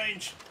didn't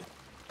change.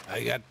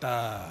 I got,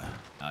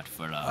 Not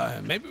for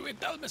maybe we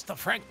tell Mr.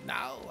 Frank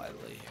now while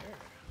we're here.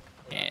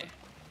 yeah.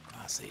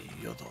 I see,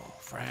 you do,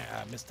 Frank,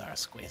 Mr.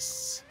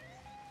 Squiz.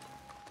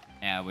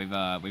 Yeah,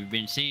 we've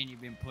been seeing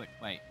you've been put.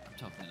 Wait, I'm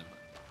talking to the.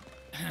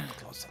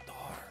 Close the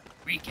door.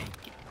 Ricky,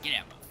 get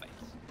out of my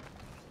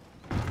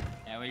face.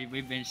 Yeah,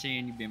 we've been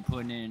seeing you've been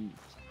putting in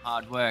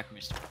hard work,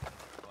 Mr.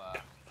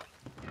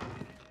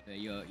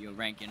 You're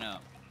ranking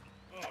up.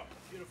 Oh,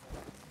 beautiful.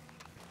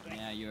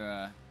 Now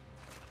you're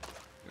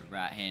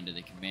right hand of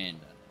the commander.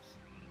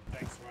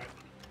 Thanks, right?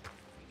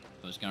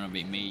 So it's gonna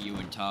be me, you,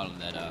 and Tyler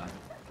that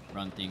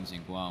run things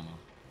in Guam.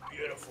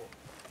 Beautiful.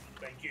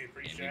 Thank you.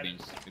 Appreciate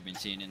it. We've been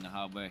seeing in the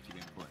hard work you've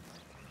been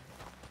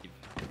putting.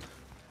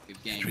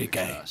 You've gained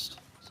Enrique. your trust.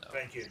 So.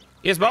 Thank you.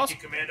 Yes, boss.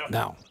 Thank you, Commander.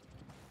 Now,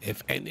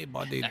 if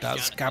anybody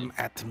does come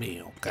at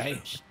me,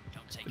 okay?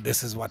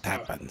 This is what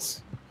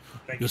happens.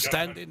 Thank You you,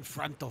 stand Jonathan. in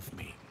front of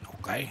me,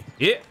 okay?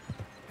 Yeah.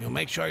 You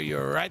make sure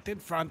you're right in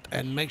front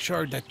and make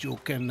sure that you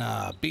can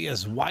be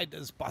as wide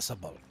as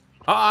possible.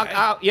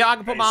 Yeah, I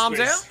can put my arms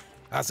Squiz. out.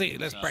 I see.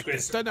 Let's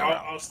practice. Squiz, Turn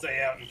around. I'll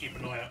stay out and keep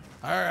an eye out.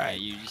 All Yeah, right.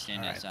 you just stand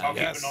All right. outside. I'll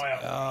keep Yes. an eye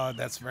out. Oh,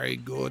 that's very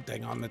good.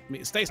 Hang on, let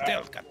me stay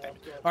still. Goddamn.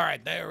 All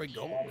right, there we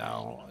go.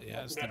 Now,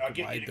 yes, the I'll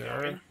get you to go in.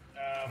 divider.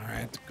 All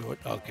right, good.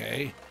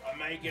 Okay. I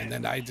may get. And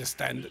then I just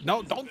stand.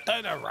 No, don't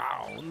turn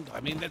around. I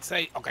mean, let's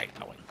say. Okay,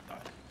 no wait.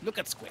 Look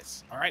at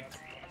Squiz. All right,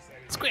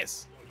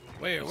 Squiz.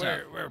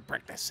 We're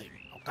practicing.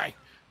 Okay,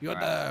 you're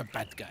the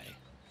bad guy,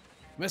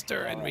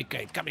 Mr.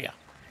 Enrique. Come here.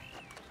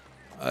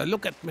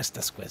 Look at Mr.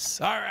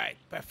 Squiz. All right,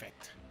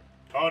 perfect.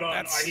 Hold on,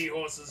 That's I hear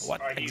horses.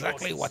 What I hear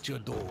exactly horses. what you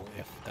do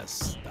if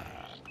that's the.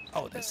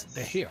 Oh,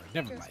 they're here.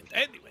 Never mind.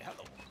 Anyway,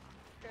 hello.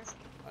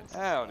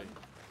 Howdy.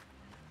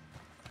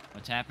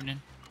 What's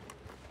happening?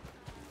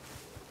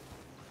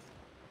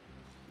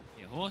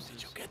 Yeah, horses.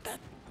 Did you get that?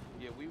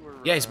 Yeah, we were.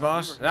 Yes, we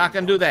boss. were I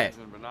can do that.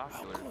 using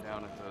binoculars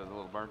down at the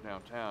little burnt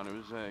down town. It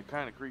was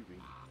kind of creepy.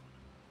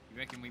 You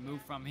reckon we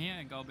move from here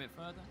and go a bit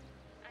further?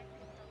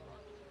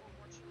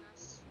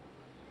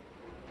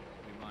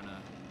 We wanna.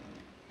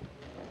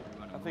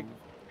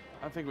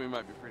 I think we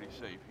might be pretty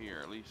safe here,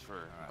 at least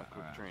for a quick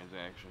alright.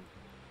 transaction.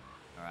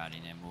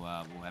 Alrighty then, we'll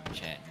have a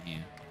chat in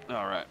here.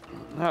 All right.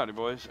 Howdy,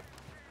 boys.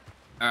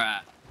 All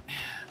right.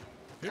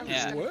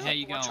 Yeah, How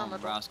you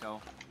going,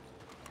 Roscoe?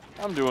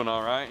 I'm doing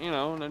all right. You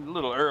know, a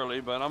little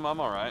early, but I'm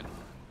all right.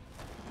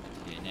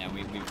 Yeah. Now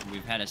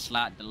we've had a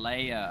slight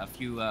delay. A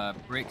few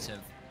bricks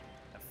have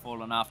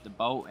fallen off the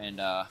boat, and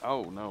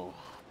Oh no.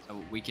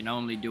 so we can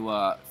only do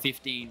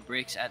 15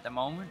 bricks at the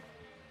moment.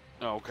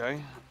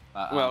 Okay.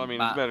 But, Well, I mean,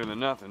 it's better than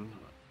nothing.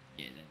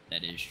 Yeah,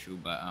 that is true.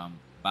 But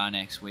by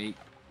next week,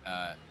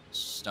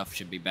 stuff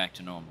should be back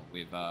to normal.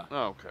 We've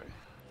Okay.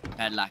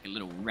 had like a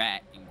little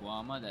rat in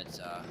Guama that's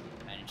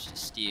managed to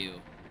steal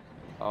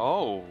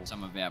Oh.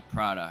 some of our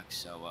products.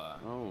 So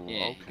Oh,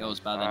 yeah, okay. he goes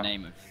by the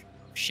name of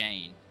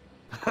Shane.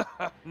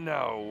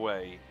 No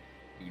way.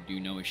 You do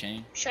know a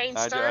Shane? Shane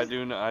I Stone?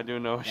 do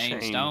know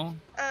Shane Shane.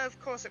 Stone? Of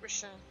course it was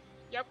Shane.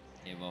 Yep.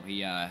 Yeah, well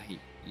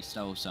he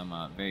stole some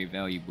very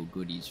valuable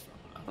goodies from.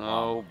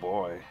 Oh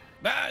boy.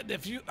 And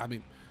if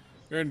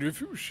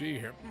you see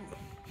him,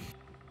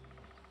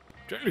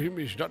 tell him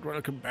he's not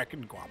welcome back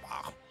in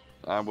Guama.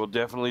 I will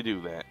definitely do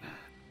that.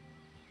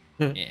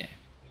 Yeah.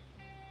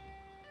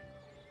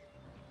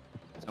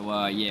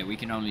 So yeah, we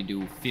can only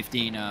do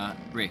 15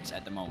 bricks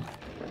at the moment.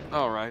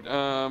 All right.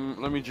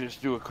 Let me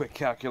just do a quick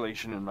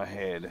calculation in my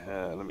head.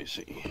 Let me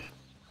see.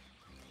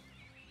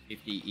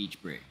 50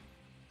 each brick.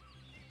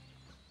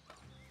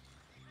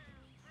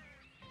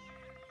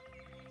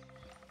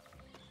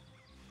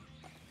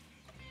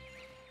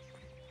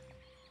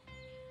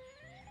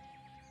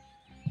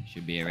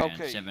 Should be around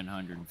Okay.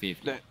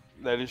 750.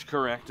 That is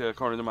correct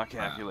according to my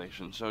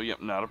calculation. So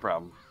yep, not a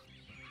problem.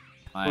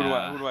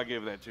 Who do I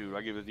give that to? Do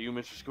I give it to you,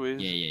 Mr.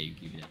 Squiz? Yeah, you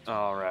give it.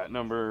 All right,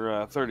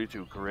 number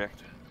 32,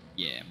 correct?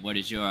 Yeah. What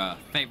is your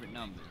favorite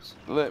numbers?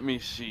 Let me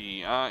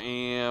see. I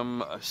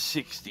am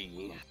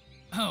 60.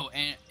 Oh,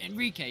 and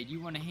Enrique, do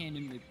you want to hand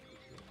him the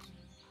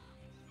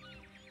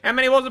How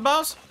many was it,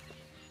 boss?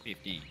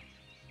 15?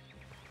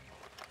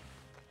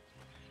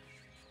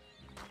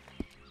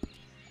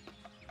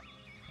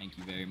 Thank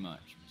you very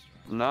much,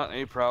 Mr. Not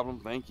a problem.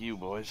 Thank you,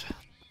 boys.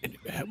 And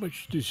how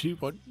much does he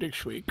want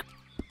next week?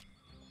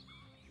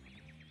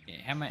 Yeah,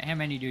 how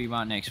many do you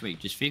want next week?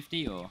 Just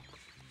 50 or?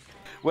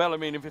 Well, I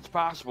mean, if it's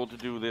possible to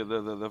do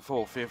the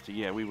full 50,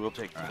 yeah, we will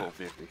take the full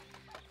 50.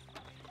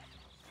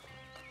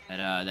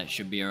 That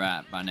should be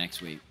alright by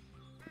next week.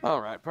 All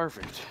right,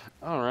 perfect.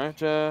 All right,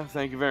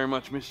 thank you very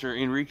much, Mr.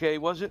 Enrique,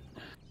 was it?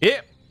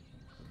 Yep.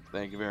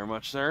 Thank you very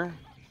much, sir.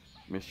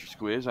 Mr.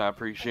 Squiz, I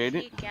appreciate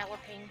it.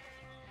 Galloping.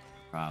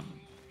 Problem.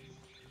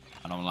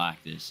 I don't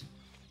like this.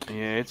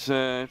 Yeah,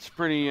 it's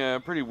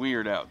pretty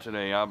weird out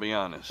today, I'll be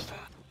honest.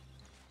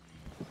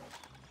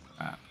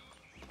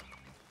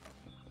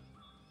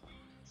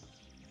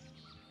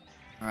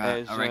 Alright,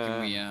 As, I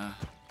reckon we,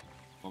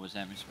 what was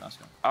that, Mr.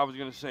 Roscoe? I was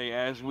gonna say,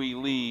 as we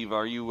leave,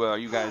 are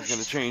you guys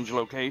gonna change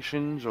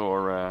locations,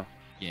 or,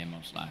 Yeah,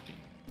 most likely.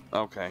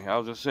 Okay, I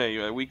was gonna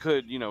say, we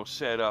could, you know,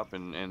 set up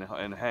and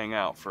hang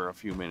out for a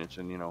few minutes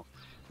and, you know,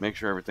 make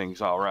sure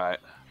everything's alright.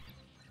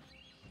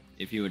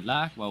 If you would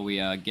like, while we,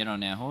 get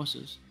on our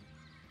horses.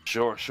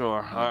 Sure.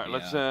 All right,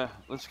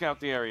 let's scout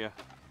the area.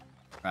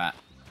 Right.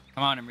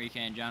 Come on, Enrique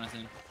and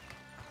Jonathan.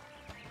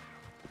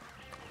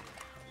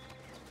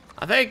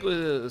 I think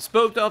we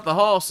spooked off the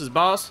horses,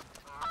 boss.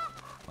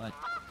 What?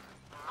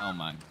 Oh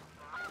my.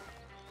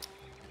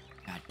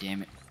 God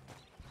damn it.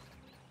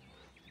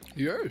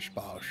 Yes,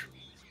 boss.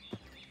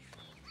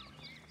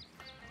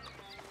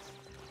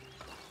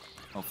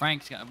 Oh,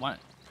 Frank's got one.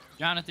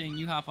 Jonathan,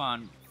 you hop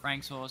on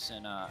Frank's horse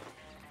and oh,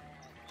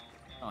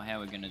 how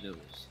we're gonna do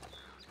this?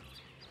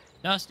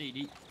 Dusty,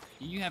 do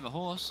you have a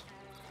horse?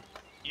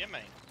 Yeah,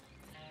 mate.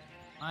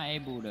 Am I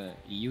able to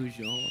use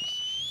your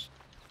horse?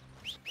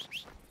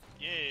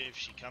 Yeah, if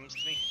she comes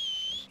to me.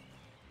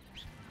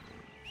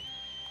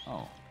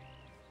 Oh.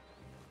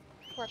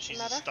 What's the She's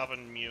matter? a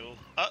stubborn mule.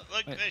 Oh,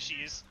 look, Wait. there she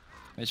is.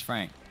 Where's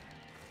Frank?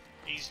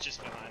 He's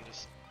just behind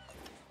us.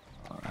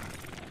 Alright.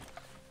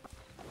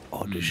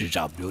 Oh, this is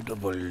a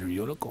beautiful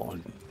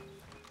unicorn.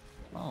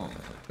 Oh,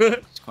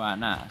 it's quite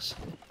nice.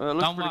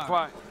 Looks Don't pretty worry.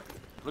 quiet.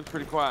 Looks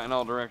pretty quiet in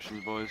all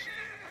directions, boys.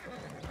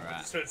 I Alright.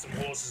 just heard some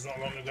horses not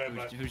long ago,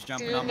 but Who's Do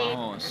jumping you on my need-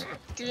 horse?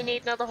 Do you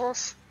need another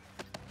horse?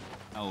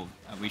 Oh,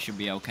 we should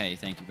be okay.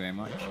 Thank you very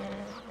much.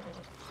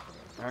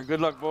 All right, good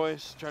luck,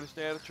 boys. Try to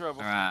stay out of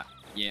trouble. Alright.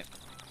 Yep.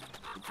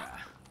 Good try.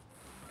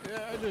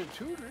 Yeah, the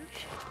tutors.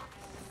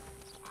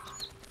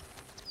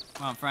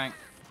 Come on, Frank.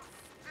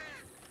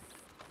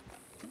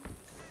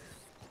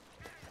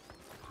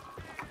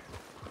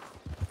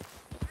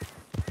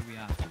 Where we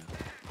off to?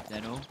 Is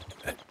that all?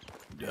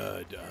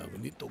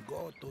 We need to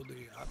go to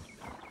the.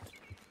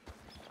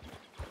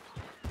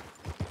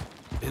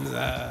 In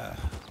the.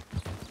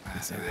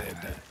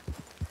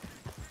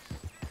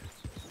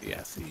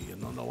 Yeah, see, you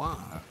know the one.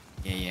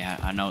 Yeah,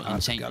 I know.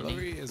 In Saint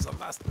Gallery is the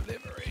last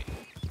delivery.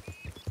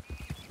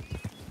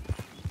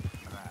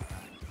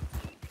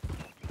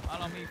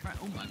 Follow me, Frank.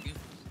 Oh my goodness.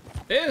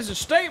 Here's a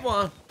state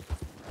one.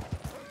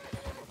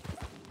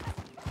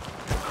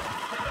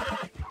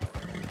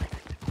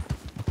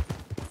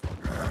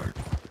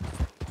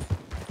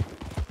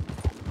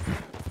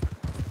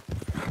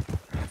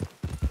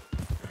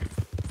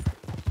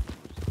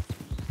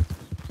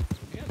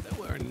 Yeah, they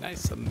were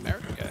nice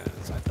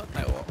Americans. I thought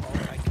they were all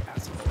like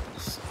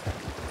assholes.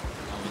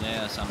 Oh,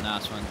 there are some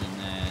nice ones in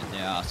there.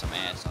 There are some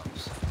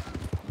assholes.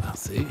 I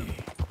see.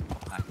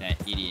 Like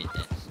that idiot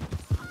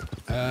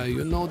that's.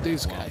 You know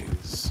these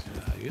guys.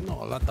 You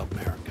know a lot of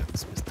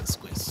Americans, Mr.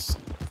 Squiz.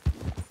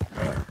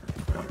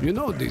 You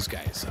know these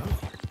guys, huh?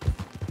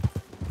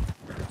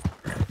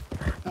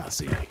 I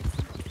see.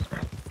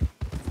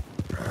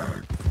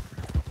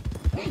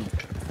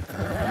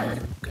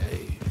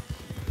 Okay.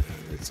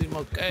 They seem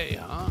okay,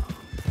 huh?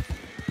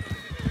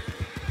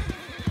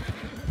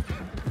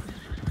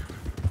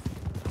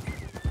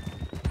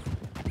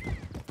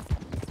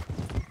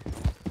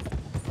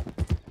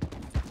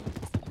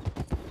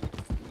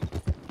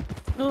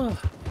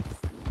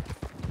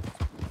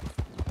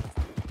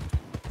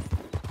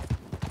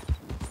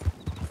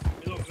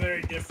 you look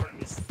very different,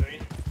 Mr. B.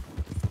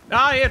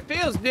 Ah, it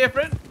feels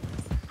different.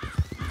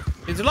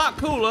 It's a lot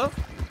cooler.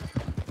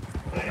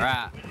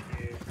 Right.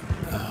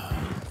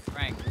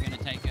 Frank, we're gonna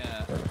take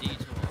a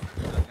detour.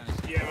 We're gonna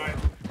see Yeah, mate.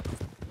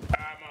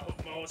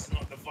 My horse is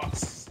not the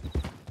fastest.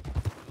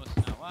 what's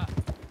no what?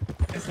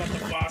 It's not the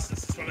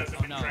fastest. This one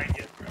hasn't been no. trained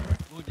yet.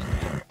 We'll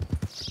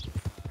just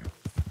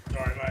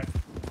Sorry, mate.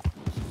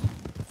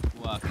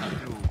 we'll,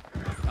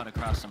 cut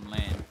across some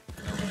land.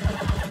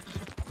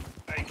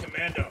 Hey,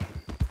 Commander.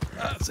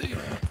 I see.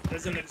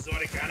 There's an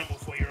exotic animal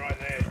for you right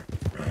there.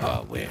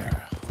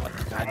 Where? What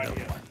kind Right of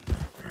here. one?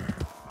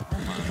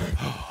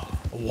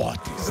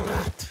 What is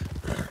that?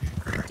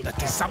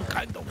 That is some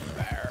kind of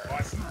bear.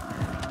 Bison.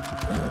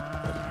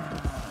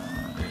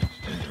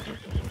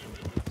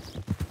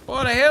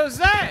 What the hell is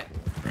that?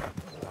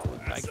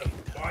 That's a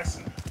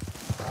bison.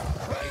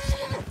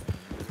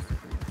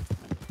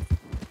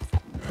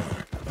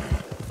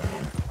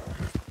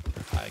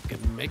 I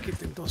can make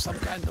it into some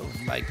kind of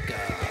like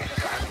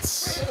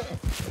pants.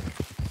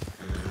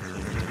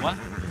 What?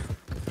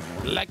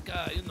 Like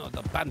you know,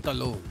 the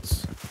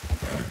pantaloons.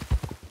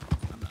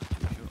 I'm not too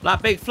sure.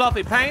 Like big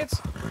fluffy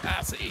pants?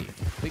 I see.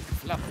 Big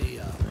fluffy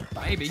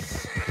Maybe.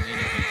 pants. I mean,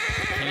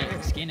 if you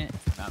can skin it,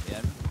 might be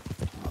able.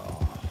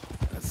 Oh,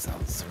 that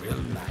sounds real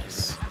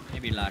nice.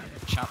 Maybe like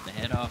chop the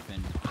head off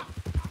and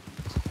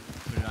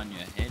put it on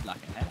your head like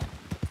a hat.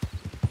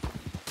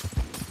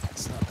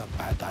 That's not a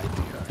bad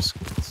idea,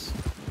 Squids.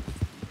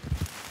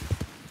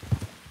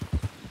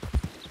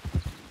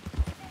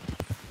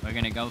 We're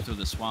gonna go through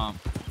the swamp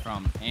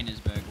from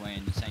Annesburg way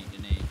into Saint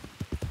Denis,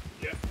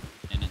 Yep.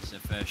 and it's the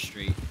First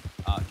Street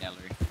Art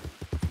Gallery.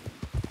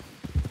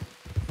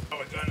 Oh,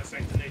 we're going to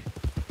St. Denis.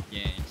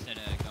 Yeah, instead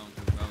of going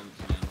through roads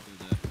and then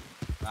through the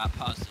right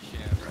past the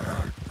sheriff's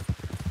car,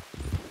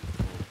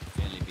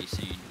 we'll barely be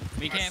seen.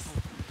 Be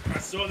careful. I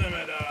saw them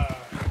at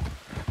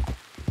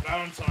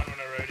Valentine when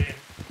I rode in.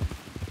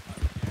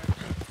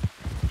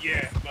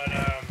 Yeah, but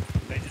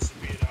they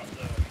disappeared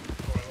after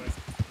before I left.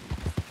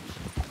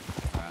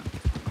 Alright.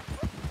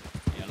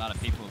 Yeah, a lot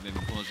of people have been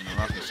causing a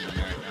ruckus in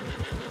America.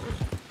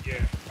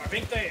 Yeah, I I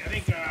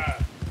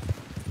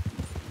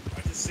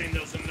just seen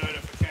there was a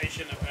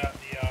notification about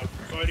the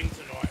voting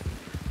tonight.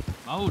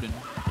 Voting?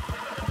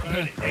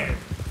 Voting, yeah.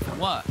 For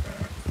what?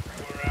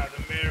 For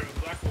the mayor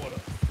of Blackwater.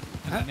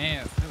 The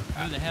mayor?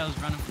 Who the hell's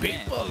running for mayor?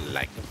 People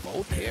like to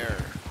vote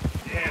here.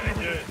 Yeah,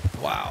 they do.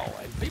 Wow,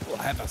 and people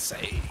have a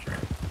say.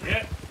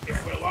 Yeah,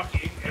 if we're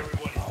lucky,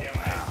 everybody's down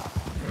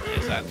there.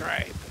 Is that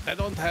right? They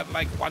don't have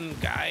like one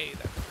guy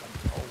that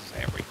controls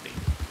everything.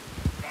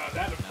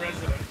 That the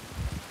president.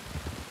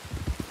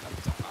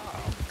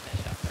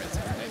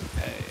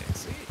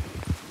 See.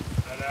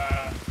 But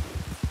I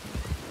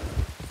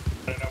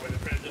don't know where the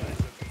president is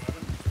at the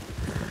moment.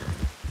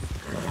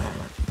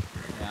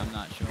 Yeah, I'm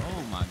not sure.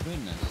 Oh my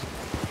goodness.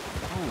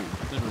 Oh,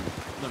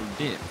 little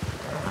dip.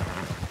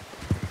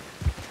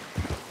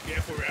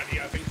 Careful around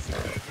here. I think there's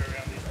a cougar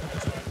around this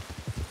place.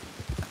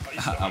 I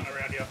used to hunt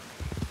around here.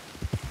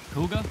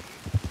 Cougar?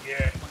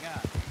 Yeah. Oh my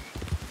god.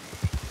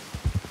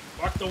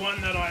 Like the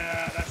one that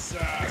that's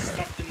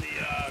stuffed in the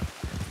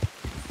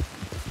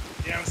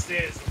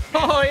downstairs. Of the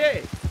Oh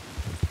yeah.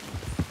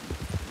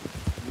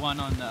 One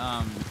on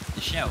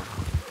the shelf.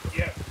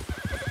 Yeah.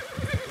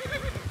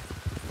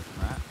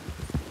 Right.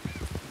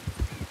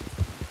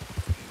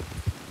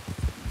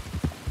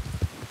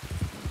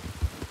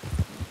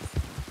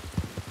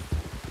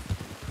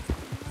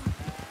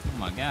 Oh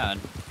my god.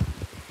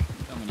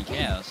 So many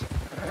cows.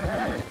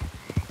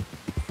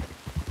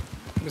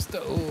 Mr.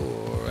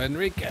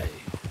 Enrique.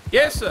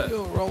 Yes, sir. How do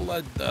you roll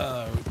it?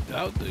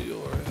 How do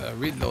you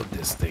reload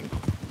this thing?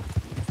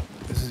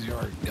 This is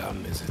your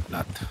gun, is it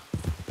not?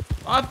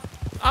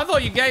 I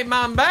thought you gave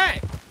mine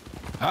back.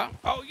 Huh?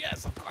 Oh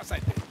yes, of course I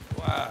did.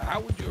 How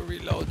would you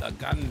reload a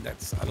gun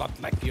that's a lot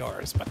like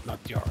yours, but not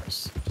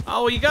yours?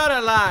 Oh, you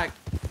gotta like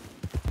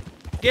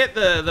get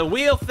the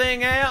wheel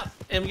thing out,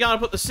 and we gotta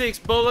put the 6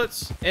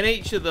 bullets in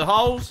each of the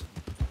holes.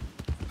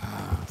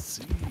 Ah,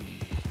 see.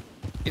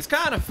 It's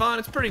kind of fun.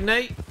 It's pretty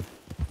neat.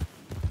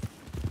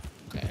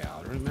 Okay,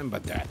 I'll remember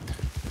that.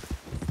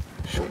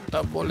 Shoot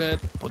the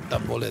bullet, put the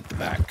bullet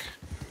back.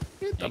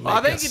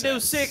 I think you do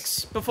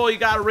 6 before you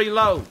gotta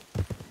reload.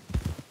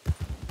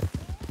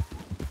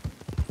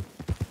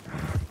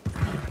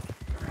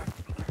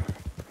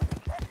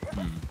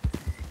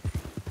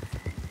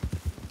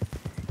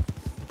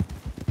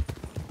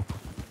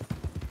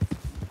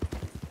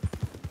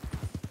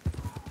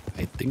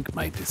 I think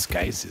my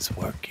disguise is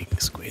working,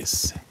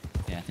 Squiz.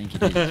 Yeah, I think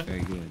it is. It's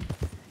very good.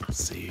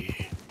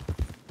 See.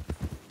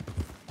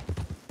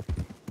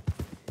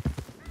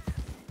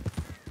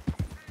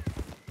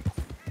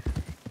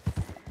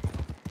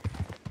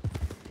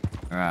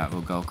 Alright,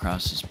 we'll go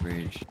across this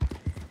bridge.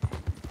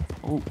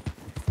 Oh.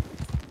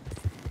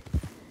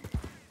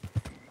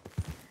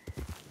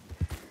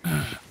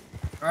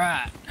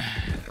 Right.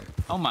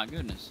 Oh my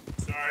goodness.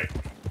 Sorry.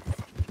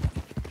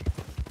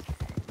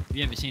 Have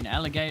you ever seen an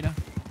alligator?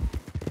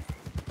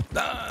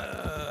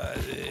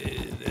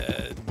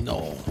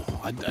 No.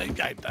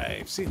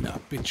 I've seen a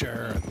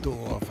picture or two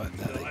of an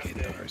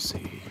alligator.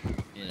 See.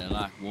 Yeah, they're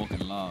like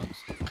walking logs.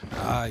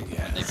 Ah,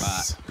 yes. They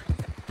bite.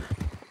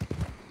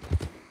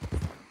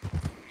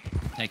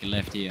 Take a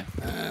left here.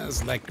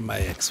 It's like my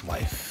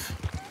ex-wife.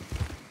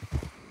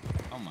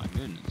 Oh my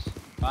goodness.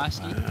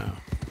 Feisty?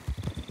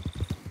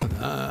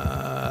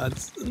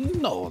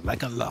 No,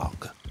 like a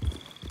log.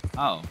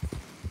 Oh.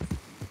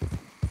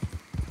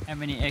 How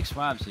many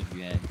ex-wives have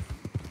you had?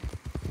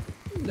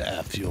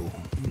 A few,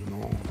 you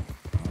know.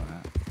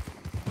 Alright.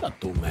 Not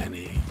too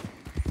many.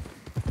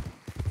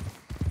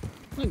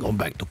 I'm going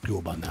back to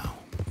Cuba now.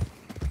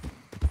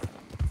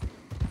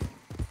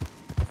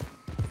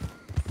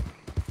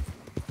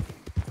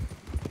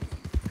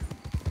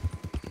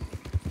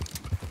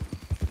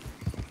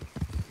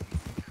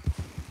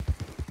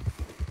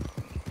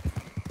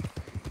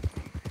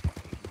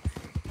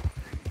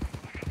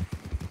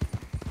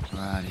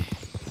 Alrighty.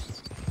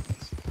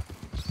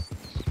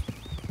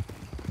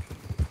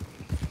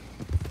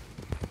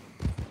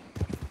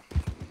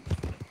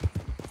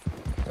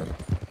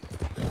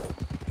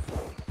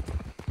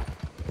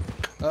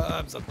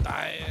 I'm so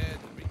tired.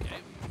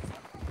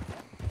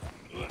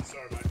 Oh,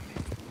 sorry, mate.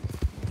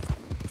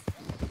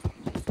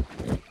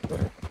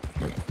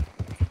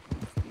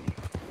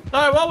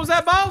 Sorry, what was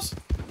that, boss?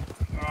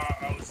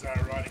 I was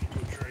riding into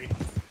a tree.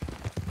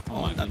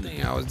 Oh,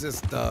 nothing. I was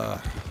just,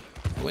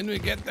 when we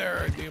get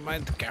there, do you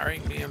mind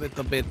carrying me a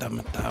little bit?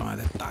 I'm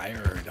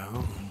tired,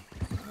 huh?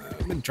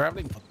 I've been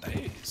traveling for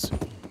days.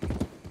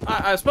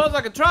 I suppose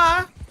I could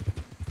try.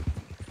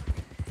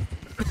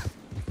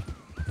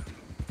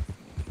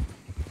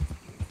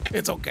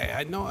 It's okay.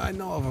 I know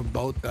of a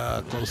boat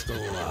close to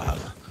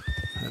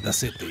the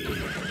city.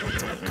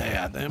 It's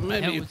okay.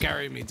 Maybe you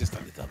carry me just a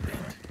little bit.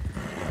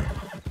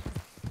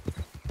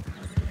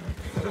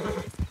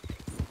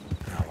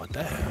 Oh, what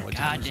the hell? What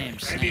Goddamn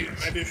Maybe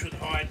we should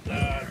hide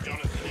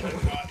Jonathan in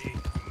the party.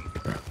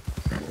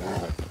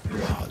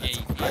 Oh, that's a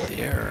good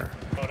idea.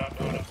 Hold up,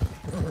 hold up.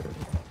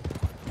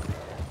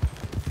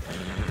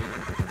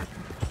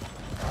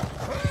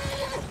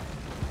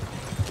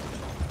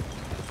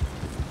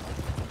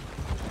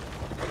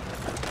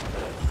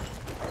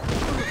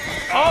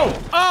 Oh!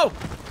 Oh!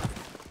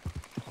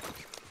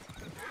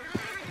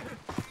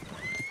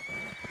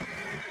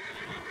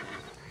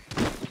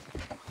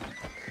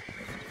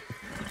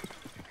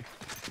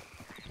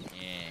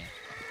 Yeah.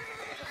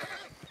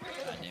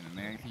 Goddamn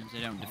Americans,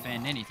 they don't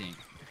defend anything.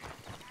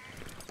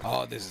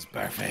 Oh, this is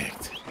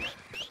perfect.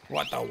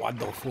 What a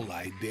wonderful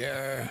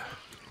idea.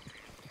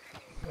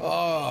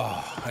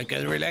 Oh, I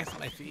can relax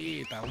my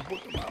feet. I'll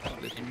put them up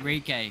a little.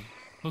 Enrique,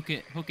 hook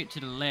it to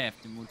the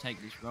left and we'll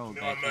take this road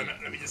Give me back 1 minute.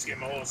 here. Let me just get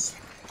my horse.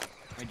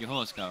 Where'd your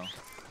horse go?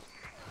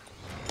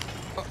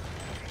 Oh,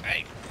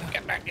 hey,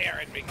 get back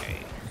here, Enrique.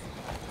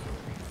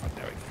 Oh,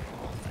 there we go.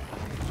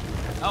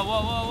 Oh,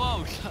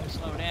 whoa.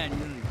 Slow down. You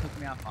really took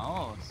me off my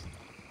horse.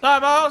 No,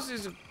 my horse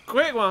is a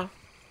quick one.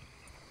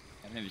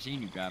 I've never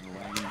seen you drive a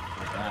wagon or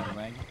ride a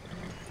wagon.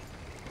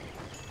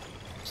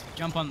 Just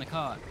jump on the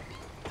cart.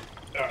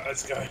 Alright,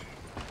 let's go. Right,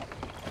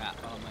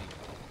 follow me.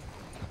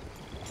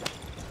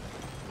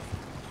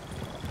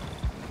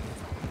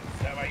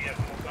 That way you have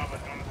more cover,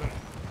 Jonathan.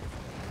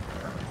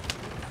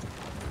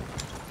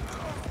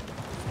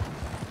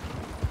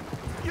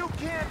 You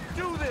can't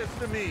do this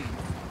to me!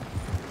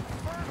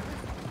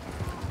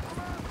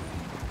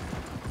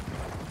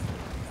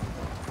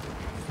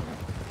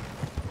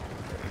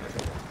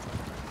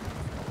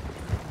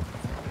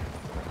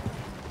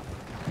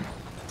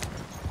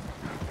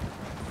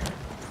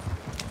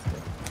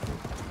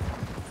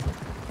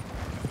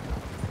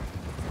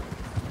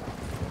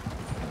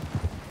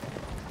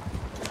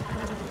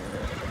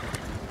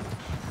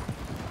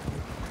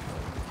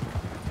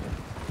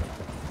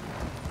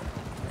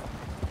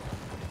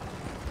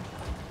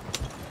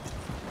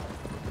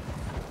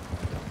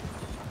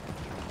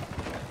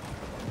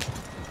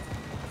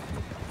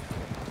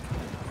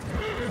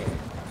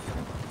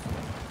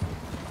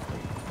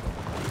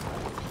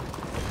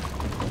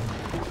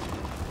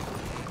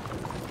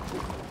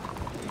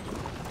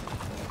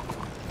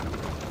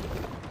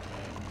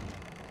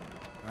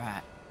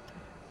 Right.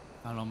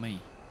 Follow me.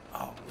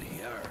 Oh,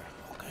 here.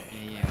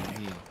 Okay. Yeah, right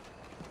here.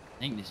 I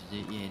think this is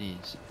it. Yeah, it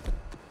is.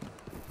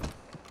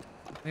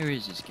 Where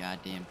is this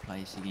goddamn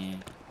place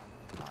again?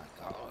 Oh my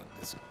God,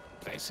 this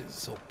place is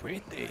so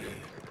pretty.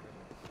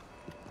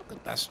 Look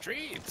at the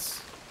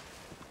streets.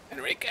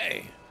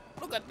 Enrique,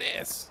 look at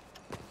this.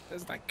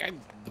 There's like kind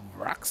of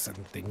rocks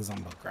and things on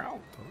the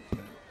ground.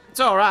 It's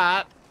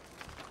alright.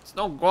 It's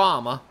no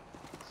Guama.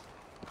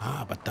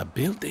 Ah, but the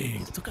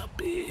buildings, look how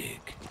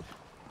big.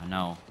 I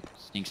know.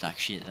 Stinks like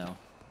shit though.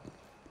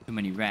 Too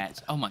many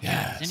rats. Oh my God.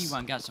 Yes. Has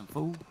anyone got some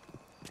food?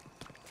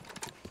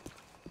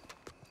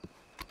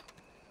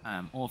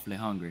 I'm awfully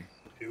hungry.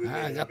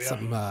 I got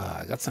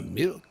some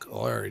milk,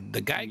 or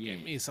the guy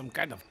gave me some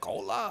kind of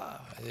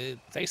cola. It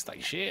tastes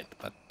like shit,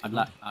 but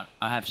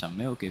I have some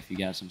milk if you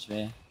got some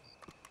spare.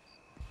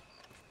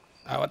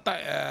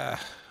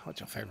 what's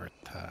your favorite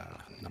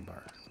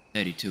number?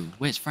 32.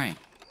 Where's Frank?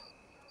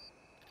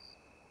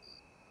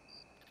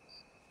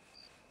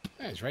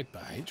 Yeah, it's right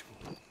behind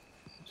you.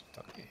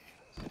 Okay.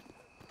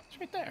 It's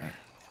right there.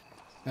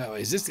 Oh,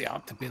 is this the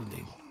outer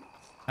building?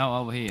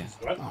 Oh, over here.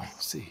 Oh,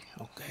 see.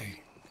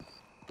 Okay.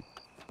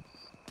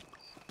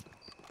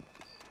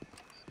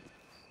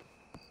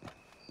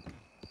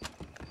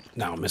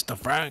 Now, Mr.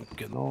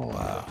 Frank, you know,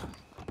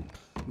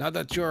 now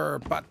that you're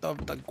part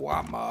of the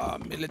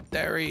Guama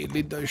military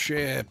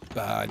leadership,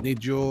 I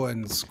need you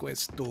and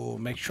Squiz to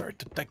make sure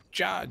to take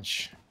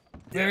charge.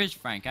 Where is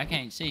Frank? I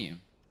can't see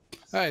him.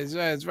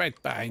 It's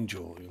right behind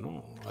you, you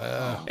know.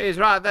 He's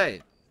right there.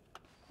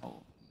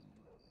 Oh,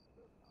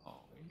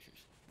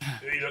 interesting.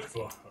 Who are you looking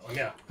for? Oh,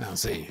 yeah. Now,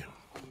 see.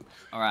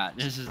 All right,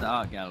 this is the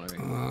art gallery.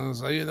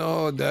 So, you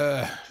know,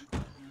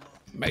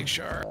 make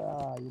sure,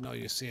 you know,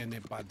 you see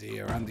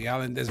anybody around the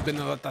island. There's been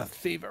a lot of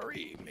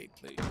thievery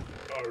lately.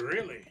 Oh,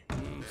 really?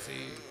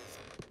 See.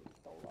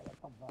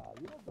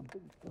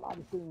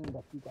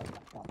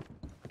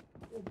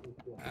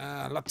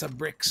 Lots of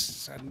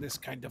bricks and this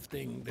kind of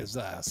thing. There's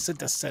a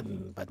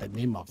citizen by the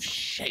name of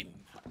Shane.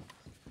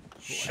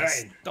 Who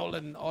has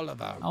stolen all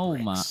of our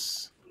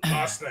bricks.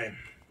 Last name?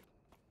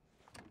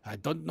 I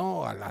don't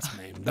know our last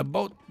name. The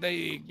boat,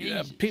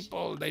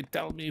 people, they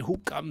tell me who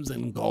comes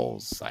and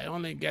goes. I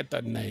only get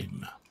a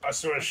name. I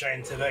saw a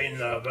Shane today in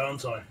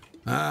Valentine.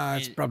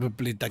 It's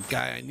probably the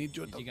guy. I need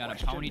you to got a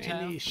question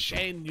ponytail? any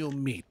Shane you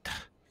meet.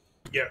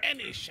 Yeah.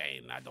 Any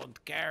Shane. I don't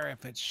care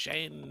if it's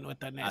Shane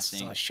with an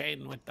S or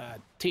Shane with a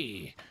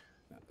T.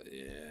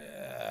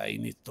 He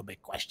needs to be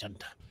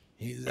questioned.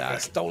 He's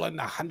stolen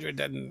 100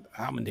 and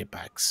how many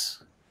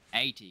packs?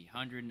 80.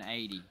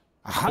 180.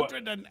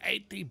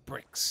 180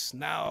 bricks.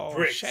 Now,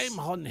 shame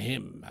on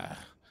him.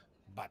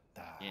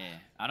 Yeah,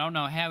 I don't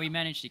know how he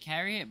managed to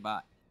carry it,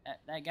 but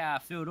that guy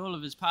filled all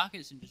of his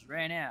pockets and just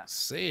ran out.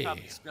 See.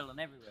 Probably spilling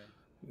everywhere.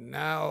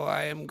 Now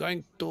I am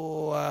going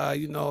to,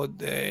 you know,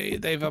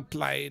 they've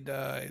applied,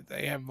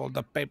 they have all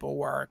the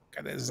paperwork.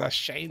 There's a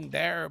Shane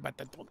there,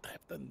 but I don't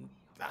have the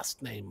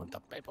last name on the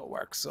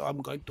paperwork, so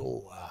I'm going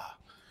to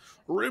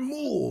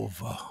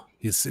remove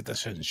his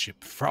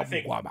citizenship from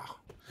Guama.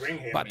 Bring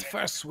him But in.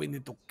 first we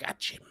need to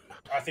catch him.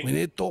 I think we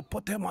need to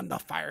put him on the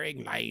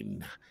firing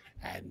line,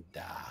 and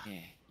yeah,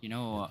 you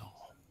know what?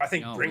 I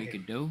think You know what bring we him.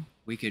 could do?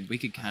 We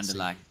could kind of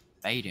like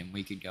bait him.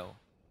 We could go,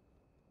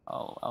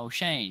 oh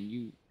Shane,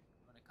 you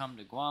want to come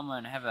to Guama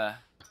and have a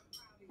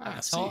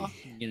talk?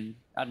 You can,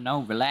 I don't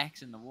know,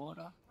 relax in the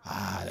water.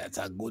 that's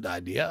a good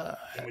idea.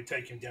 Then we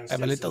take him downstairs.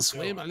 Have a little to the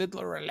swim, cell. a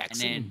little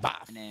relaxing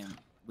bath. And then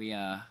we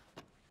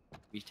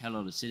tell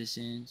all the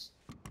citizens,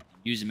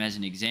 use them as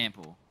an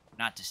example,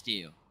 not to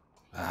steal.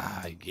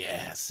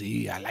 Yeah,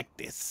 see, I like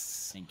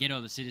this. And get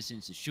all the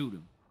citizens to shoot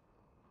him.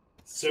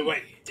 So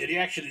wait, did he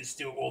actually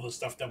steal all the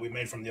stuff that we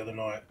made from the other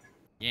night?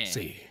 Yeah.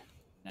 See.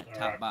 That All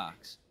top right.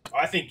 box.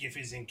 I think if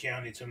he's in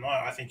county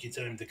tonight, I think you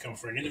tell him to come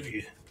for an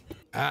interview.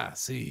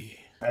 See.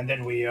 And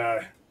then we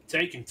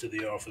take him to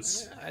the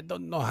office. I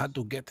don't know how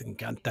to get in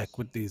contact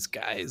with these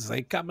guys.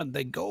 They come and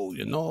they go,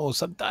 you know.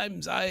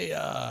 Sometimes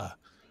I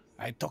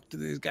talk to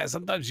these guys.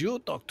 Sometimes you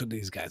talk to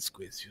these guys,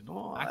 Squiz, you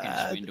know. I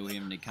can swindle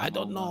him to come I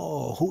don't over.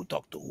 know who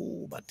talked to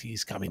who, but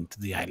he's coming to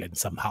the island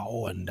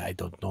somehow, and I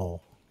don't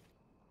know.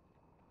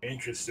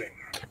 Interesting.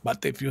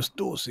 But if you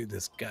do see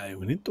this guy,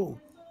 we need to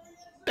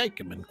take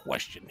him and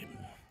question him.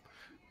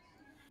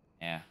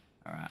 Yeah,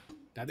 all right.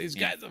 Now these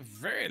guys are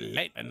very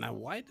late, and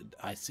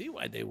I see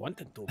why they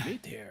wanted to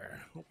meet here.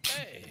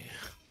 Okay.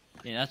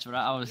 Yeah, that's what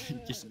I was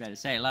just about to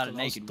say. A lot of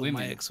Close naked to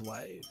women. my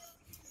ex-wife.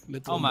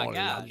 Little Oh my more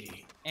God.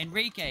 luggy.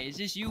 Enrique, is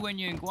this you when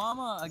you're in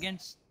Guama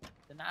against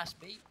the nice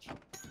beach?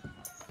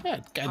 Yeah,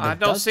 it kinda I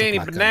don't does see look any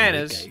like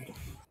bananas. Enrique.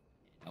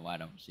 No, I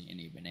don't see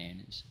any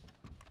bananas.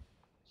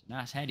 It's a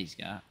nice hat he's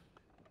got.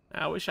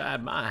 I wish I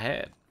had my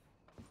hat.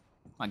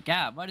 My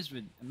God, what is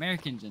with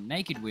Americans and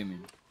naked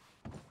women?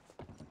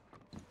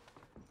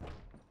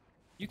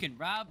 You can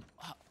rob.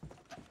 Oh.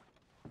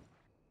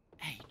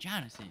 Hey,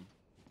 Jonathan.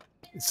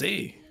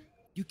 See.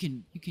 You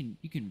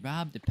can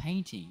rob the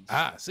paintings.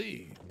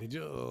 See. Did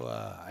you?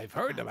 I've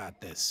heard about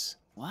this.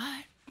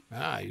 What?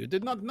 You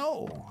did not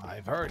know.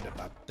 I've heard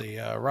about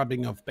the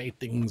robbing of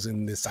paintings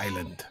in this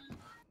island.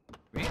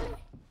 Really?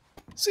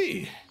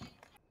 See.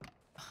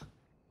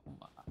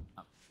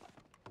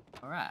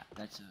 All right,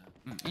 that's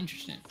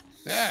interesting.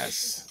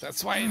 Yes,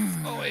 that's why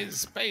it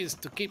always pays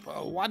to keep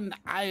one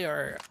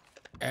eye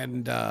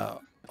and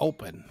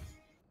open.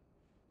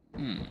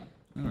 All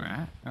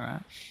right.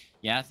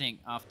 Yeah, I think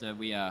after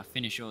we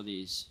finish all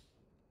these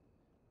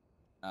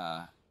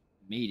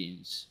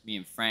meetings, me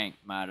and Frank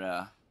might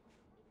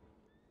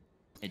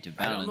head to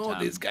I don't Valentine. know.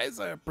 These guys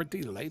are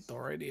pretty late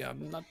already.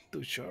 I'm not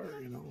too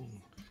sure. You know,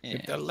 Yeah.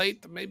 if they're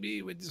late,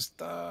 maybe we just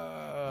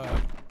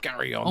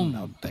carry on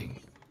out thing.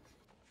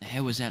 The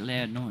hell was that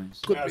loud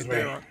noise? Could That be was me.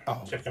 there.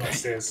 Oh, Checking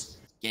upstairs.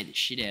 Get the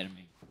shit out of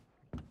me.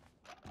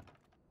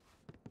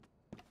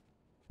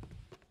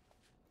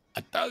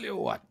 I tell you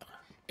what,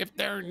 if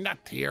they're not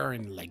here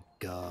in like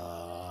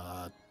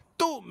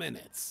 2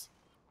 minutes,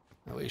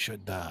 we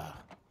should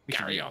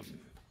carry leave. on.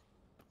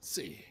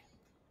 See.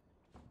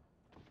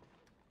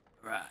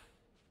 Right.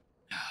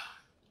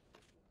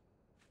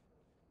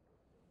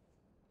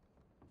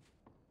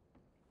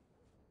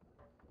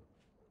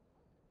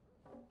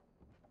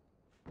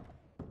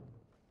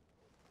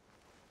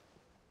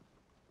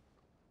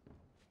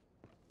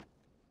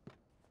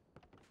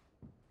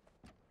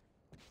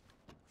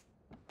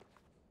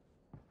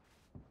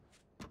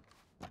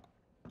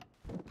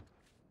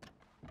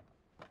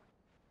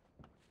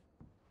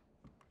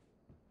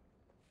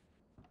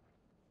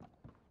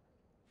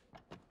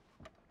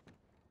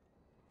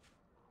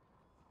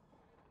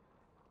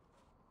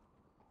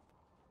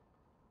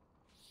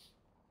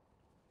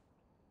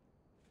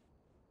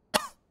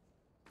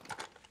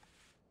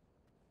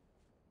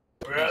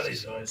 Where are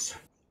these guys?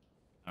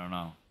 I don't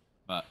know.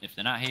 But if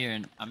they're not here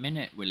in a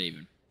minute, we're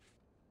leaving.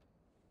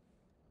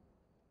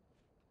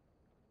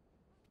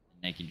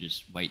 And they can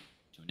just wait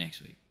till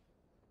next week.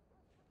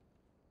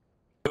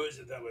 Who is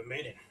it that we're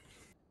meeting?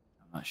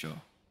 I'm not sure.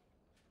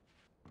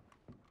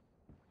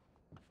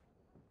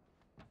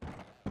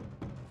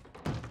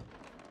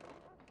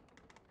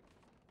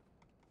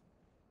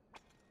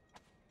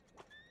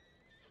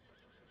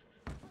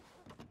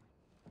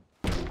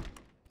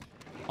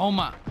 Oh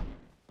my!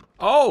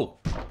 Oh!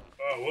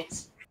 Oh,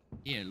 whoops.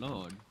 Dear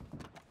Lord.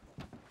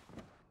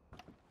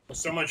 Well,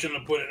 someone shouldn't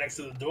have put it next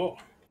to the door.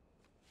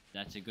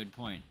 That's a good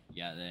point.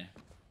 Yeah, there.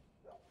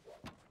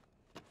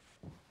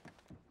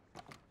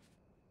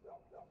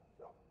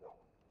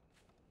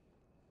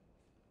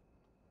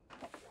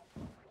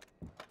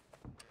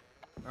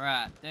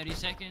 Alright, 30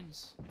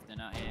 seconds. If they're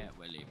not here,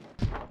 we're leaving.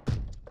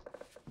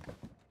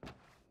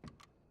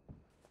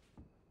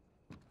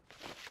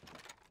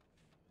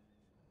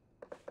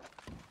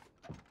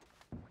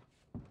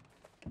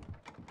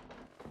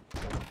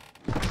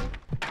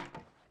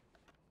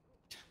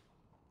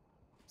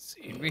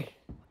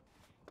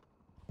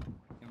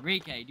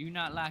 Enrique, do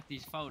not like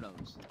these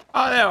photos.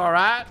 Oh, they're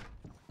alright.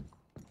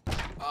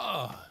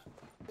 Oh.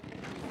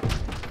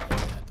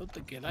 I don't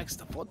think he likes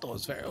the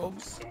photos very,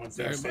 Someone's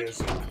very much.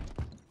 downstairs.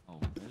 Oh,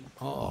 really?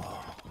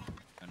 Oh.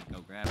 Gonna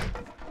go grab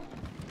it.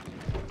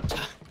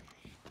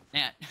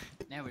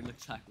 Now it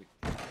looks like we.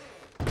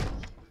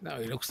 No,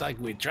 it looks like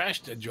we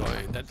trashed the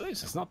joint. At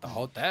least it's not the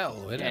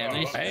hotel. We Yeah,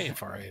 didn't pay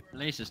for it. At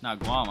least it's not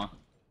Guama.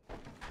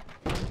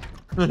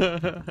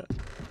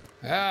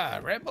 Ah,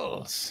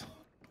 rebels.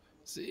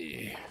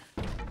 See.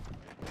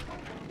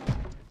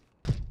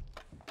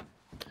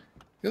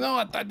 You know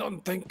what? I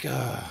don't think.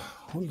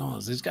 Who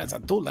knows? These guys are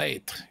too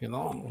late. You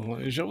know.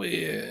 Shall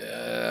we?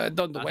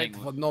 Don't wait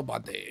for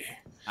nobody.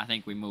 I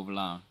think we move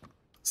along.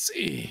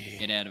 See.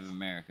 Get out of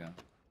America.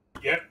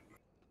 Yep.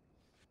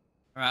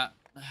 All right.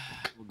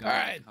 We'll go. All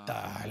right.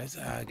 Let's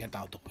get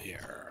out of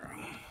here.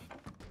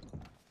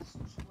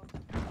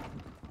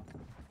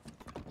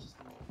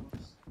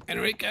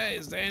 Enrique,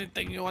 is there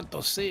anything you want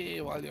to see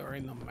while you're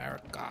in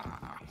America?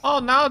 Oh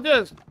no,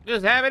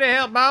 just happy to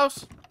help,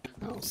 boss.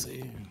 I'll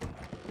see.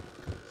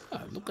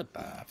 Look at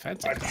the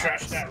fancy I cars.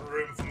 trashed that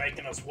room for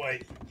making us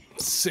wait.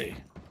 See.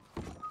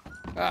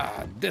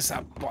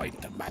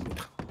 Disappointment.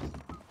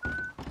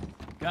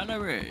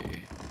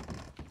 Gallery.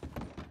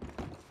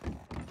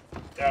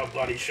 Oh,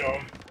 bloody show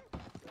 'em.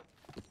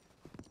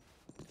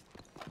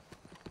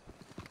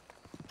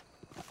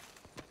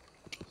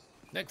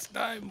 Next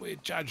time we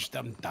charge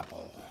them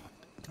double.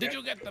 Did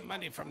you get the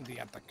money from the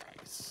other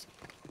guys?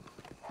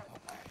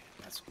 Okay,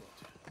 that's good.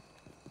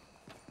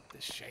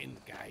 This Shane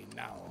guy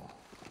now.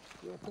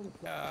 You think,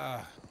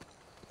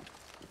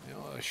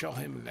 show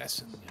him a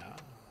lesson, yeah?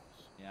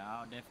 Yeah,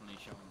 I'll definitely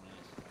show him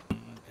this.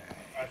 Okay.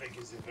 I think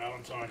he's in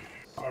Valentine.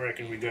 I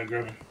reckon we go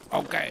grab him.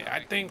 Okay, I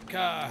think,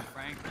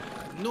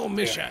 new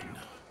mission.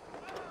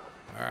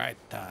 All right,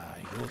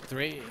 you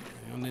three,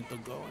 you need to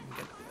go and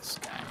get this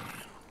guy.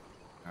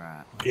 All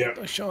right. Yeah.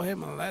 To show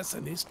him a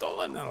lesson. He's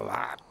stolen a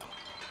lot.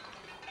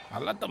 A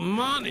lot of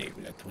money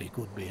that we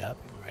could be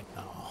having right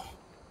now.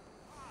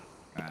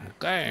 Right.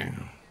 Okay.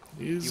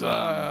 He's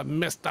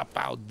messed up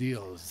our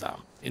deals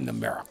in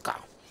America.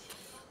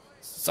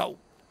 So,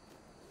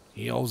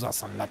 he owes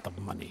us a lot of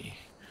money.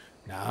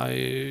 Now,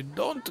 we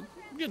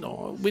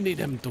need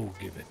him to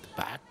give it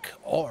back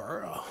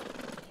or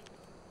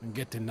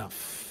get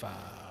enough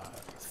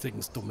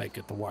things to make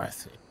it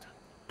worth it.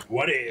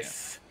 What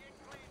if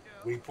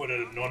we put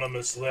an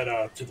anonymous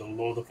letter to the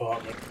law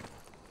department?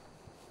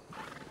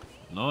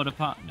 Law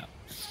department?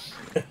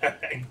 No.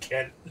 And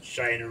get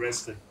Shane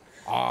arrested.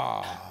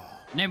 And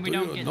then we Do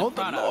don't you get know the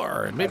the product.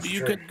 lore? Maybe That's you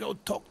true. could go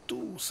talk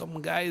to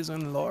some guys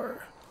in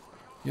lore.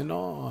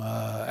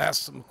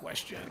 Ask some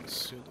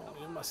questions.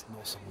 You must know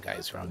some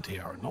guys around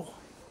here, no?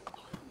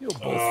 You're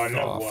both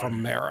no from one.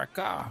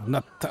 America.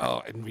 Not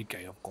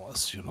Enrique, of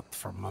course. You're not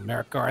from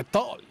America at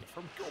all. You're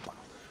from Cuba.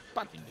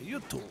 But you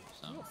two,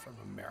 you're from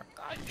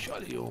America. I'm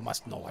sure you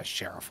must know a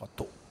sheriff or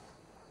two.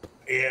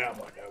 Yeah, I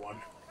might know one.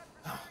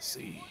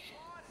 See,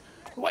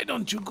 why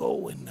don't you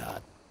go and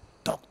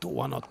talk to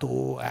one or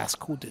two,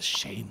 ask who this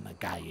Shane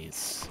guy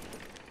is?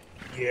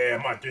 Yeah,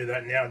 I might do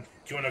that now. Do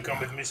you want to come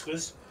with me,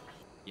 Squiz?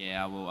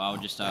 Yeah, I will. I'll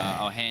just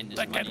I'll hand this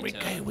Take money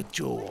Enrique to. with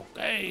you,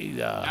 okay?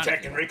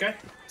 Take Enrique?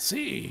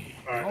 See,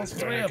 All right, all let's go,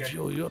 three of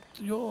Enrique.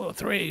 you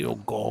three, you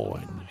go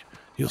and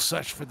you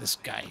search for this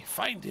guy.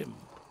 Find him.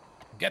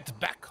 Get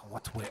back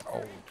what we're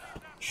owed.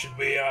 Should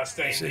we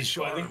stay This in this is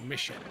your clothing?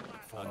 mission.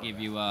 I'll give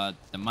you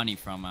the money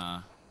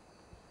from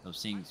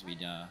those things we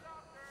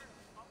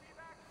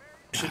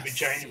Should we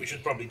change? We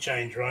should probably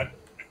change, right?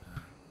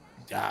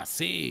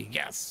 See,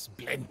 yes,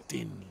 blend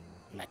in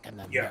like an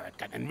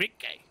American.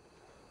 Enrique,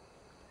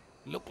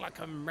 look like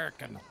an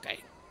American, okay?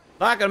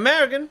 Like an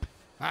American?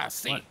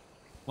 See.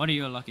 What are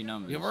your lucky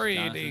numbers? You've already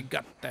Jonathan?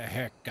 got the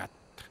haircut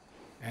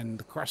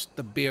and crossed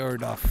the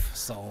beard off,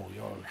 so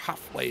you're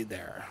halfway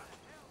there.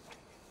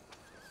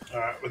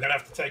 Alright, we're gonna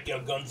have to take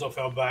our guns off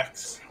our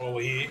backs while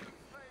we're here.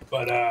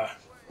 But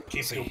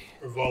keep your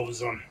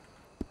revolvers on.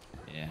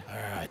 Yeah.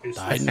 Alright,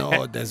 I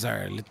know there's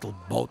a little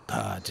boat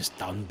just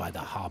down by the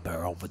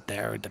harbor over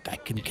there that I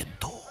can get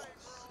to.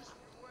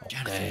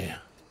 Okay.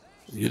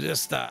 You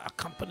just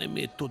accompany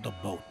me to the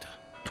boat.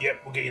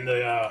 Yep, we'll get in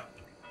the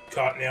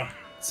cart now.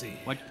 Let's see.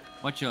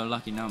 What's your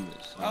lucky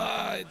numbers?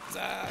 It's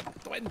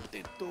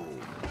 22.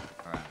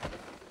 Alright.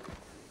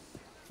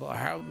 For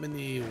how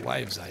many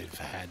wives I've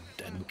had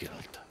and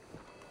killed.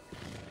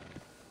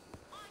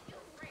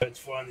 Let's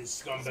find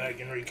this scumbag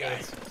Enrique.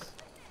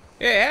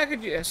 Yeah, how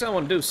could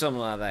someone do something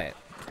like that?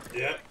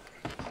 Yep.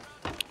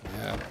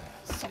 Yeah.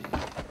 See.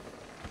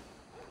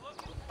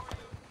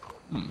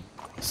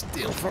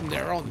 Steal from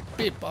their own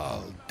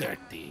people,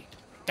 dirty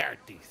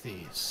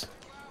thieves.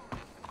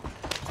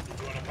 Did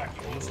you want to pack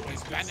your horse away,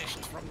 Squiz? Vanished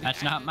from the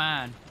That's not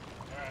mine.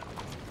 Alright.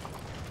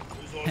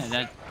 Whose horse is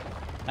that?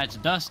 That's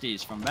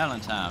Dusty's from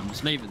Valentine.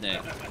 Just leave it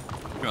there.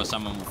 Sure,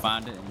 someone will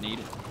find it and need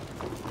it.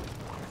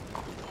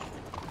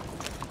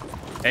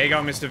 There you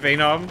go, Mr.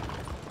 Venom.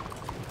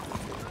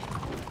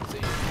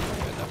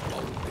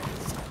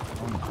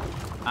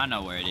 I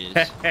know where it is.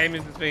 Hey,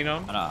 Mrs.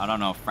 Venom. I don't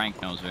know if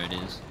Frank knows where it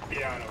is.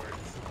 Yeah, I know where it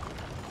is.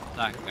 It's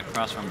like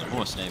across from the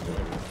horse stable.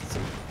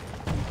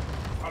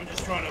 I'm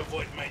just trying to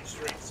avoid main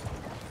streets.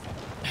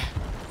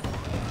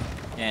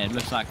 Yeah, it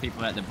looks like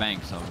people at the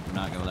bank, so do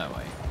not go that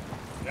way.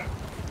 Yep.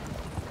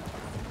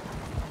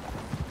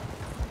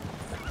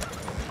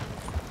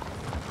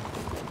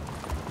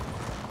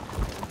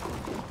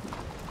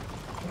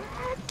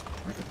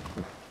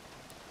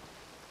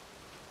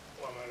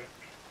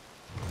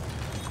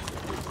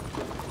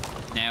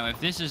 Now, if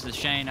this is the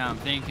Shane I'm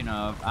thinking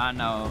of, I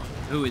know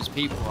who his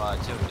people are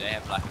too. They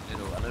have like a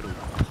little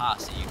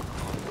posse.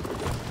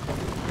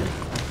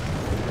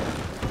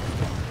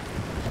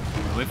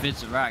 So if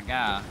it's the right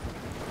guy.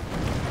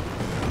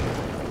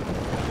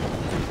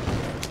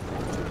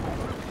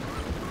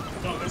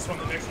 No, this one,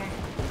 the next one.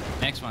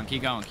 Next one,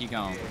 keep going, keep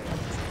going.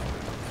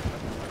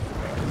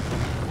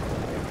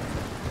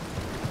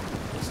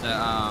 It's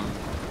the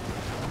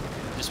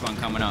this one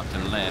coming up to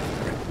the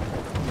left.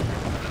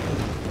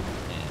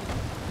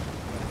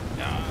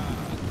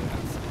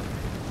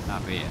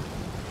 Up here.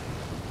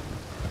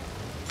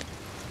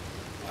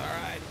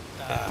 Alright.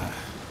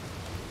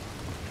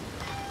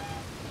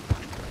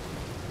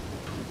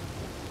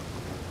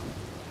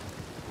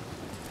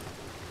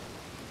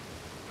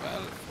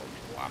 Well, for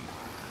Guama.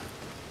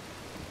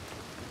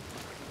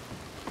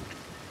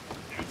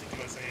 Everything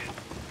you were saying.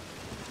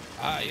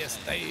 Yes,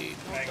 they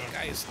know the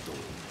guys too.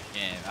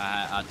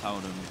 Yeah, I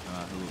told him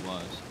who it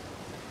was.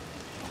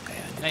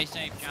 Okay, Stay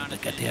safe, Jonathan.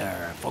 Get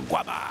here for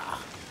Guama.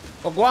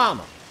 For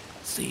Guama.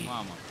 See,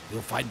 Guama.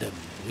 you'll find them.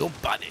 You'll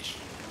punish.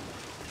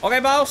 Okay,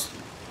 boss.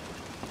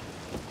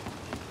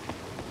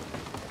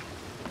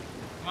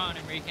 Come on,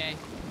 Enrique.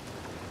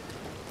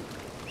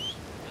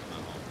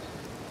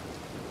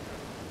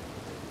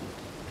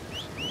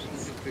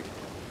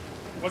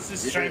 What's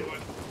this train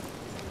with?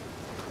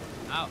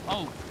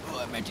 Oh,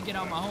 I meant to get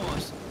on my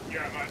horse.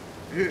 Yeah, mate.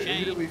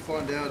 Who did we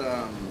find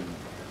out?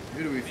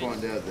 Who do we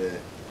find out there?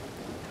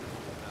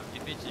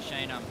 If it's the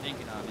Shane I'm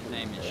thinking of, his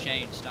name is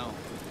Shane Stone.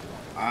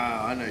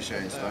 Ah, I know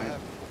Shane Stone.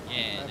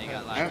 Yeah, they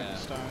got like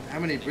how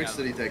many bricks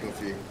did he take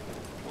off you?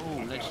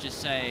 Oh, let's just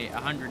say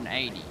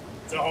 180.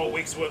 It's a whole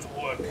week's worth of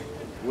work.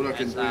 What I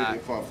can do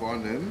if I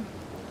find him,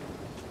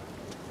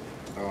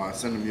 I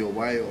send him your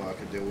way, or I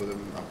can deal with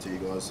him. Up to you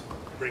guys.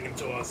 Bring him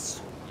to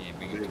us. Yeah,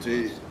 bring him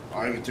to us.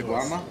 Over to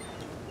Guama.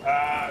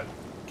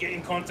 Get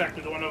in contact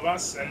with one of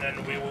us, and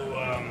then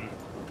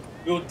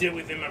we'll deal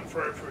with him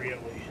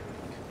appropriately.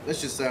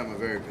 Let's just say I'm a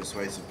very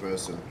persuasive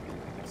person.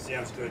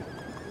 Sounds good.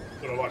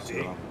 What I like to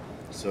hear.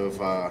 So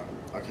if I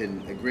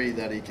can agree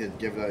that he could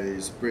give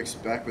those bricks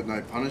back with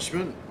no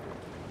punishment,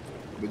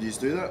 would you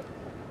do that?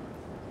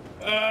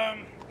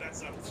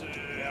 That's up to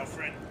our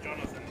friend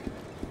Jonathan.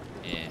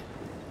 Yeah.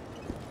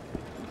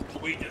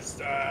 We just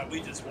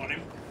want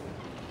him.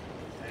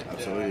 And,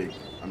 Absolutely,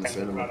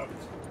 understandable.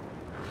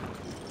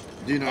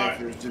 Do you know if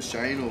it was just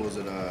Shane or was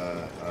it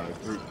a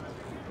group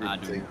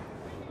thing?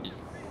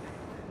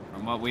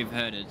 From what we've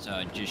heard, it's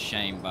just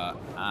Shane, but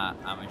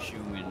I'm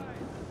assuming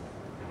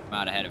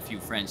might have had a few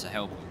friends to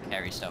help him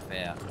carry stuff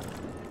out.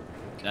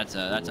 That's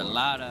a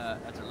lot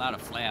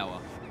of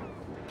flour.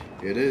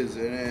 It is,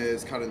 and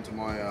it's cut into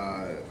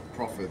my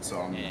profit,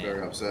 so I'm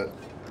very upset.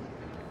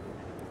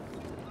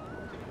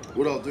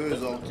 What I'll do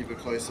is I'll keep a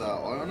close eye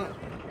on it.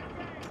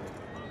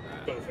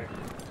 Perfect.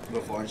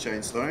 We'll find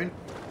Shane Stone.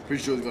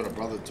 Pretty sure he's got a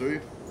brother too.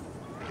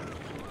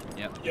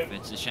 Yep. If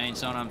it's the Shane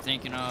Stone I'm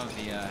thinking of,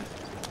 they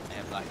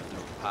have like a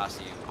little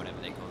posse or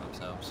whatever they call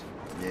themselves.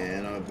 Yeah,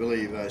 and I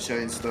believe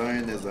Shane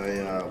Stone, there's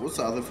a, what's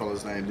the other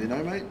fellow's name, do you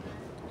know, mate?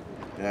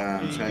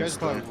 He Shane goes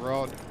by Stone.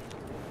 Rod.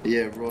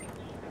 Yeah, Rod.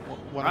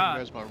 One of them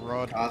goes by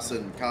Rod.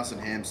 Carson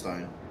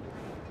Hamstone.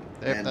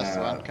 Yep, And that's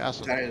the one,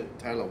 Carson.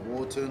 Taylor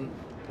Wharton,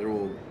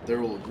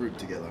 they're all grouped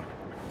together.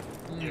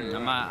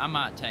 I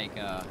might take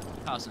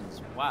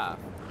Carson's wife.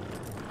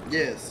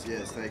 Yes,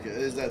 take it.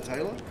 Is that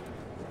Taylor?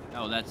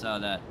 Oh, that's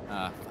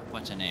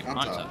what's her name?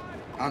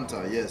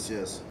 Hunter, yes.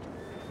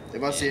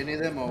 If I see any of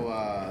them,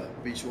 I'll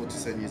be sure to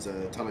send you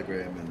a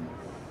telegram and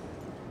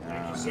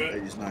let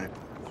you know.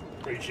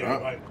 Appreciate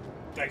it, mate.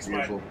 Thanks,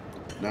 Beautiful.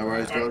 mate. No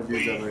worries, guys. You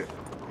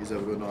have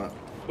a good night.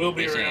 We'll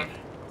be around.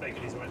 Take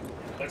it easy, mate.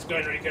 Let's go,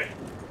 Enrique.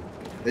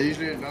 They're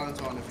usually in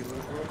Valentine if you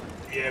look for it.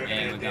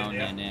 Yeah, we're going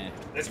down there.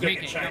 Let's go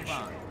Enrique, get changed.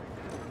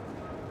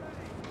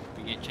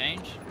 We get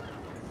change?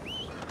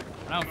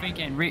 I don't think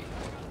Enrique.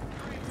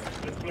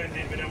 Let's blend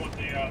in. We don't want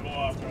the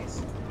law after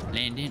us.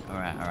 Blend in?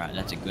 Alright,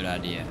 that's a good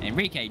idea.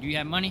 Enrique, do you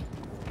have money?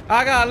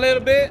 I got a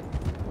little bit.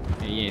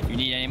 Yeah, if you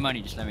need any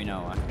money, just let me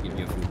know. I can give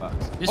you a few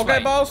bucks. This okay,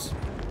 way. boss.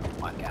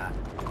 Oh my god.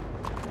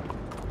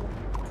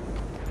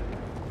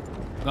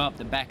 Go up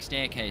the back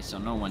staircase so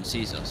no one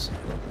sees us.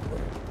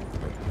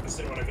 I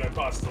still want to go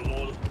past the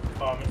law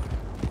department.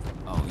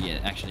 Oh yeah,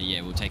 actually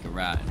yeah, we'll take a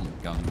right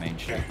and go on the main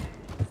street.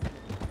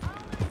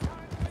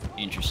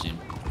 Interesting.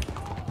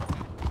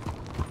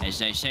 As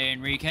they say,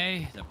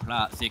 Enrique, the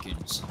plot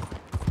thickens.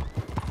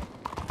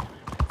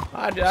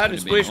 I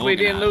just wish we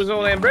didn't lose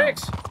all them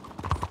bricks.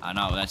 I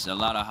know, that's a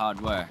lot of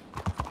hard work.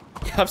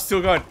 I've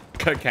still got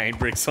cocaine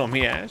bricks on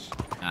me, Ash.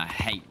 I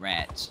hate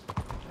rats.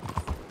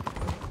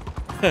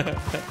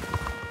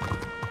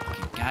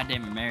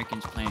 Goddamn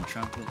Americans playing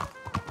trumpet.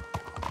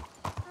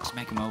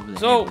 Smack them over the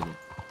head with it.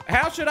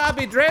 How should I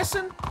be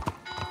dressing?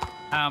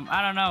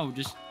 I don't know.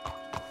 Just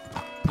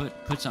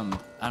put some,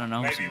 I don't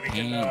know, some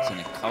pants and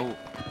a coat.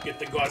 Get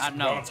the guys from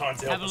Valentine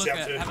to help us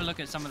out too. Have a look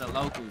at some of the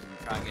locals and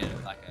try to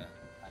get like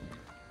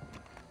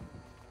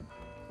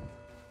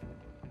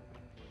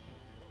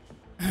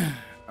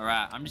a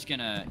Alright, I'm just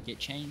gonna get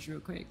changed real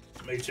quick.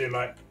 Me too,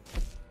 mate.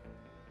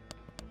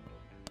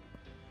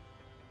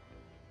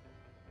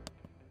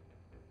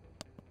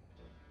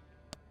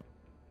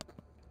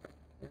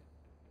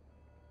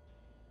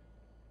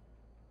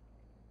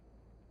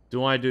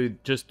 Do I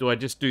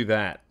just do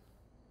that?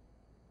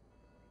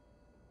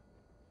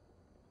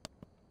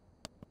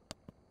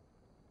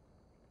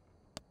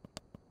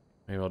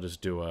 Maybe I'll just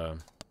do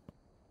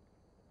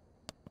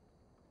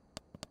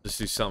just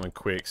do something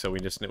quick. So we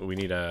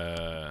need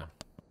a.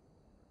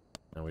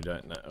 No, we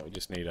don't know. We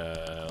just need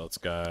a. Let's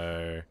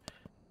go.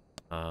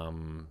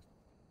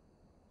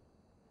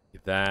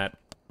 That.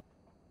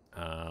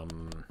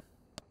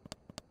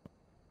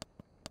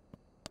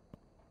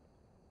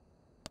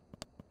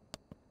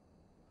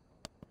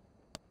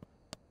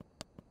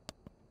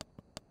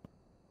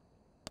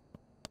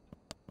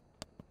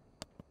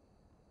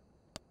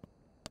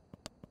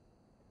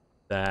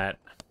 That.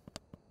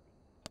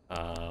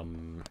 I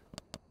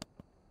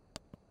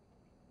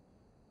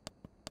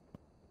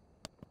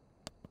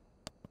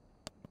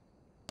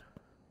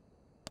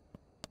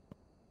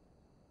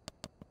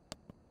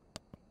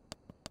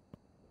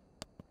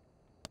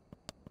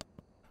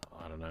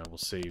don't know. We'll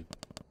see.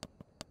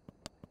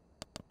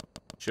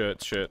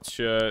 Shirts.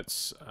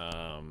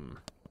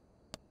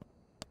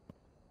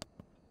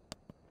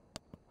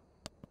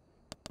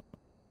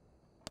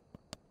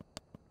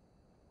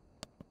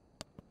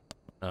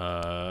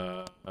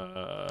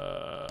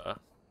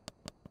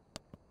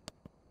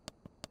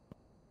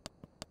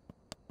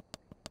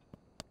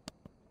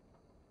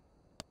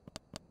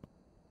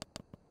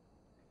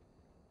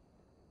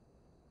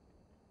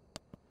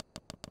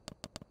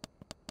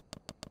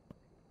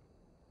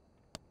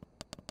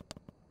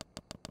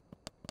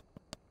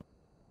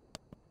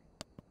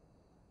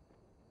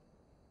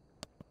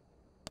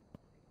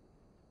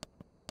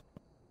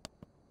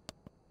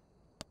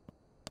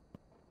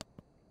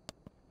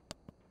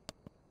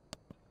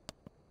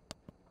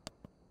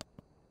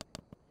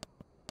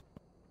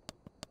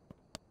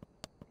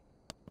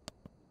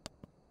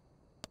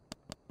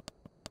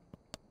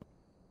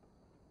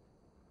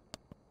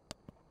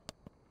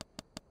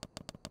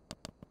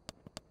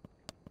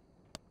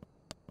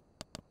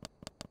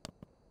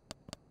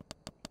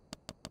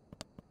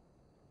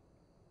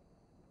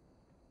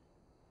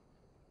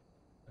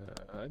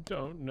 I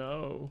don't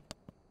know.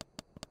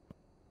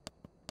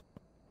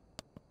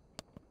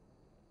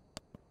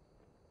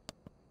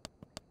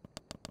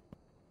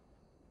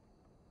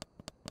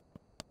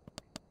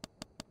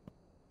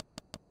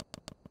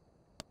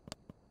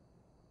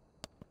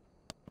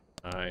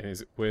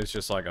 Where's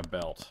just like a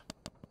belt?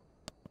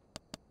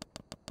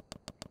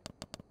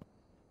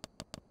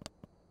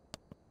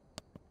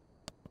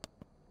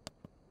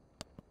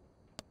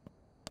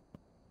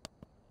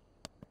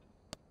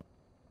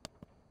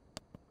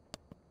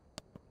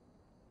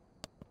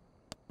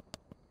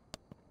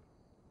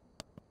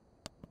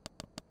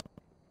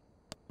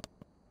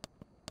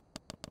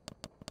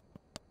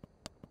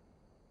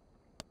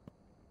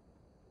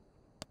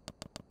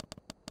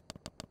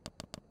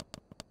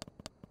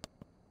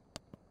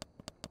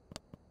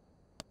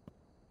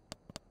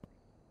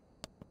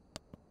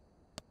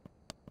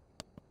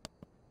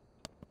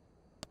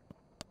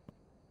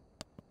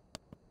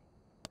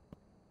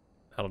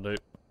 That'll do.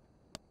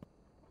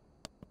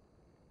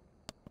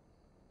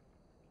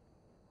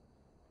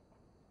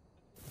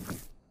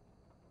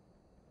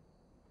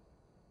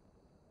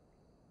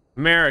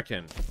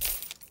 American.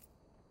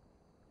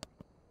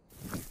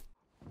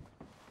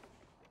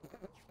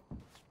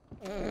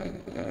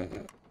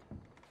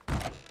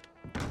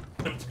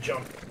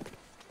 Jump.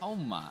 Oh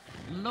my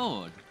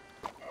lord.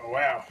 Oh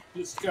wow.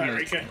 Let's go,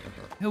 Rika.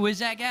 Who is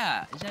that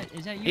guy?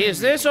 Is that you? Is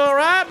this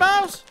alright,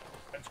 boss?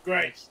 That's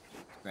great.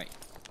 Great.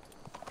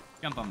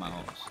 Jump on my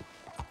horse.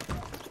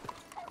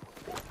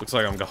 Looks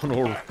like I'm going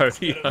all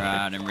rodeo.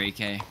 Right,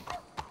 Enrique.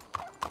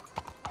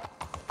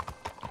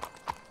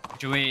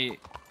 Should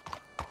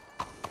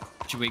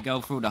we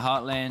go through the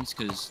heartlands?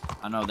 Cause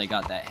I know they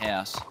got that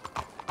house.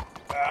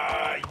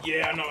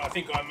 Yeah, I know. I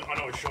think I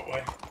know a short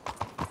way.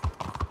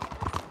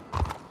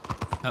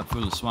 Up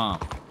through the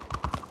swamp.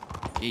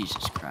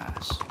 Jesus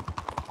Christ.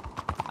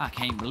 I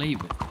can't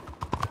believe it.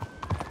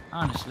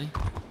 Honestly.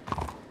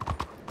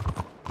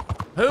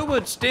 Who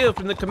would steal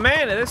from the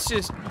commander? That's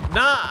just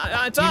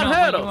it's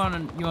unheard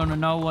of. You wanna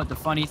know what the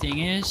funny thing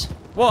is?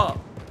 What?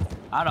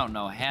 I don't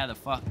know how the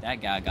fuck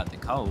that guy got the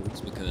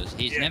codes because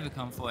he's never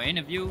come for an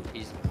interview.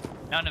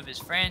 None of his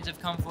friends have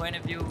come for an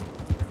interview.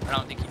 I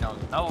don't think he knows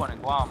no one in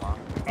Guam.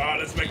 Alright,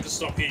 let's make the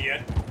stop here,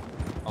 yeah?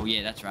 Oh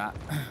yeah, that's right.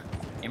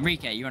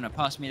 Enrique, you wanna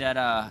pass me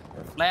that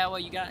flower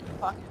you got in your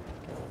pocket?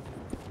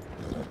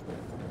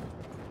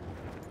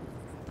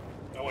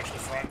 I'll watch the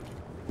front.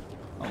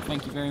 Oh,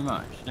 thank you very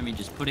much. Let me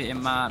just put it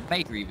in my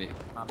bakery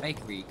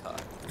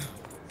cart.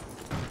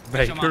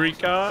 Bakery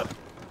cart?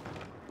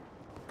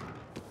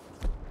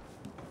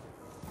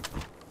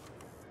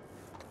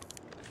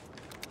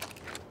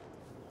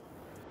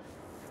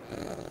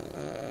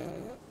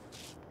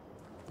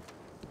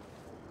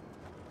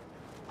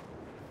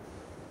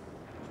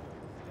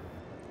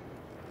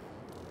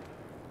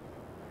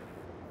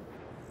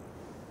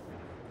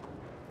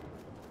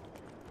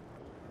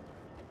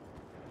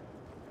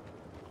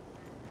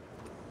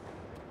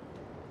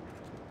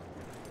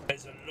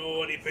 These are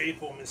naughty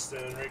people,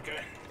 Mr. Enrico.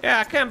 Yeah,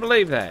 I can't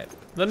believe that.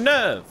 The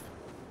nerve.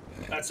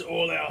 That's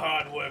all our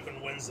hard work on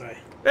Wednesday.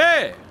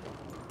 Yeah.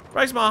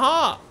 Breaks my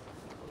heart.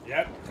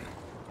 Yep.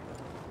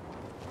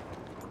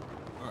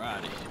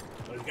 Alrighty.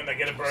 He's gonna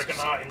get a broken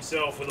heart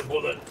himself with a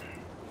bullet.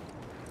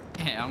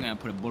 Yeah, I'm gonna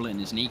put a bullet in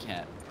his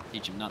kneecap.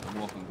 Teach him not to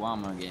walk in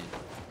Guam again.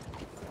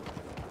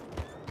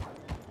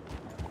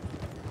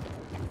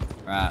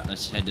 Right,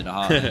 let's head to the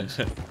Heartlands.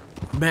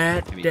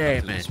 Matt Maybe go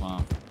through the Damon.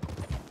 swamp.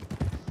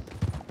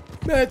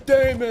 Matt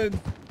Damon.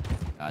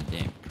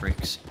 Goddamn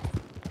pricks.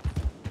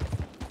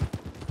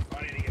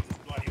 I need to get this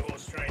bloody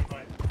horse trained,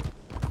 mate.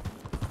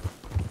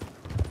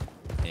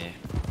 Yeah.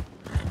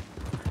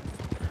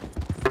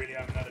 Really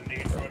haven't had a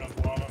need for it on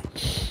Guam.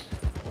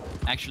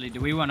 Actually, do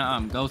we want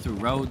to go through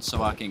roads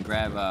so I can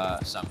grab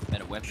some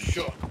better weapons?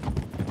 Sure.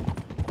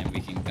 And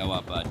we can go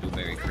up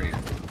Dewberry Creek.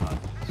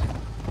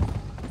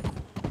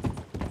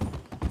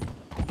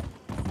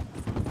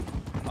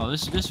 Oh,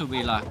 this will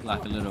be like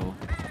a little,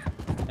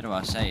 how do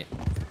I say it?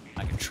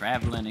 Like a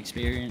traveling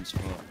experience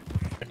for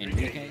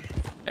Enrique.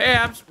 Hey,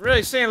 I'm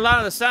really seeing a lot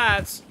of the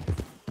sights.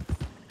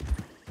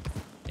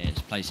 Yeah,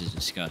 this place is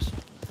disgusting.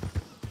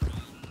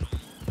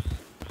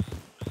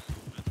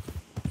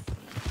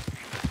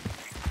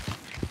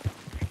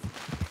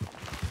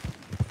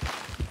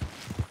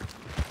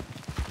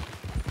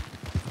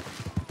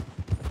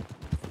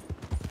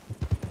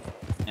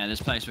 Now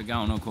this place we're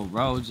going to called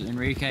Roads,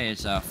 Enrique.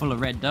 It's full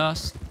of red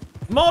dust.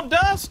 More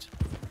dust?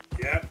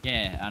 Yep.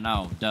 Yeah, I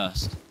know,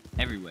 dust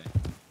everywhere.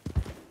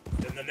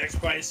 Then the next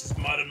place is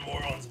Mud and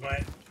Morons,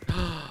 mate.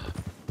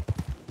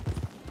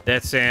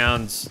 That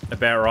sounds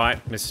about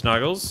right, Miss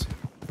Snuggles.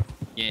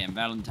 Yeah, and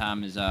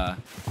Valentine is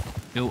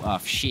built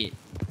off shit.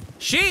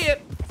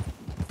 Shit?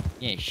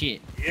 Yeah,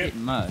 shit. Yep. Shit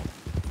and mud.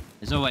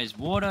 There's always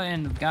water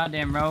in the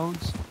goddamn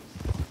roads.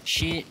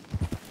 Shit.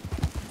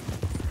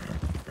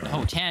 The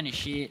whole town is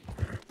shit.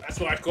 That's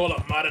why I call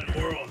it Mud and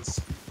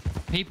Morons.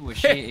 People are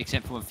shit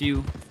except for a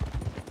few.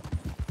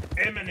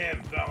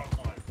 Eminem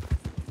Valentine.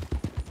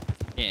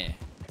 Yeah.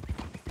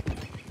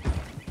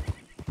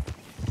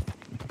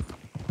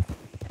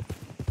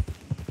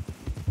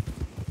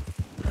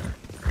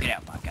 Get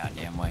out my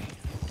goddamn way.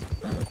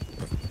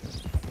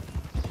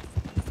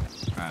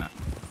 Alright.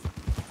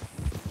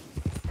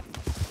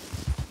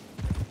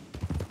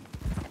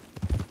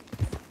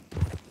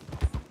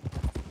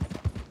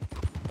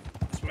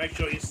 Just make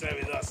sure you stay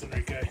with us,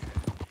 Enrique.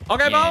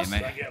 Okay, boss.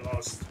 mate. Don't get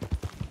lost.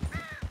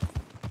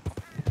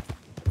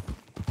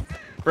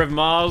 Rev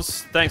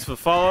Miles, thanks for the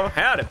follow.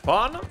 Howdy,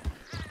 partner.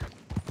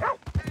 Alright,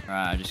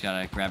 I just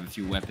gotta grab a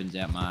few weapons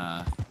out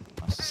my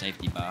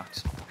safety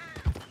box.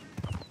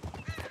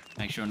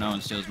 Make sure no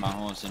one steals my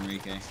horse,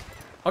 Enrique.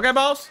 Okay,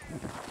 boss.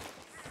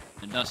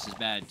 The dust is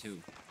bad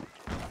too.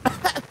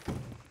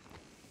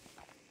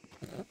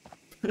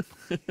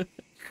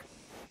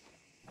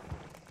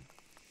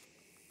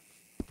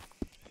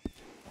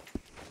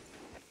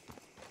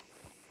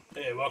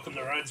 Yeah, welcome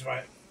to Roads,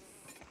 mate.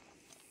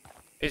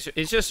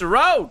 It's just a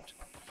road.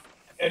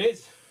 It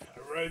is.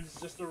 A road is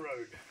just a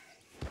road.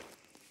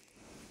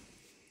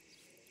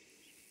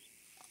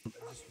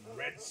 Just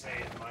red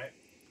sand, mate.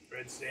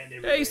 Red sand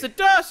everywhere. Hey, it's the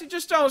dust. It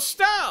just don't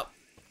stop.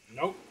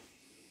 Nope.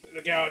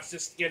 Look how it's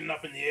just getting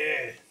up in the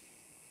air.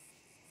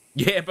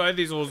 Yeah, both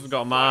these horses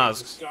got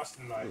masks.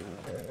 Disgusting, mate.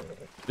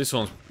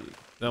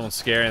 That one's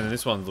scary, and then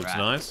this one looks Right.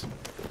 nice.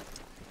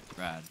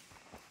 Right.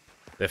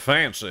 They're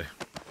fancy.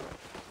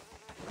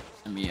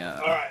 Let me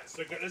Alright,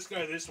 so let's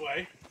go this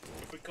way.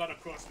 If we cut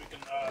across, we can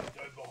go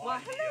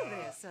behind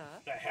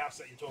that house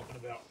that you're talking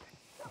about.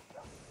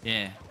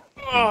 Yeah.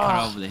 We can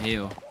cut over the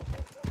hill.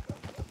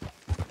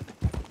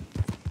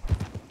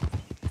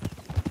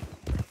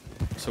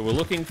 So we're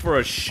looking for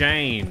a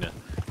Shane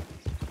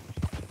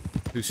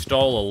who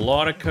stole a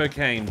lot of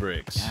cocaine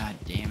bricks. God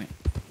damn it.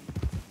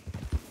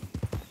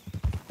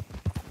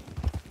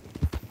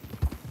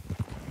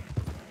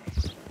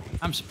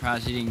 I'm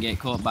surprised he didn't get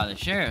caught by the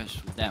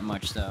sheriffs with that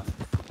much stuff.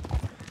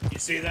 You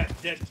see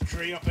that dead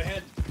tree up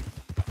ahead?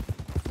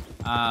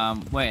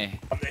 Where?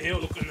 On the hill,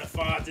 look in the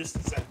far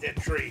distance, that dead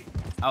tree.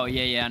 Oh,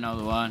 yeah, I know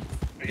the one.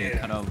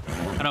 Yeah.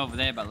 Cut over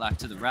there, but like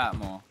to the right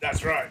more.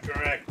 That's right,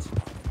 correct.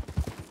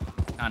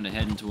 Kinda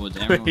heading towards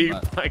Emerald,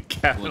 but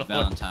towards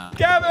Valentine.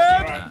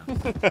 Gavin!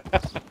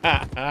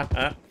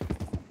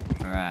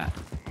 Alright.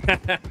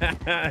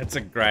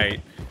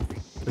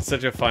 It's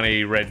such a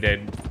funny Red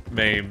Dead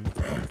meme.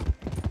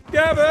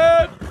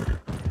 Gavin!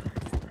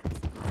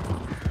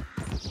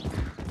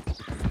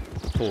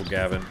 Poor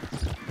Gavin.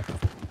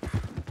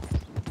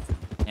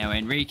 Now,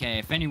 Enrique,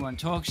 if anyone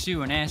talks to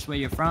you and asks where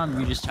you're from,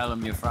 you just tell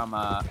them you're from,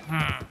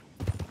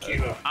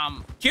 Cuba.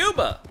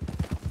 Cuba!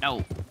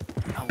 No.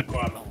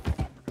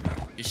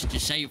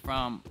 Just say you're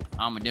from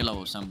Armadillo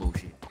or some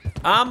bullshit.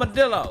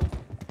 Armadillo!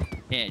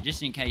 Yeah,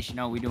 just in case,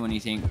 we do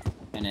anything,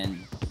 and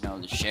then,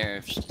 the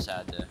sheriffs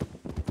decide to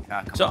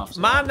try to come So, off.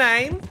 my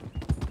name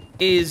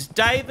is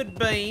David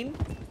Bean,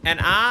 and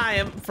I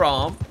am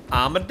from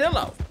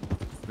Armadillo.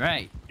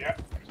 Great.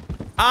 Yep.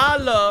 I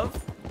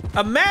love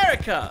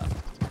America.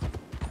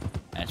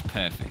 That's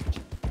Perfect.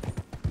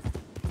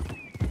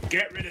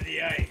 Get rid of the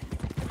A.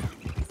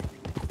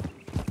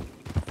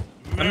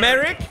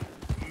 Americ?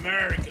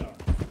 America.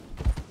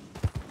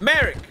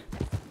 Merrick.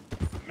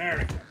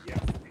 America, yeah.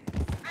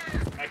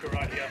 Make it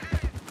right here.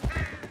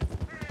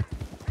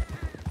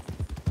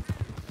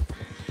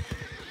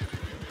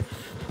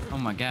 Oh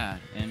my god,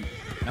 and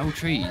no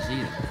trees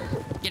either.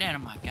 Get out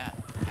of my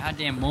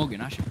goddamn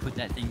Morgan, I should put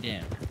that thing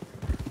down.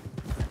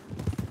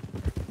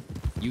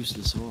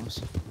 Useless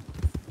horse.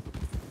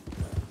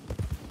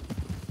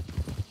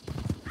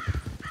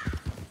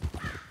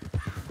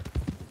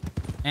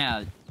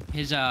 Now,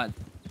 his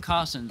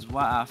Carson's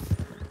wife,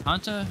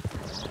 Hunter.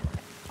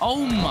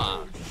 Oh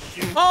my!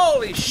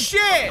 Holy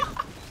shit!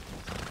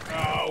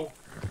 Oh.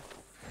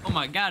 Oh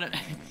my god!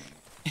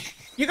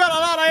 You got a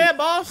lot of air,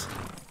 boss.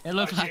 It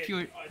looked like you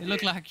were. It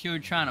looked like you were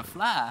trying to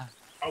fly.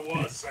 I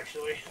was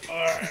actually.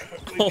 Alright.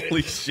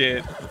 Holy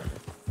shit!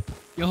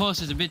 Your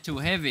horse is a bit too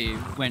heavy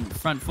when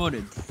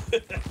front-footed.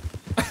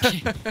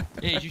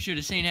 Yeah, you should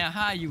have seen how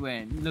high you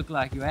went. You look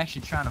like you were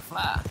actually trying to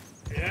fly.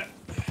 Yeah.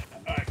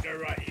 Alright, go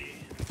right here.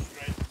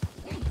 Straight.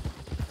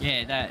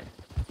 Yeah,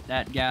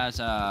 that guy's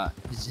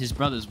his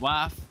brother's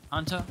wife,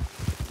 Hunter.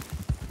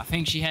 I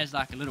think she has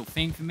like a little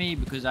thing for me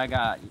because I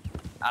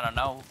don't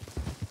know,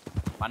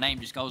 my name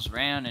just goes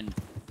around and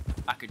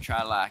I could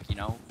try like, you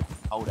know,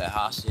 hold her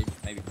hostage,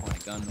 maybe point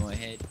a gun to her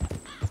head.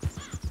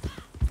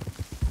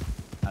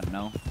 I don't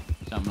know,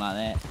 something like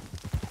that.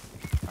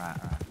 Right.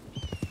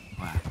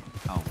 Wow.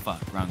 Oh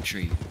fuck, wrong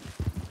tree.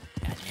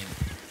 God damn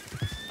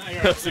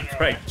it. That was a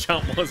great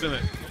jump, wasn't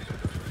it?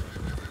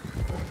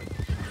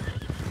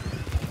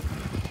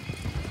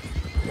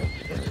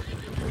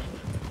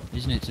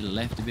 Isn't it to the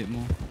left a bit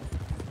more?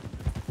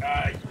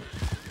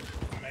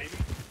 Maybe.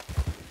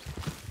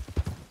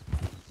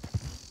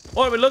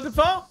 What are we looking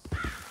for?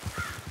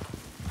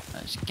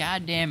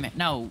 Goddamn it!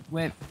 No,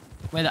 we're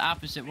the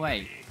opposite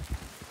way.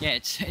 Yeah,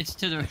 it's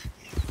to the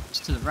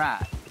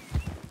right.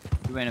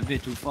 You went a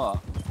bit too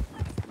far.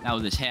 Now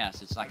with this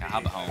house, it's like a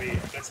hubba home.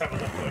 Let's have a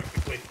look real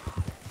quickly.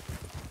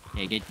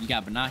 Yeah, you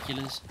got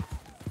binoculars?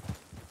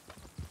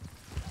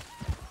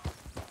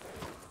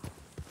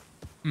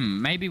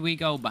 Maybe we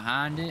go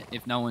behind it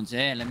if no one's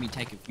there. Let me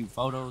take a few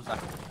photos. I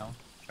can, you know,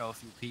 show a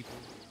few people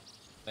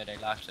where they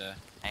like to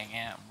hang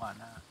out and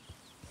whatnot.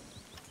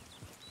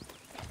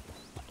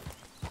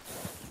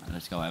 Right,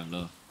 let's go have a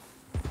look.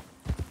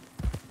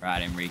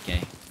 Right,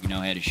 Enrique. You know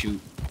how to shoot?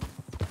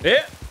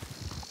 Yeah.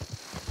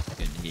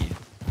 Good to hear.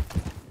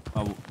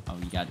 Oh,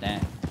 you got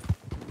that?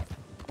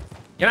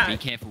 Yeah, be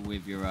careful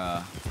with your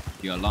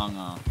long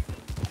arm.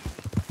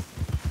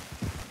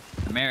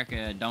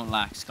 America don't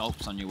like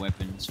scopes on your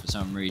weapons for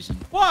some reason.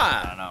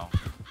 Why? I don't know.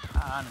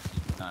 I honestly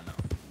don't know.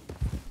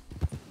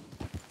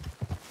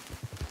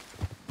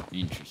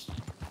 Interesting.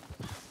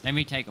 Let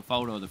me take a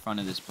photo of the front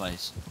of this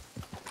place.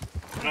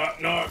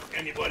 No,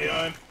 anybody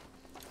home?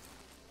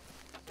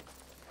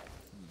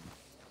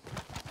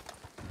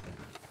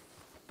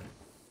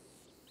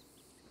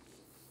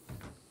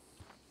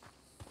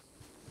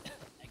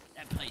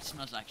 That place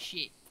smells like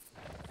shit.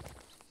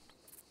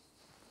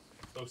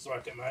 Looks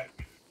like it, mate.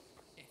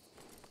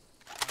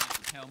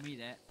 Tell me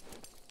that.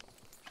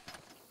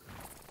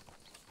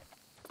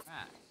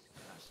 Right.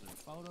 Nice little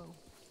photo.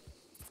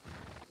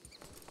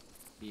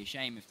 Be a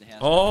shame if the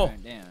house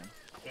burned down.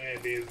 Yeah,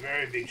 it'd be a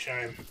very big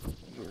shame.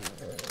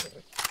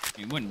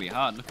 It wouldn't be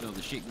hard. Look at all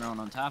the shit growing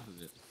on top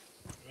of it.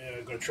 Yeah,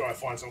 I'm gonna try and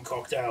find some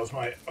cocktails,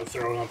 mate. I'll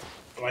throw them up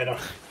later.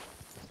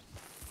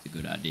 It's a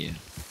good idea.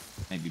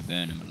 Maybe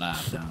burn them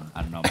alive. No,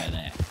 I don't know about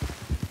that.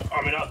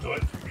 I mean, I'll do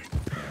it.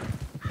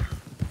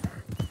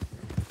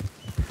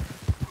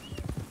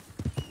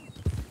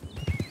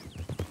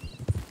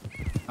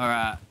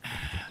 Alright.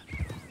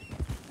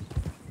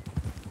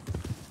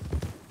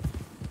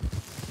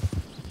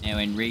 Now,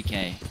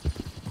 Enrique.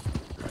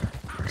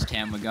 This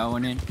town we're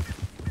going in.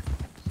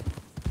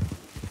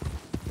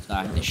 It's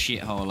like the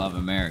shithole of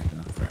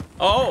America.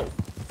 Oh!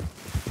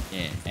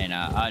 Yeah, and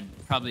I'd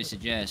probably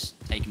suggest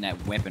taking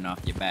that weapon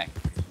off your back.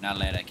 Not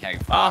let it carry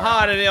fire. I'll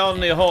hide it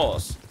on the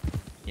horse.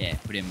 Yeah,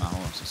 put it in my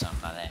horse or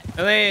something like that.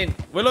 And then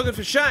we're looking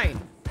for Shane.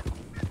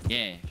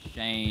 Yeah,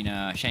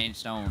 Shane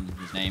Stone,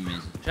 his name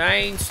is.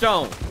 Shane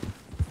Stone.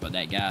 What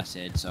that guy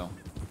said, so.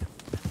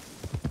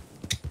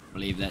 I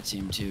believe that's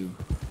him too.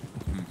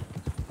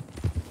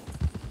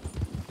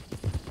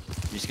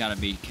 Just gotta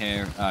be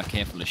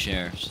careful of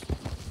sheriffs.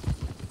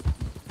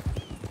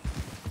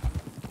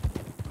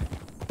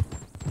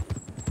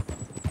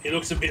 He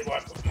looks a bit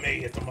like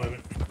me at the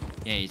moment.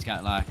 Yeah, he's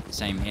got like the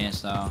same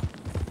hairstyle.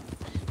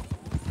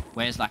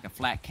 Wears like a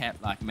flat cap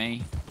like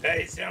me.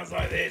 Hey, it sounds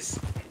like this.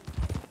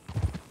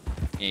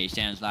 Yeah, he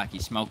sounds like he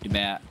smoked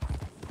about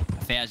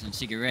 1,000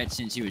 cigarettes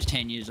since he was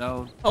 10 years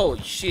old.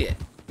 Holy shit.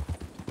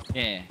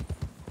 Yeah.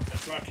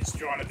 Looks like he's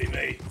trying to be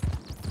me.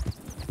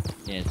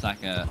 Yeah, it's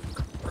like a...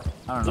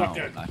 I don't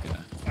know, like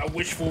a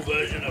wishful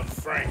version of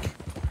Frank.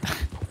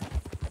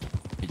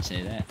 Could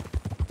say that.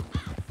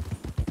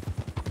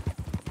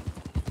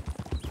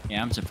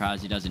 Yeah, I'm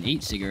surprised he doesn't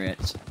eat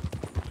cigarettes.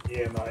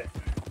 Yeah, mate.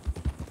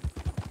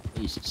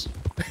 Jesus.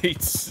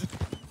 It's...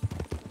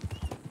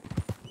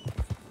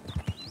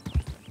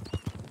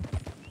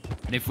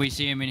 But if we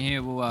see him in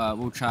here,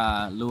 we'll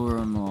try lure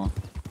him or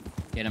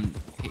get him.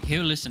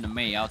 He'll listen to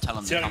me. I'll tell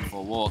him to come for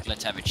a walk.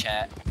 Let's have a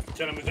chat.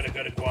 Tell him we're gonna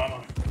go to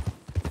Guama.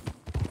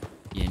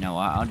 Yeah, no,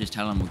 I'll just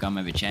tell him we'll come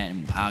have a chat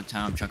and hog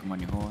time, chuck him on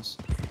your horse.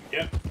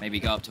 Yep. Maybe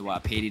go up to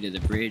Petey to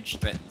the bridge,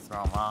 threaten to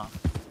throw him off.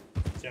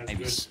 Sounds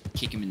Maybe good.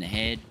 kick him in the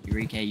head.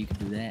 Eureka, you can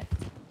do that.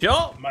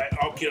 Sure. Mate,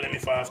 I'll kill him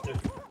if I have to.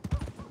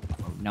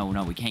 No,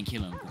 we can't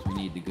kill him because we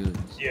need the goods.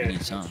 Yeah, we need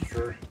that's some.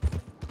 true.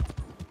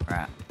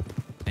 Right.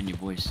 Bend your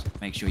voice.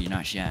 Make sure you're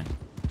not shouting.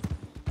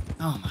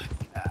 Oh my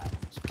god,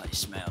 this place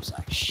smells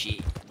like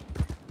shit.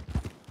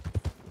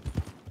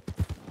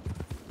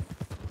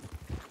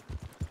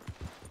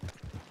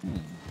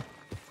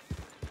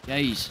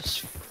 Jesus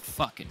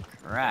fucking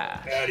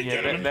Christ.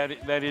 Yeah,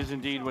 that is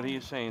indeed what he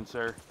is saying,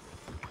 sir.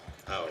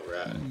 Oh,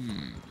 right.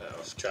 I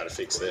was trying to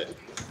fix that.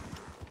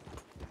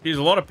 There's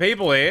a lot of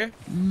people here.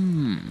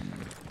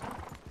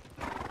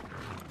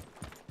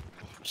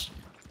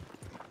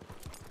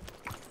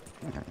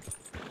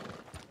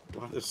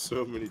 Why there's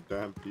so many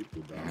damn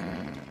people down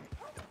here?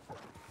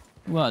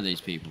 Who are these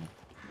people?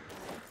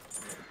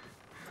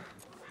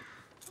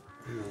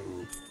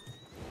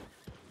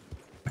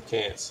 I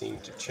can't seem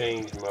to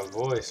change my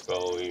voice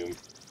volume.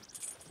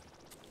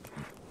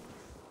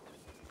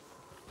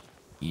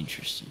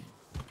 Interesting.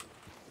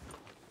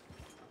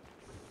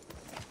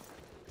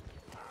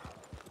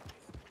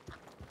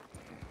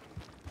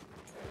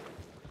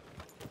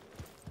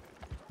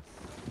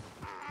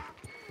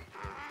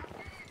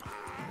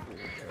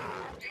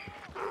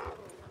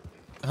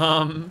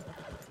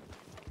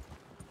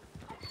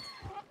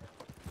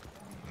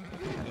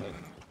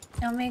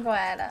 Oh my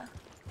god.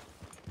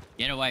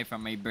 Get away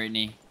from me,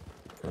 Brittany.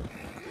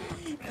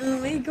 Oh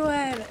my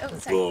god. Oh,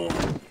 sorry.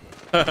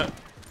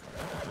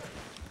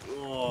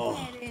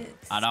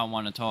 I don't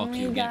want to talk Oh to my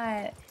you.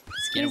 god.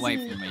 Get away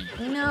Squizzy. from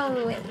me.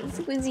 No,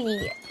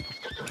 Squizzy.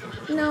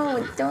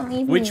 No, don't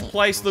leave me. Which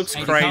place looks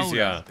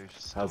crazier?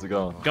 How's it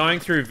going? Going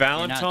through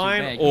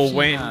Valentine bad. or You've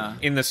when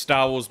seen, in the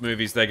Star Wars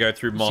movies they go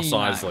through Mos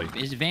Eisley?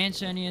 Is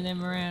Vance any of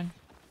them around?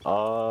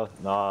 Nah,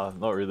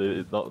 not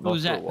really. Not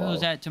Who's for a that? while.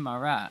 Who's that to my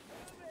right?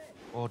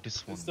 Oh,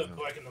 this one.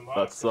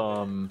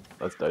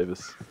 That's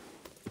Davis.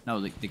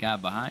 No, the guy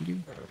behind you.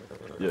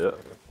 Yeah.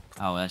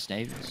 Oh, that's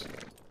Davis.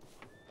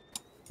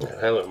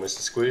 Hello, Mr.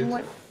 Squid.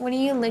 What are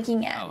you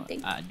looking at? Oh, the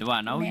do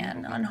I know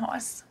man you? on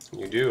horse.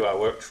 You do. I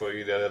worked for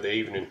you the other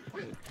evening.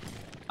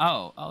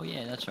 Oh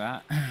yeah, that's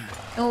right.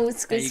 Oh, There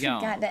Squiz you go.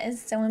 forgot. That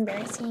is so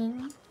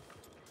embarrassing.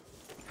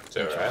 It's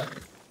alright.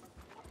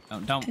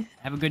 Don't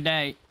have a good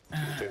day.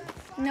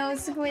 No,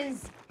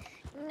 Squiz.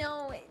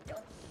 No,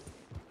 don't.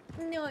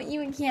 No,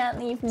 you can't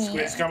leave me.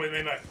 Squids, come with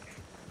me, mate.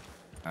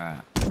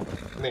 Alright. I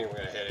think we're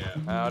gonna head out.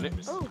 Howdy.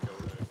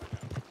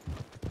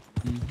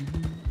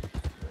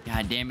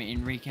 God damn it,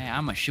 Enrique!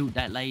 I'ma shoot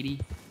that lady.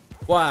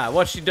 Why?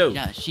 What'd she do?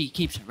 Yeah, she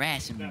keeps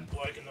harassing me. That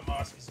bloke in the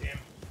mask is him.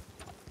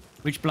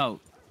 Which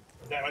bloke?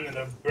 That one in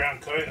the brown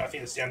coat, I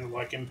think it sounded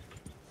like him.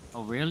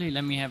 Oh really?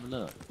 Let me have a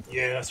look.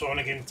 Yeah, that's why I want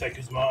to get him to take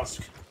his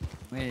mask.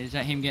 Wait, is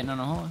that him getting on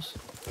a horse?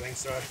 I think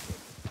so.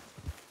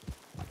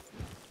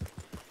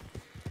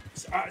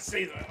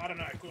 See, though, I don't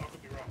know. I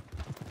could be wrong.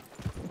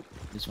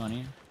 This one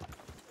here.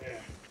 Yeah.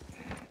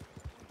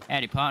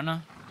 Howdy,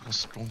 partner. How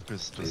strong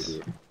is this?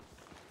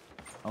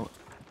 Oh,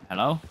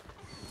 hello.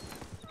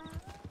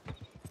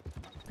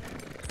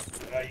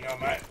 How you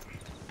going, mate?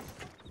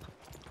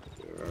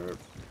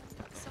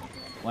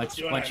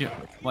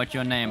 What's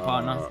your name,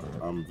 partner?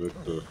 I'm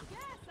Victor.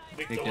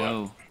 Victor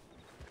who?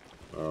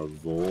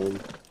 Vaughn.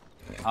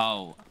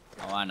 Oh,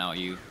 I know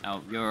you.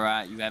 Oh, you're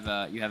alright. You have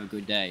a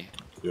good day.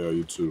 Yeah,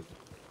 you too.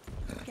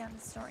 Down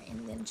the store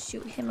and then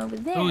shoot him over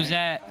there. Who's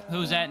that?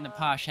 Who's that in the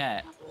posh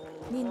hat?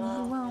 Then he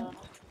won't.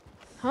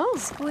 Huh?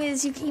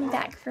 Squiz, you came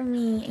back for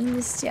me and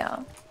you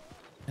still.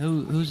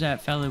 Who's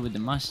that fella with the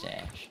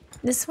mustache?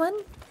 This one?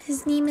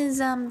 His name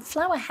is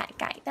Flower Hat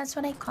Guy. That's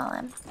what I call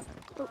him.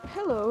 Oh,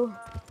 hello.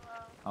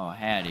 Oh,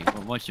 howdy.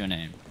 What's your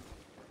name?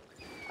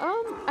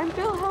 I'm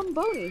Wilhelm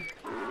Boney.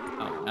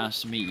 Oh,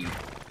 nice to meet you.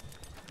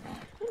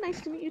 Oh, nice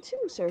to meet you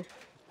too, sir.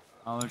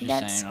 I was just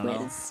That's saying hello.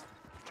 Squiz.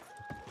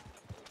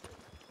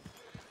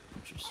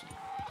 Interesting.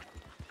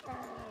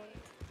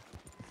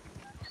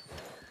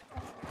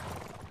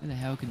 Where the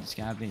hell could this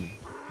guy be?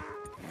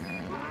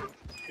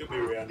 He'll be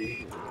around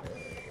here.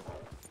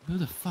 Who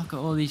the fuck are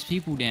all these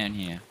people down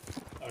here?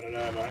 I don't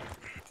know, mate.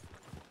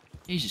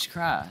 Jesus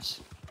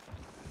Christ.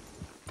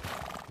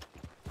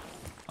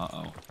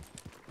 Uh-oh.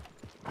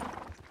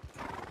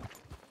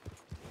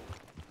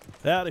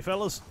 Howdy,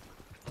 fellas.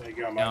 There you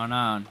go, What's mate. going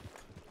on?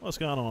 What's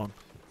going on?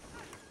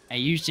 Hey,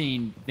 you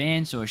seen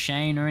Vance or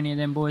Shane or any of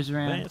them boys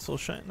around? Vance or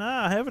Shane?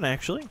 Nah, I haven't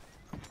actually.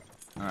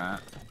 Alright.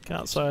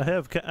 Can't say I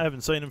have. I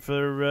haven't seen him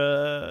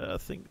for, I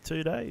think,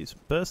 2 days,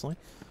 personally.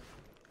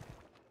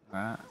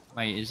 Alright.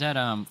 Wait, is that,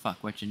 fuck,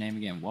 what's your name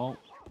again? Walt?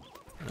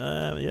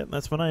 Yep,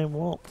 that's my name,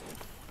 Walt.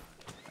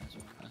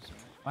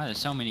 Why there's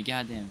so many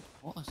goddamn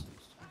horses?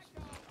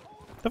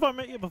 Have I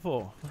met you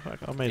before?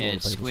 I met Yeah, a lot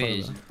it's of people. sorry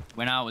Squiz. about that.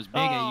 When I was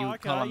bigger, you were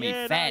calling me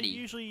yeah, fatty.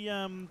 No,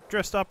 usually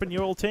dressed up in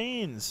your old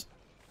teens.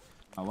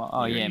 Oh, well,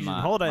 oh You're yeah, usually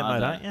my holiday mode,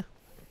 mother- aren't you?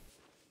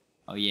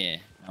 Oh yeah.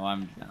 No,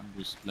 I'm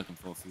just looking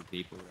for a few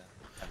people.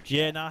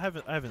 Yeah, no, I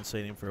haven't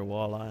seen him for a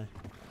while,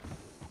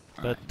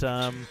 But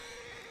I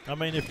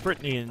mean, if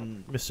Brittany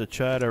and Mr.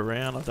 Chad are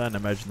around, I don't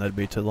imagine that'd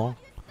be too long.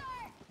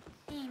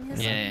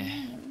 Yeah.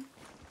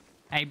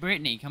 Hey,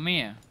 Brittany, come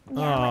here.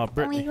 Oh,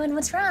 Brittany. Oh,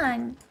 what's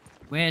wrong?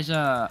 Where's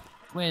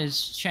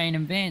Shane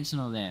and Vance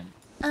and all them?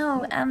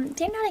 Oh,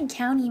 they're not in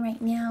county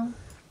right now.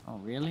 Oh,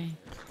 really?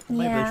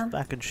 Maybe Yeah. they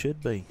fucking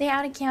should be. They're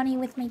out of county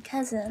with my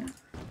cousin.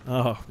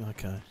 Oh,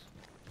 okay.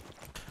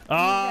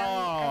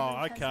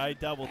 Oh, okay,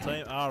 double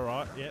team. All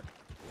right, yep.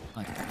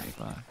 Okay,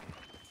 fuck.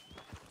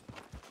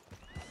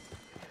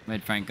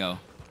 Where'd Frank go?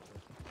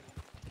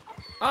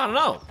 I don't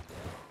know.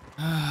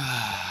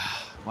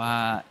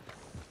 Why?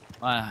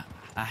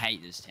 I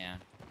hate this town.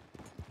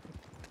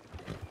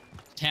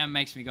 Town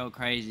makes me go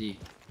crazy.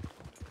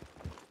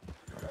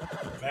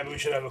 Maybe we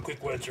should have a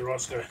quick word to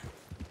Roscoe.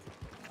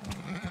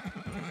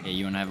 Yeah,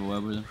 you wanna have a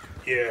word with him?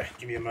 Yeah,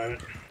 give me a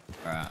moment.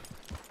 All right.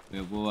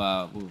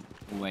 We'll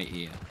wait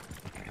here.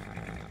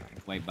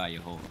 Wait by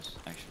your horse,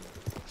 actually.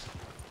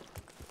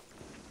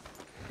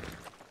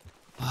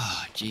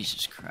 Oh,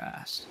 Jesus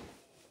Christ.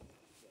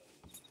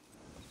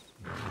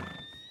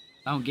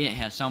 I don't get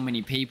how so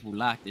many people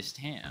like this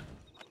town.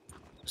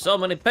 So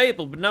many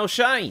people, but no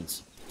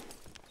Shanes.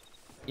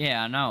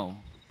 Yeah, I know.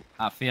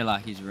 I feel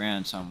like he's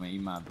around somewhere. He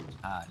might be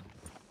hiding.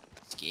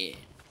 Scared.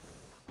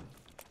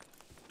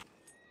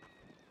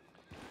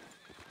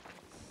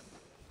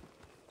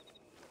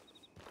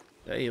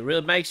 Hey, it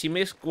really makes you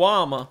miss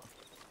Guama.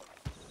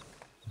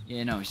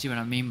 Yeah, no, you see what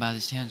I mean by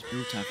this town's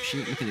built up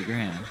shit? Look at the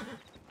ground.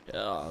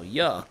 Oh,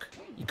 yuck.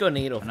 You couldn't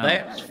eat off I know,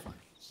 that.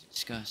 it's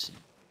disgusting.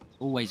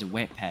 Always a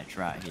wet patch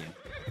right here.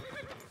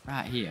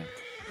 Right here.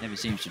 Never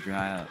seems to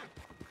dry up.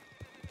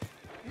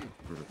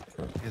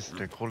 Yes,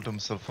 they call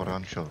themselves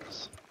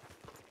ranchers.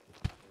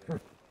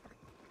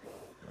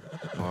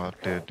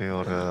 But they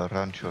are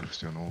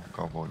ranchers, you know,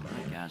 cowboy.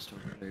 Guys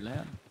talking very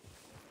loud.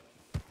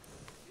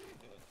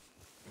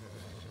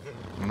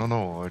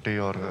 No,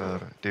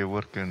 they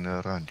work in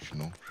a ranch,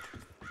 no?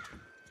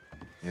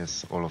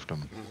 Yes, all of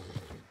them.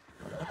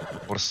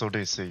 Or so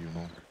they say, you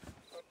know.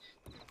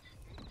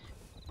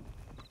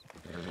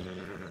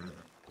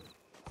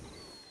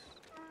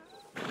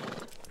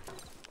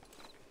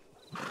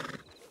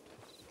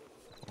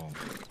 Oh.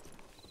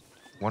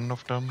 One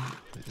of them,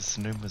 his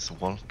name is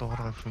Walter,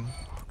 I think.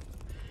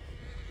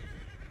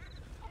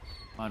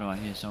 Why do I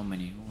hear so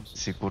many horses?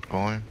 Is he good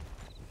guy?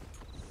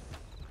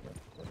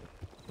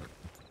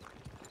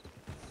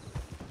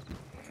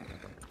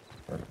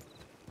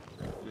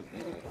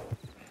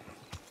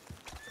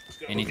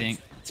 Anything?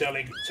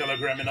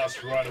 Telegramming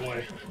us right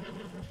away.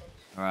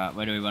 Alright,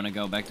 where do we want to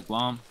go? Back to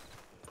Guam?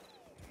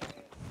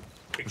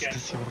 Is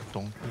this your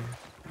donkey?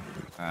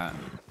 Alright.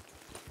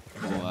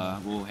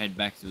 We'll head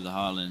back through the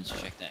Highlands,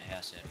 check that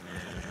house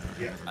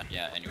out. Yeah. I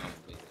doubt anyone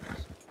will be with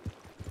us.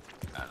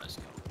 Alright, let's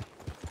go.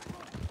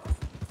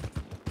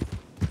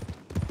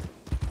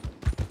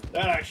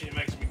 That actually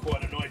makes me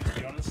quite annoyed, to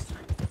be honest.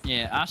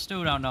 Yeah, I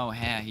still don't know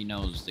how he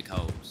knows the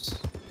codes.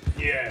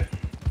 Yeah,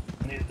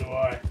 neither do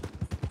I.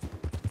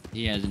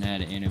 He hasn't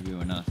had an interview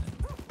or nothing.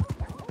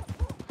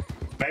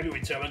 Maybe we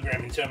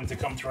telegram and tell him to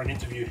come for an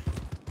interview.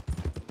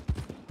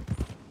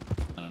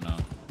 I don't know.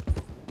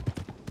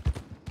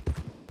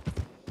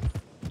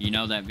 You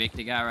know that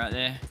Victor guy right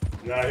there?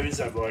 No, who is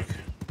that bloke?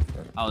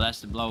 Oh,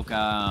 that's the bloke,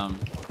 I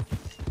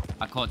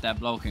caught that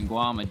bloke in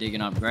Guam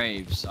digging up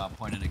graves, so I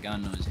pointed a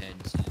gun on his head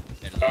and said,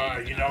 better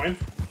leave. You know him?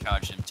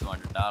 Charged him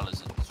 $200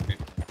 and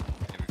stripped him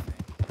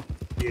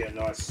everything. Yeah,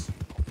 nice.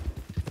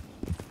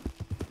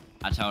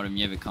 I told him,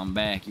 you ever come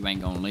back, you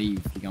ain't gonna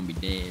leave, you're gonna be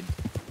dead.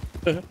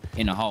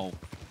 In a hole.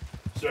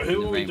 So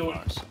who are we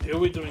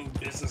doing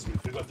business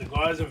with? We've got the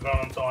guys in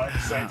Valentine,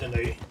 Saint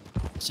Denis.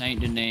 Saint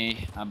Denis,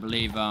 I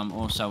believe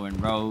also in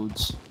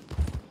Rhodes.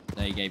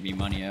 They gave me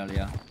money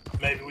earlier.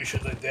 Maybe we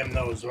should let them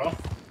know as well.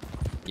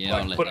 Yeah,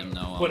 I'll let them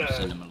know. I'll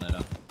send them a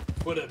letter.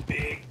 Put a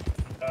big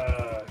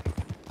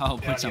oh,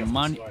 put some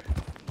money.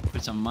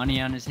 Put some money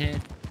on his head.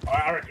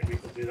 I reckon we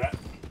could do that.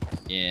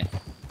 Yeah,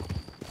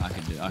 I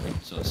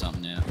could sort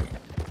something out.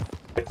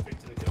 Speak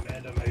to the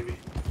commander, maybe.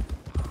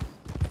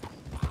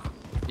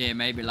 Yeah,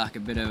 maybe like a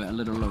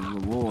little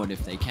reward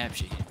if they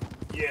capture him.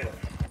 Yeah.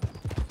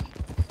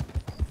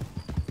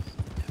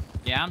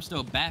 Yeah, I'm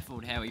still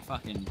baffled how he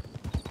fucking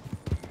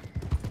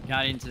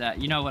got into that.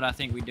 You know what I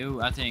think we do?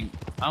 I think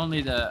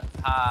only the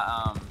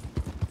high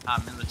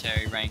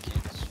military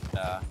rankings.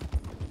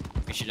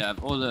 We should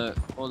have all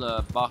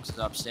the boxes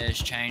upstairs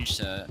changed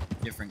to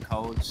different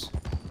codes.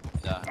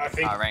 The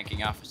high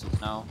ranking officers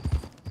know.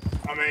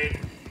 I mean,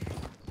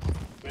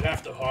 we'd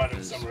have to hide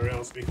them somewhere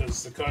else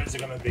because the codes are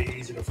going to be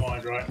easy to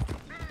find, right?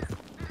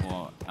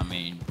 Or, I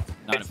mean,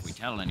 not if we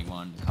tell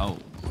anyone the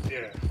code.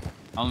 Yeah.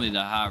 Only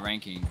the high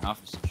ranking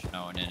officers should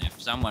know, and then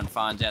if someone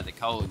finds out the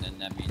code, then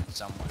that means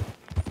someone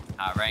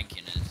high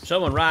ranking is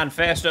Someone riding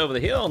fast over the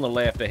hill on the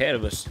left ahead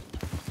of us.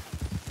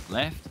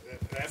 left.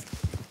 Left.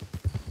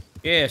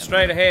 Yeah,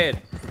 straight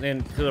ahead,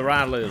 then to the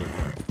right a little.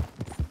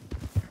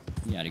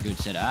 You got a good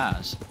set of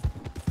eyes.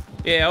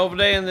 Yeah, over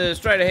there in the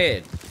straight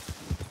ahead.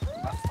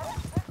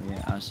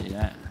 Yeah, I see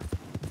that.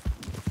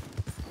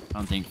 I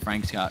don't think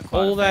Frank's got quite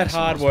All a that fast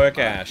hard horse, work,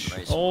 but Ash.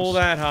 racehorse. All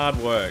that hard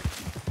work.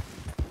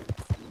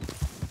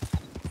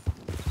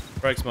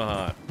 Breaks my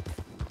heart.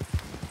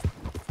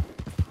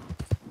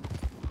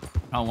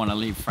 I don't want to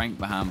leave Frank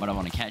behind, but I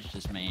want to catch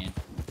this man.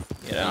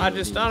 You know, I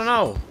don't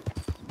know.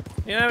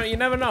 You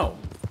never know.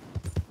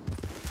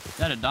 Is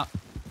that a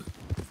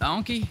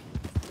donkey?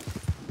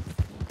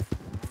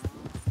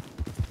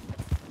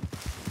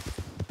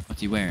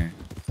 What's he wearing?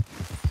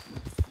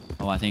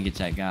 Oh, I think it's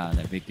that guy,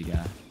 that Victor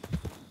guy.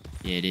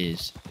 Yeah, it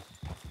is.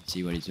 Let's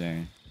see what he's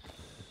wearing.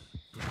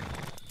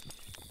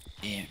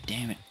 Yeah,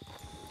 damn it.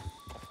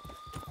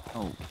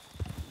 Oh.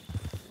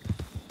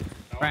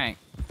 Frank,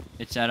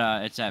 it's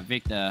that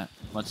Victor.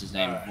 What's his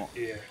name?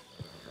 Yeah.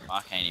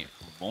 I can't even.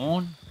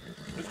 Vaughn?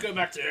 Let's go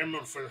back to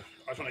Emerald for.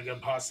 I just want to go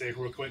past there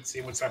real quick,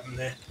 see what's happened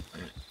there.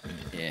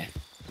 Yeah.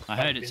 I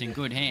heard it's in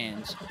good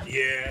hands.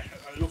 Yeah,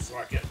 it looks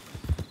like it.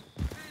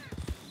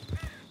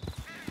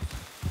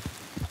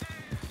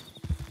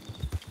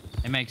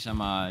 They make some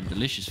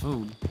delicious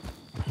food.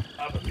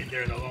 I haven't been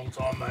there in a long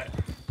time, mate.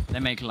 They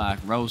make like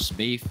roast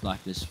beef,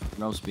 like this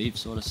roast beef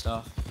sort of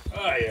stuff.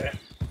 Oh, yeah.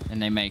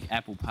 And they make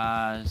apple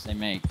pies. They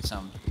make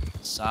some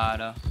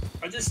cider.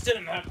 I just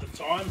didn't have the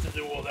time to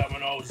do all that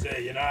when I was there,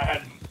 you know. I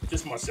had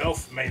just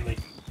myself, mainly.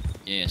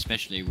 Yeah,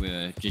 especially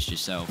with just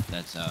yourself.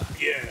 That's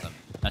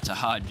a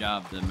hard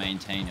job to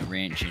maintain a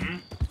ranch,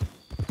 and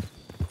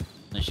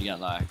unless you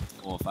got like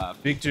 4 or 5.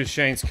 Victor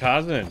Shane's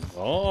cousin.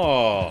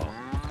 Oh.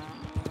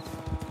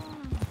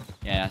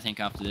 Yeah, I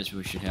think after this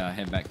we should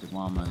head back to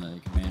Guam and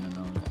let the commander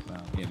know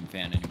that we haven't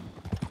found anyone.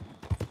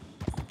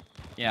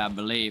 Yeah, I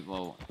believe.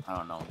 Well, I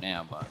don't know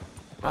now, but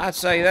I'd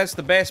say that's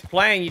the best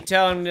plan. You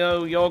tell him,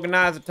 you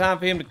organize a time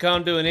for him to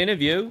come do an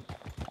interview.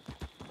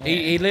 Yeah.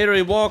 He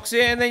literally walks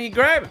in, and then you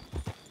grab him.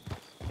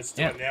 Let's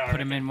do it now.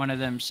 Put him in one of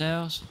them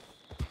cells.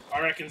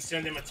 I reckon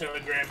send him a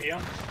telegram here.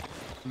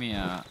 Let me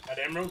at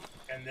Emerald,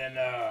 and then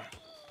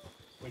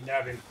we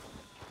nab him.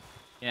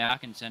 Yeah, I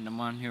can send him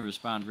one. He'll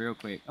respond real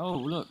quick. Oh,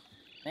 look,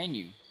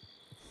 menu.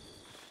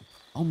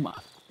 Oh my,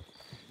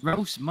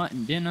 roast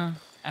mutton dinner,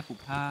 apple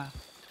pie,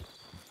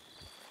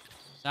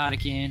 cider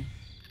can.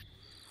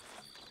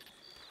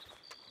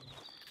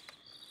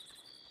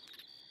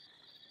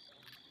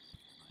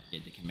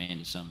 Get the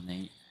commander something to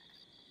eat.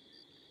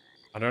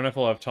 I don't know if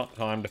we'll have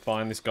time to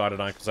find this guy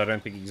tonight, because I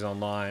don't think he's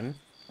online.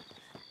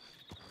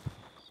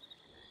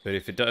 But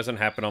if it doesn't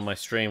happen on my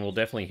stream, we'll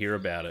definitely hear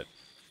about it.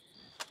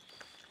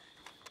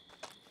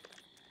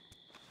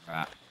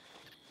 Right.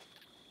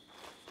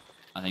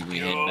 I think we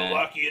You're head back.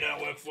 lucky you don't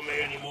work for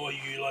me anymore,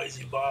 you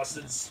lazy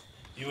bastards.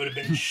 You would have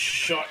been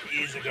shot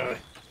years ago.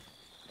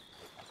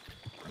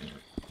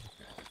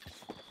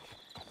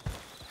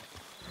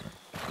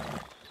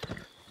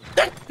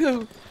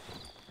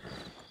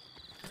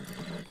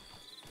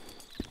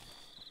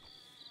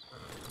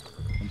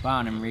 Come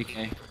on,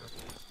 Enrique.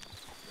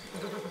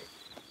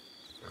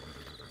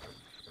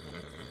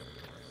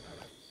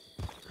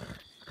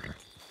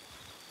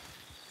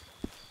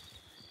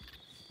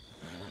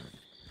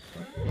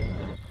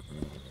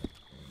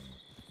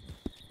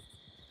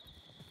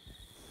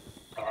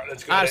 Alright,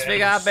 let's go. I just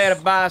figure I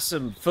better buy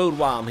some food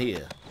while I'm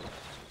here.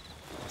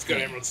 Let's go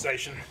to Emerald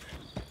Station.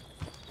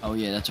 Oh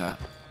yeah, that's right.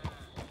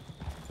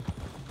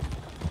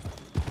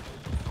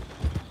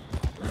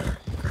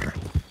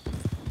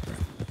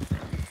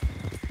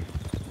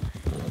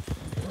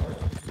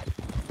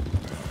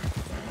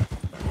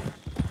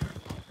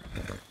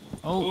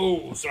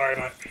 Oh, sorry,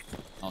 mate.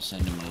 I'll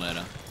send him a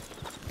letter.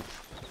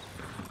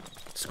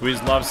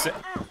 Squiz loves it.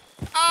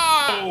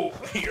 Oh,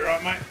 you're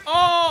right, mate.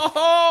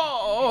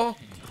 Oh!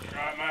 You're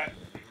right, mate.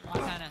 Why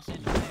can't I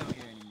send mail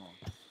here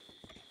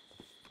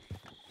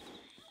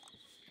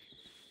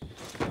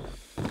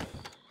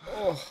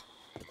anymore?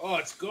 Oh,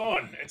 it's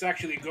gone. It's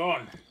actually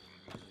gone.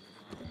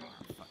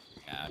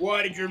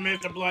 Why did you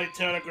remove the bloody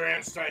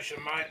telegram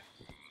station, mate?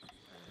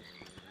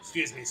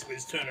 Excuse me,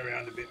 Squiz. Turn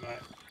around a bit, mate.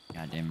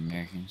 Goddamn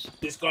Americans.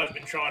 This guy's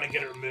been trying to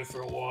get it removed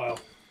for a while.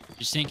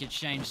 Just think it's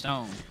Shane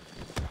Stone.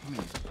 Come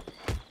here.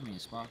 Come here,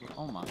 Sparkle.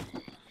 Oh my.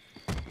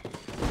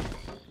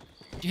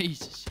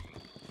 Jesus.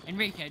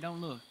 Enrique,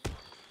 don't look.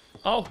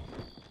 Oh.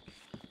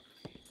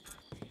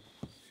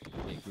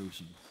 Okay,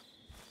 gruesome.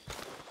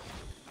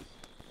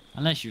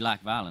 Unless you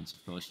like violence,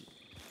 of course.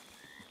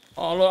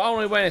 Oh, look,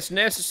 only when it's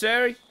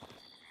necessary.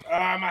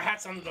 My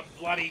hat's under the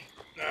bloody...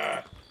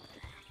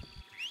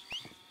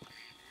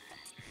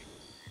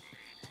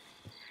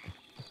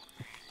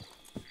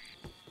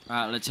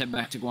 Alright, let's head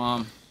back to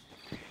Guam.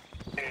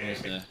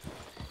 There's the...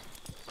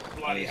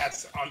 bloody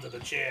hat's under the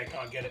chair.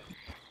 Can't get it.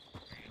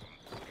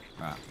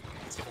 Right.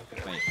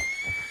 Wait.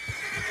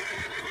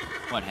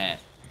 What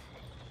hat?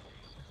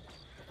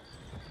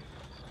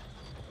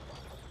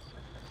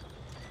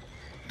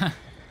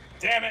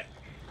 Damn it!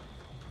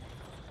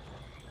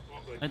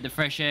 let the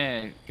fresh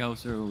air go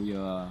through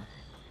your.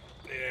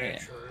 Yeah,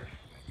 true.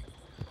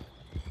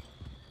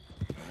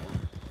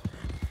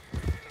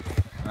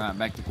 Alright,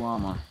 back to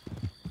Guama.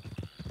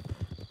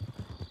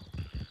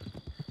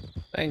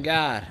 Thank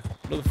God.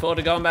 Looking forward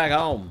to going back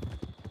home.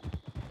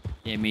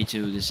 Yeah, me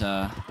too. This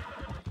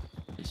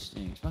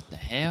thing. What the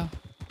hell?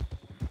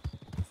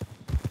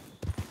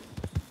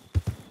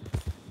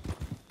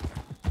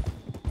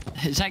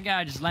 Is that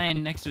guy just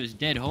laying next to his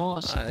dead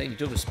horse? I think he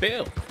took a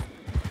spill.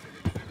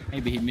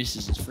 Maybe he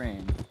misses his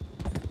friend.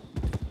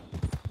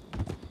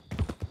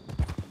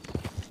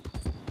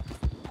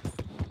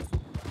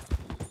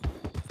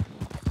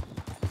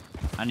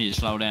 I need to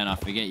slow down. I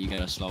forget you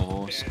got a slow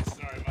horse. Yeah,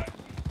 sorry, mate.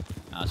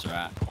 That's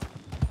alright.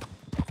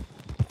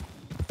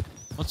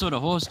 What sort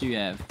of horse do you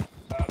have?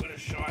 I've got a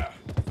Shire.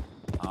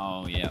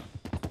 Oh, yeah.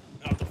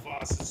 Not the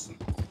fastest.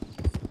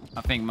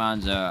 I think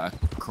mine's a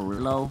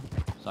Carrillo.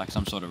 It's like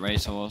some sort of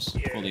racehorse,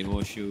 Yeah. fully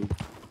horseshoed.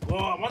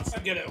 Well, once I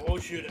get it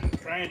horseshoed and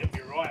trained, it'll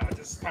be right. I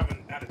just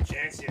haven't had a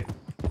chance yet.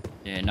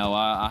 Yeah, no,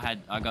 I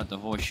got the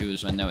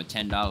horseshoes when they were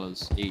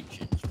 $10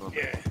 each.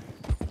 Yeah.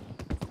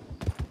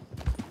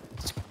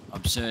 It's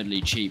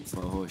absurdly cheap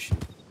for a horseshoe.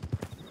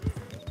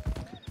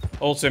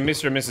 Also,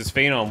 Mr. and Mrs.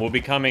 Phenom will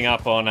be coming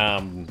up on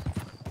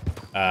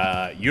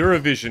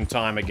Eurovision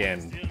time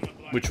again,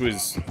 which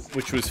was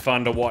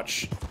fun to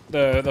watch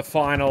the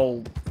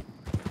finals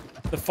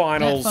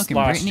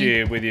last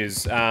year with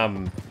yous.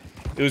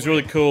 It was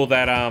really cool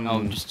that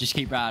oh, just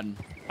keep riding.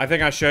 I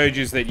think I showed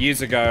you that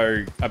years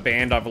ago, a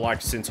band I've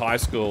liked since high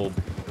school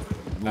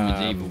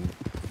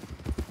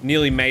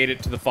nearly made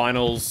it to the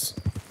finals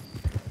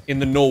in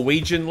the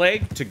Norwegian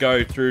leg to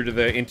go through to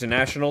the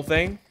international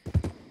thing.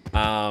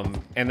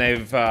 And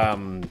they've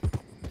Goth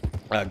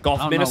I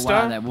don't Minister. know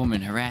why that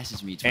woman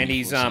harasses me. And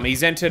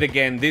he's entered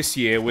again this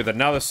year with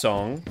another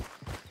song.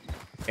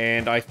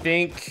 And I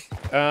think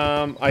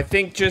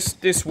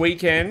just this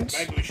weekend,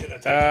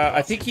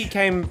 I think he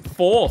came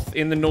 4th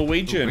in the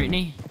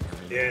Norwegian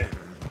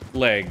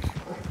leg.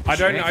 I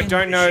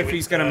don't know if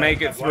he's going to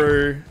make it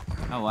through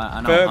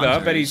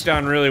further, but he's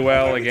done really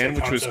well again,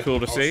 which was cool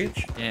to see.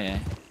 Yeah,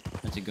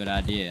 that's a good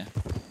idea.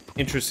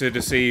 Interested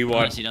to see what.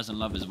 Unless he doesn't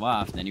love his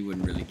wife, then he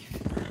wouldn't really.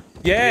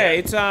 Yeah,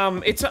 it's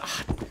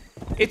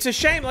a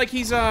shame. Like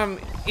he's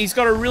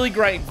got a really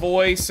great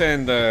voice,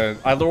 and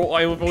I've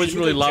always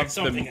really loved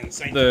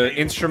the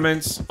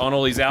instruments on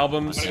all these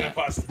albums.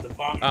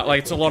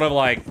 Like it's a lot of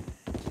like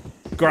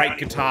great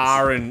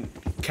guitar and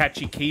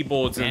catchy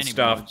keyboards and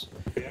stuff.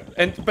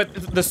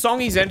 But the song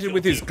he's entered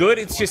with is good.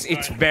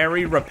 It's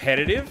very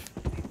repetitive.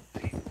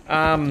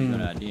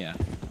 Good idea.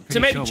 So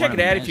maybe check it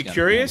out if you're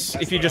curious.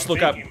 If you just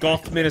look up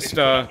Goth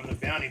Minister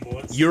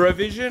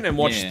Eurovision and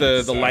watch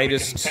the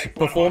latest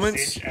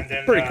performance,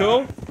 pretty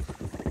cool.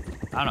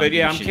 But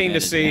yeah, I'm keen to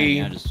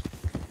see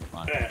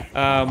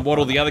what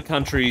all the other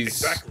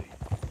countries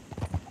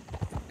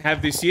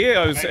have this year.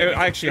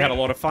 I actually had a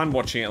lot of fun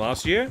watching it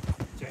last year.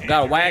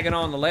 Got a wagon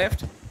on the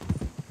left.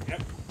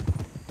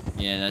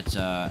 Yeah,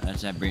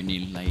 that's that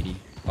Brittany lady.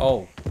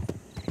 Oh.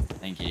 I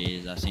think it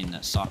is. I seen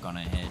that sock on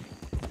her head.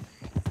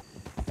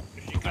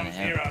 If she comes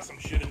near us, I'm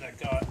shooting that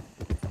guy.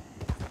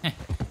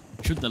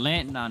 Shoot the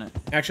lantern on it.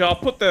 Actually,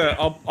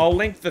 I'll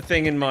link the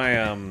thing in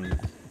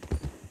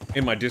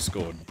my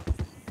Discord.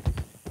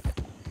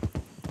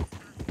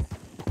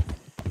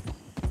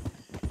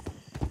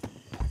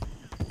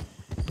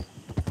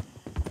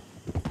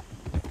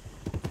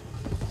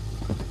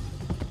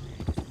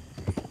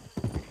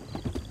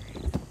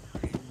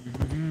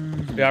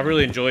 Yeah, I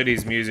really enjoyed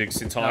his music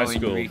since high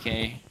school.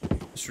 Enrique.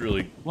 It's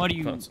really. What do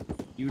you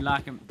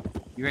like him?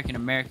 You reckon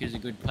America's a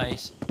good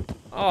place?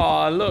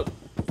 Oh, look,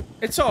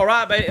 it's all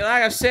right, but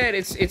like I said,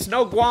 it's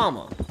no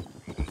Guama.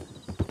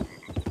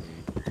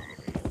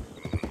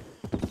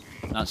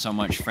 Not so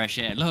much fresh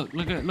air.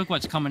 Look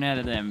what's coming out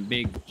of them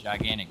big,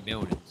 gigantic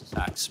buildings. It's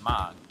like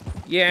smog.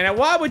 Yeah, now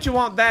why would you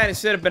want that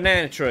instead of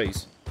banana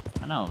trees?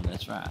 I know,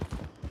 that's right.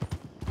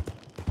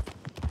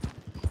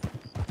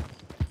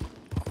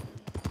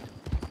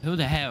 Who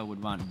the hell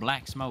would want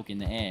black smoke in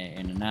the air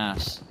in a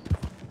nice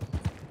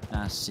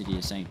city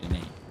of Saint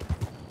Denis?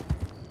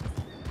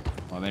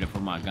 Well, I better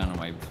put my gun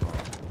away before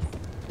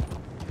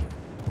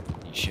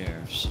these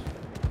sheriffs.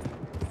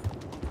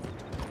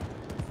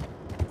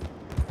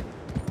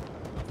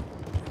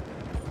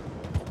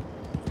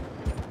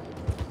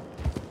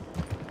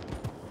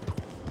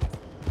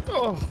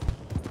 Oh.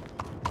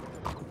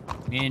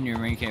 Me and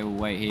Enrique will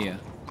wait here.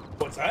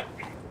 What's that?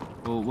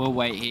 We'll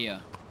wait here.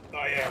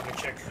 Oh yeah, we'll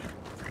check.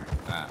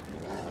 Alright.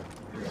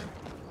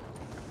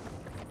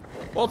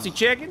 What's he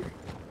checking?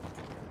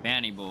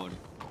 Bounty board.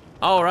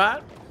 All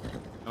right.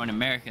 So in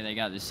America, they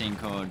got this thing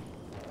called,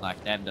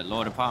 like, they have the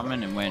law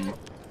department, and when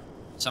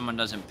someone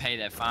doesn't pay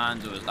their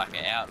fines or is like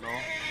an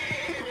outlaw,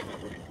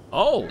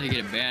 they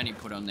get a bounty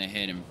put on their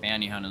head, and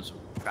bounty hunters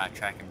will try to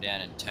track them down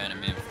and turn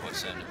them in for a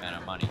certain amount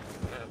of money.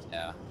 That's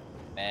how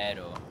bad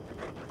or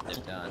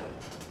they've done.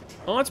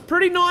 Oh, it's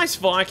pretty nice,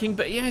 Viking,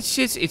 but yeah,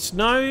 it's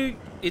no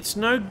Guama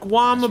That's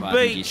why I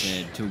think he Beach.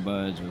 said 2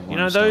 birds with one You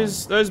know stone.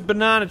 those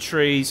banana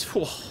trees.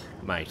 Whew,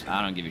 Mate.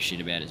 I don't give a shit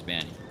about his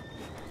bounty.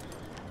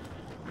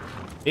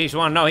 You just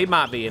want to know he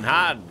might be in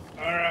hiding.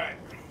 Alright.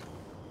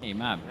 He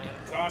might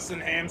be.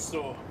 Carson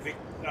Hamstor,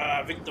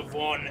 Victor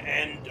Vaughn,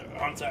 and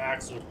Hunter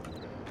Axel.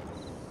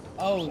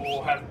 Oh,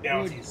 all have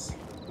bounties.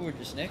 We were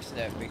just next to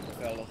that big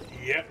fella.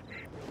 Yep.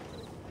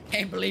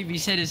 Can't believe he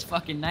said his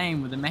fucking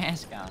name with a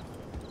mask on.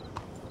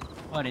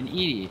 What an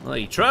idiot. Well,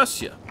 he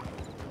trusts you.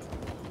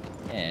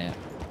 Yeah.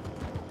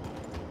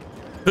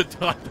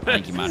 I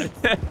think he might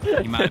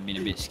have been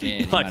a bit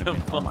scared. He might have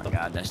been, oh my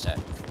god, that's that.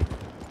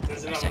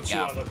 There's another two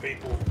other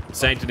people.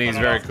 Saint Denis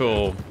is very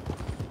cool.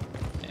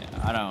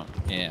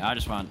 I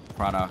just want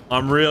product.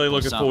 I'm really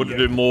looking forward to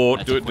doing more,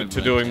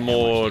 doing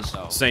more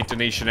sold. Saint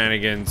Denis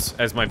shenanigans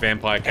as my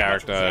vampire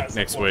character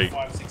next week.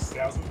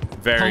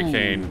 Very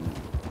keen.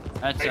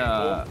 That's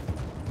yeah,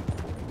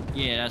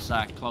 that's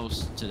like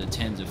close to the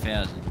tens of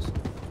thousands.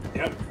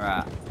 Yep.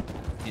 Right.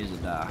 Here's a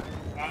die.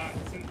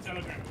 Send a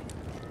telegram.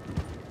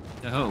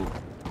 To who?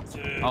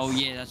 Oh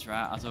yeah, that's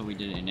right. I thought we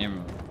did it in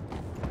Emerald.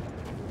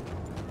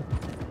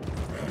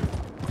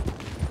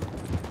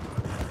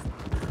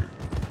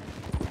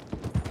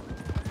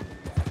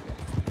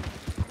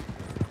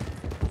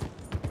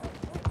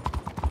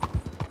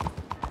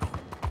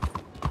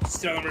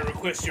 Tell them to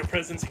request your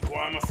presence in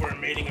Guam for a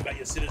meeting about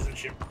your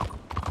citizenship.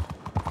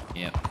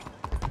 Yep.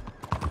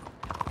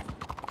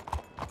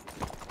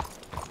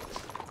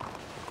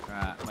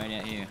 Right, wait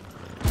out here.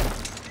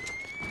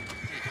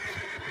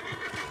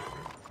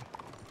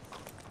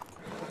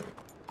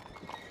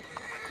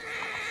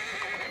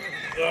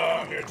 Oh,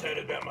 I'm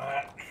irritated about my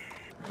hat.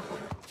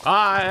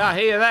 I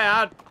hear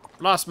that.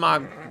 I lost my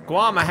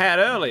Guama hat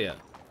earlier.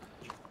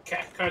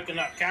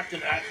 Coconut captain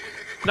hat.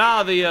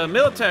 No, the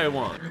military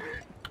one.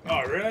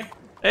 Oh, really?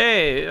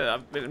 Hey,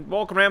 I've been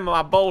walking around with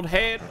my bald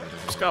head.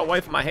 Just gotta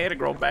wait for my hair to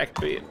grow back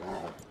a bit.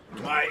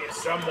 Mate, if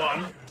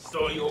someone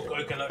stole your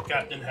coconut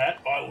captain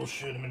hat, I will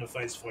shoot him in the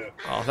face for you.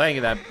 Oh, thank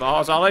you, that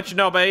boss. I'll let you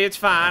know, but it's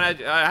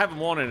fine. I haven't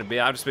worn it in a bit.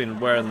 I've just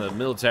been wearing the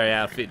military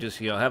outfit, just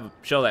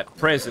show that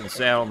presence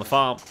out on the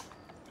farm.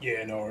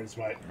 Yeah, no worries,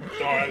 mate.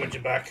 Don't worry, I got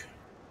your back.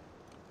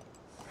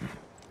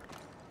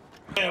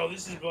 Hell,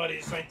 this is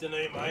bloody Saint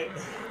Denis, mate.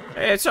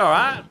 Hey, it's all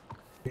right.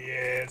 Yeah,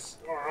 it's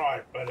all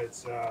right, but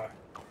it's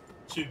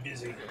too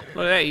busy.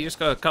 Look at that, you just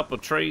got a couple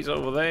of trees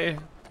over there.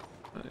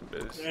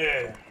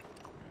 Yeah.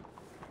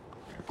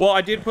 Well,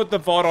 I did put the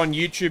VOD on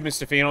YouTube,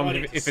 Mr.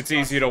 Phenom, if it's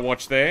easier to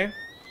watch there.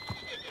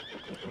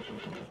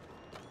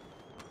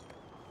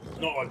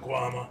 Not like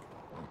Guama.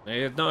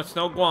 Yeah, no, it's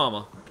no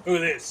Guama. Who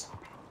is this?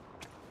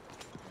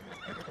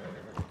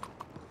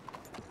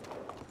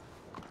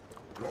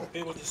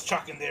 People just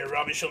chucking their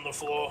rubbish on the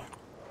floor.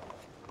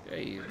 Yeah,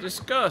 you're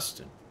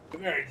disgusting.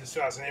 Very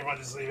disgusting. Everyone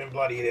just leaving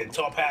bloody their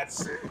top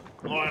hats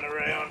lying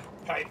around,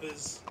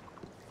 papers.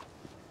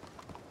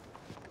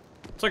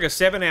 It's like a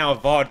 7-hour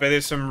VOD, but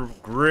there's some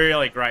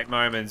really great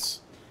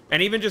moments.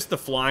 And even just the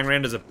flying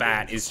around as a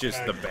bat is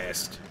just the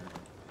best.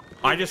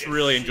 I just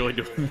really enjoy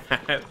doing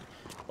that.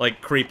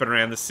 Like creeping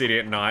around the city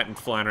at night and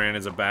flying around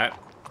as a bat.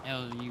 What the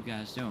hell are you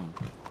guys doing?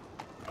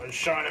 I was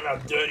showing them how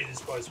dirty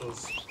this place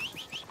was.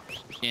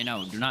 Yeah,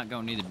 no, do not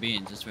go near the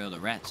bins. That's where all the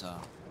rats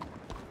are.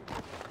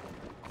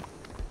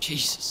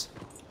 Jesus.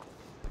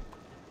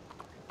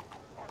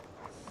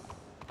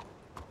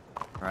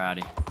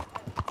 Righty.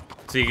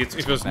 See, if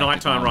it was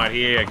nighttime right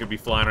here, I could be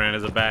flying around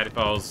as a bat if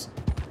I was...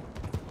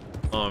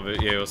 Oh,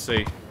 but yeah, we'll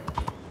see.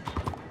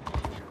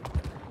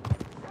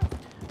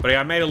 But yeah,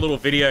 I made a little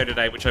video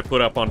today, which I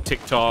put up on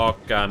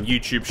TikTok,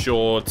 YouTube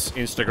Shorts,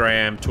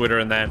 Instagram, Twitter,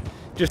 and that,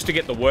 just to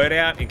get the word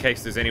out in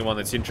case there's anyone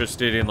that's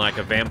interested in, like,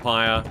 a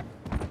vampire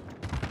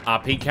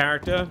RP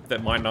character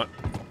that might not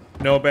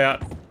know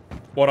about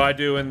what I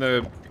do in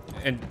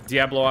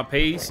Diablo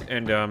RPs,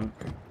 and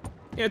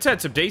yeah, it's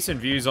had some decent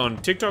views on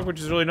TikTok, which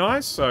is really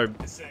nice. So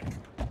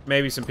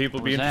maybe some people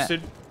will be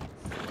interested.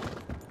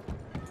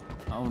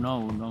 Oh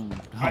no, no,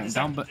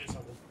 don't but.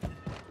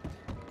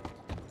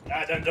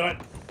 Nah, don't do it.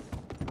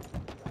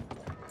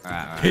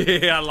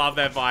 Alright. Yeah, I love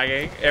that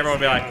Viking. Everyone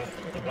will be like,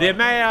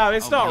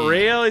 it's not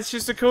real. It's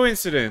just a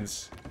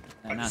coincidence.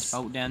 That nice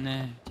boat down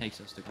there takes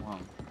us to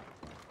Guam.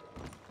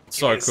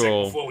 So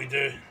cool. Before we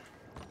do.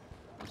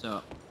 What's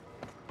up?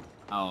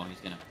 Oh, he's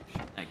gonna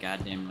shoot that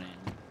goddamn land.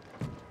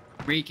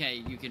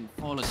 Rike, you can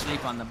fall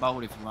asleep on the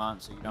boat if you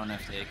want, so you don't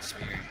have to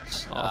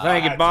experience. Oh,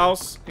 thank you,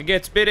 boss. It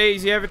gets a bit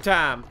easy every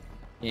time.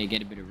 Yeah,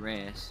 get a bit of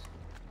rest.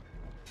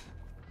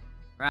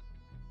 Right.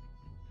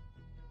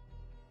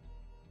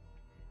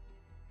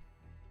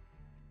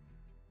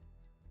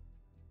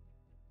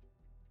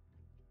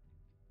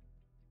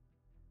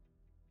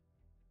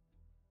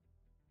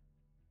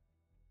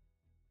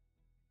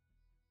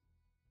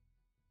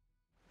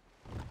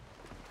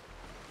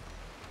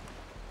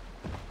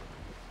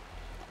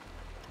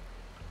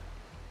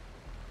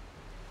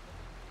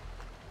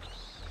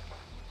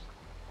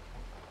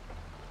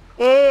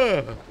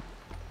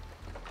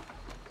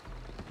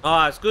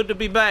 Oh, it's good to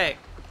be back.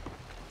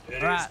 It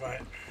is,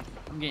 mate.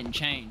 I'm getting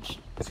changed.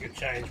 Let's get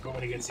changed, but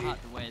when he gets here.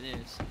 Not the way it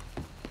is.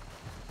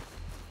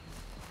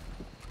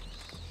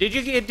 Did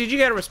you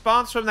get a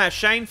response from that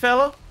Shane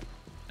fella?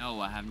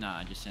 No, I have not.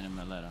 I just sent him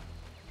a letter.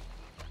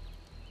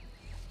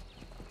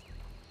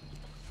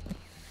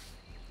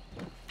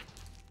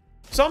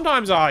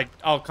 Sometimes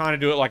I'll kind of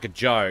do it like a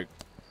joke.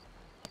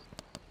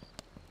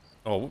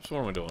 Oh, whoops, what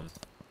am I doing?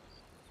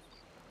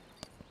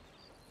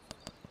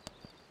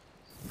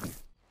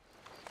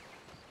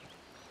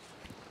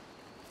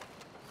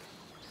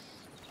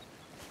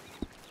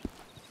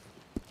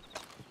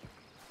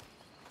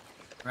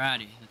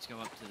 Righty, let's go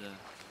up to the...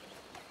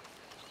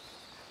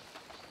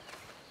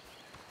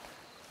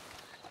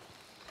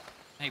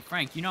 Hey,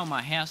 Frank, you know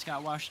my house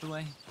got washed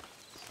away?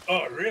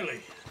 Oh, really?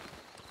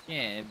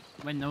 Yeah,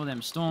 when all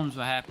them storms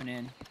were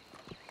happening,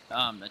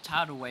 the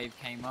tidal wave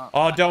came up.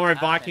 Oh, like don't worry, the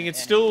top, Viking. and It's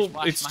it just still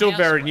washed my house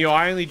very away. new.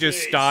 I only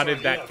just Yeah, started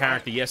so, that yeah,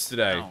 character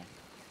yesterday. Oh.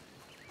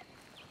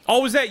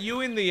 Oh, was that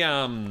you in the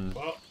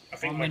Well, I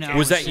think my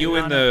Was that you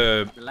in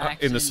the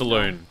relaxing,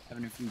 saloon?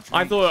 having a few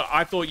I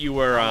drinks. thought you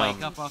were I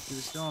wake up after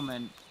the storm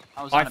and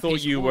I was I on a thought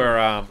piece you of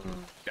were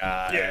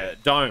wood.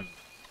 Dome.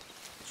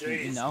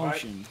 in the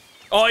ocean.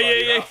 Oh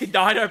yeah.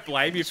 No, I don't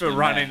blame you for Swim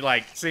running back.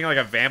 like seeing like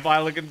a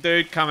vampire looking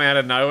dude come out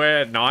of nowhere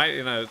at night.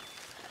 You know.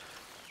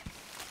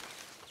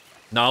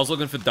 No, I was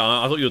looking for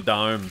Dome. I thought you were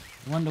Dome.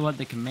 Wonder what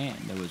the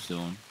commander was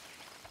doing.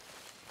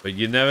 But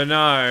you never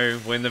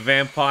know. When the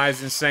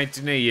vampire's in Saint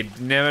Denis, you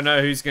never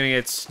know who's gonna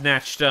get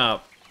snatched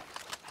up.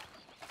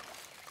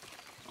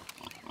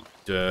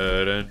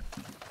 Dun.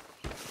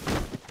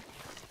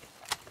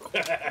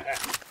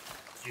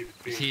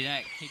 You see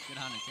that? Kicked it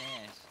on its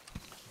ass.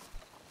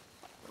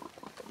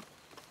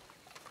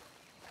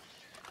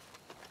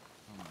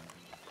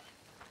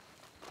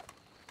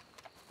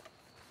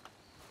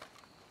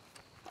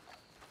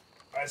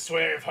 I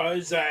swear, if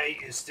Jose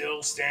is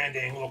still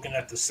standing looking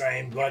at the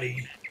same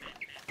bloody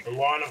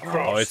line of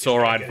crops... Oh, it's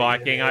alright,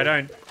 Viking. I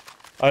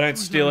don't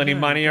steal any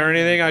money or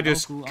anything. I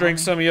just drink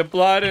some of your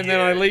blood and then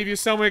I leave you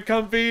somewhere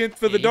comfy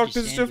for the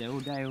doctors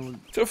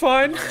to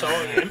find. I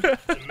told him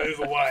to move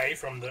away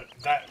from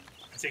that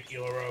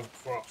particular row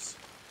of crops.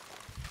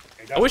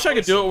 I wish I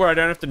could do it where I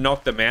don't have to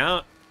knock them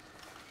out.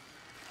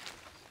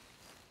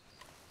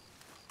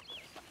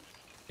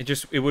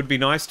 It would be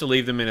nice to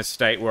leave them in a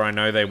state where I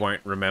know they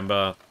won't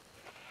remember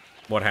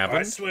what I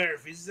happened. swear,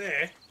 if he's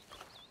there,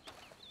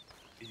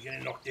 he's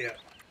getting knocked out.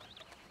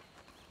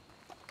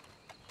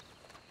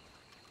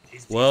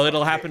 Well,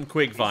 it'll happen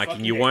quick,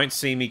 Viking. You won't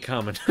see me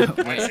coming.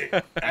 That's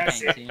it.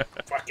 That's it.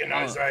 Fucking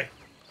Jose.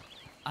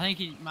 I think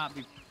he might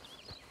be...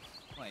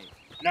 Wait.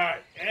 No,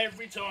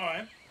 every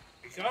time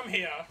we come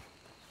here,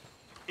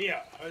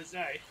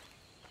 Jose.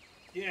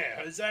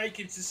 Yeah, Jose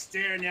keeps just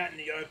staring out in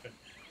the open.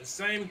 The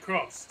same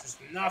crops, just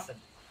nothing.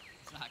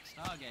 It's like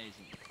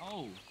stargazing.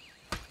 Oh.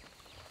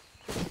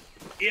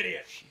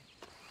 Idiot.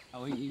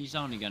 Oh, he's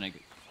only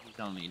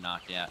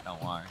knocked out,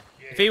 don't worry.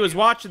 If he was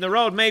watching the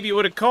road, maybe you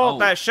would have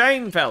called that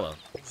Shane fella.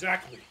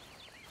 Exactly.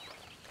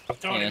 I've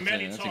told him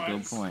many that's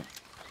times a good point.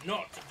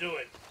 not to do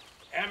it.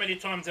 How many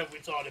times have we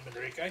told him,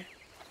 Enrique?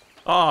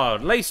 Oh,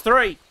 at least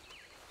 3.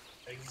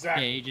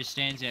 Exactly. Yeah, he just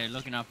stands there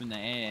looking up in the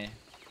air.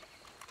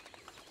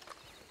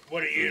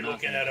 What are you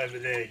looking at over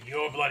there?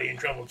 You're bloody in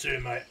trouble too,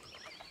 mate.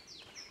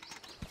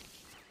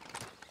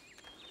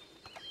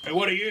 Hey,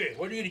 what are you?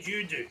 What did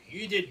you do?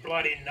 You did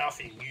bloody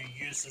nothing,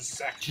 you useless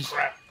sack of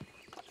crap.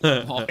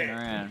 Walking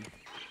around.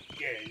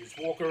 Yeah, just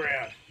walk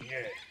around.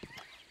 Yeah.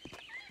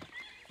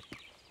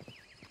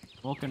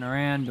 Walking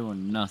around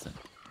doing nothing.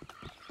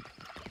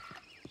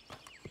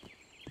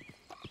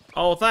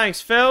 Oh,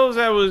 thanks, fellas.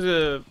 That was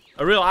a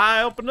real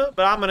eye-opener,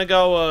 but I'm going to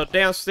go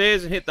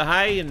downstairs and hit the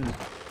hay and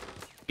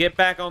get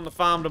back on the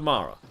farm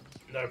tomorrow.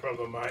 No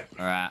problem, mate.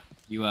 Alright.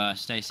 You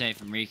stay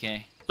safe,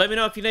 Enrique. Let me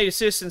know if you need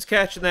assistance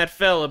catching that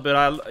fella,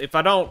 but if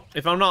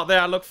I'm not there,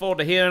 I look forward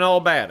to hearing all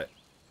about it.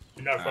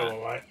 No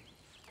problem, mate.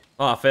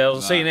 All right,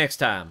 fellas. See you next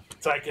time.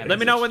 Take it Let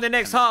me know when the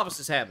next harvest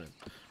is happening.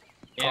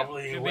 Yeah,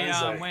 Probably should be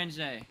Wednesday. on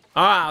Wednesday.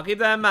 All right, I'll keep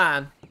that in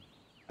mind.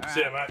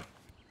 See ya, mate.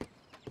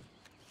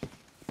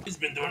 He's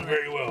been doing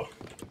very well.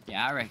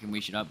 Yeah, I reckon we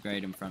should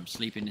upgrade him from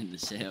sleeping in the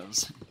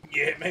cells.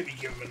 Yeah, maybe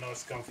give him a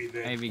nice comfy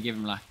bed. Maybe give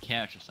him like a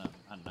couch or something.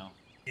 I don't know.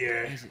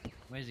 Yeah.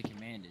 Where's the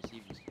commander? See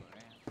if he's still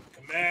around.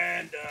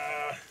 Commander.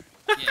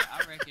 Yeah, I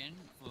reckon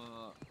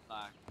for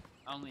like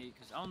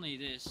only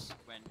this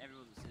when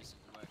everyone's system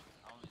works,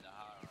 only the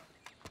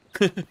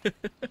hierarchy.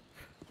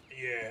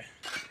 Yeah.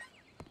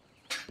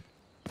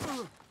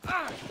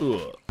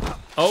 Ugh.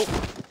 Oh.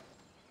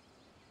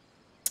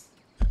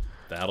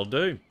 That'll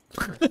do.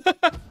 Oh,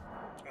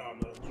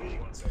 no, Judy,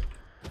 1 second.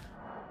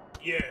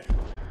 Yeah.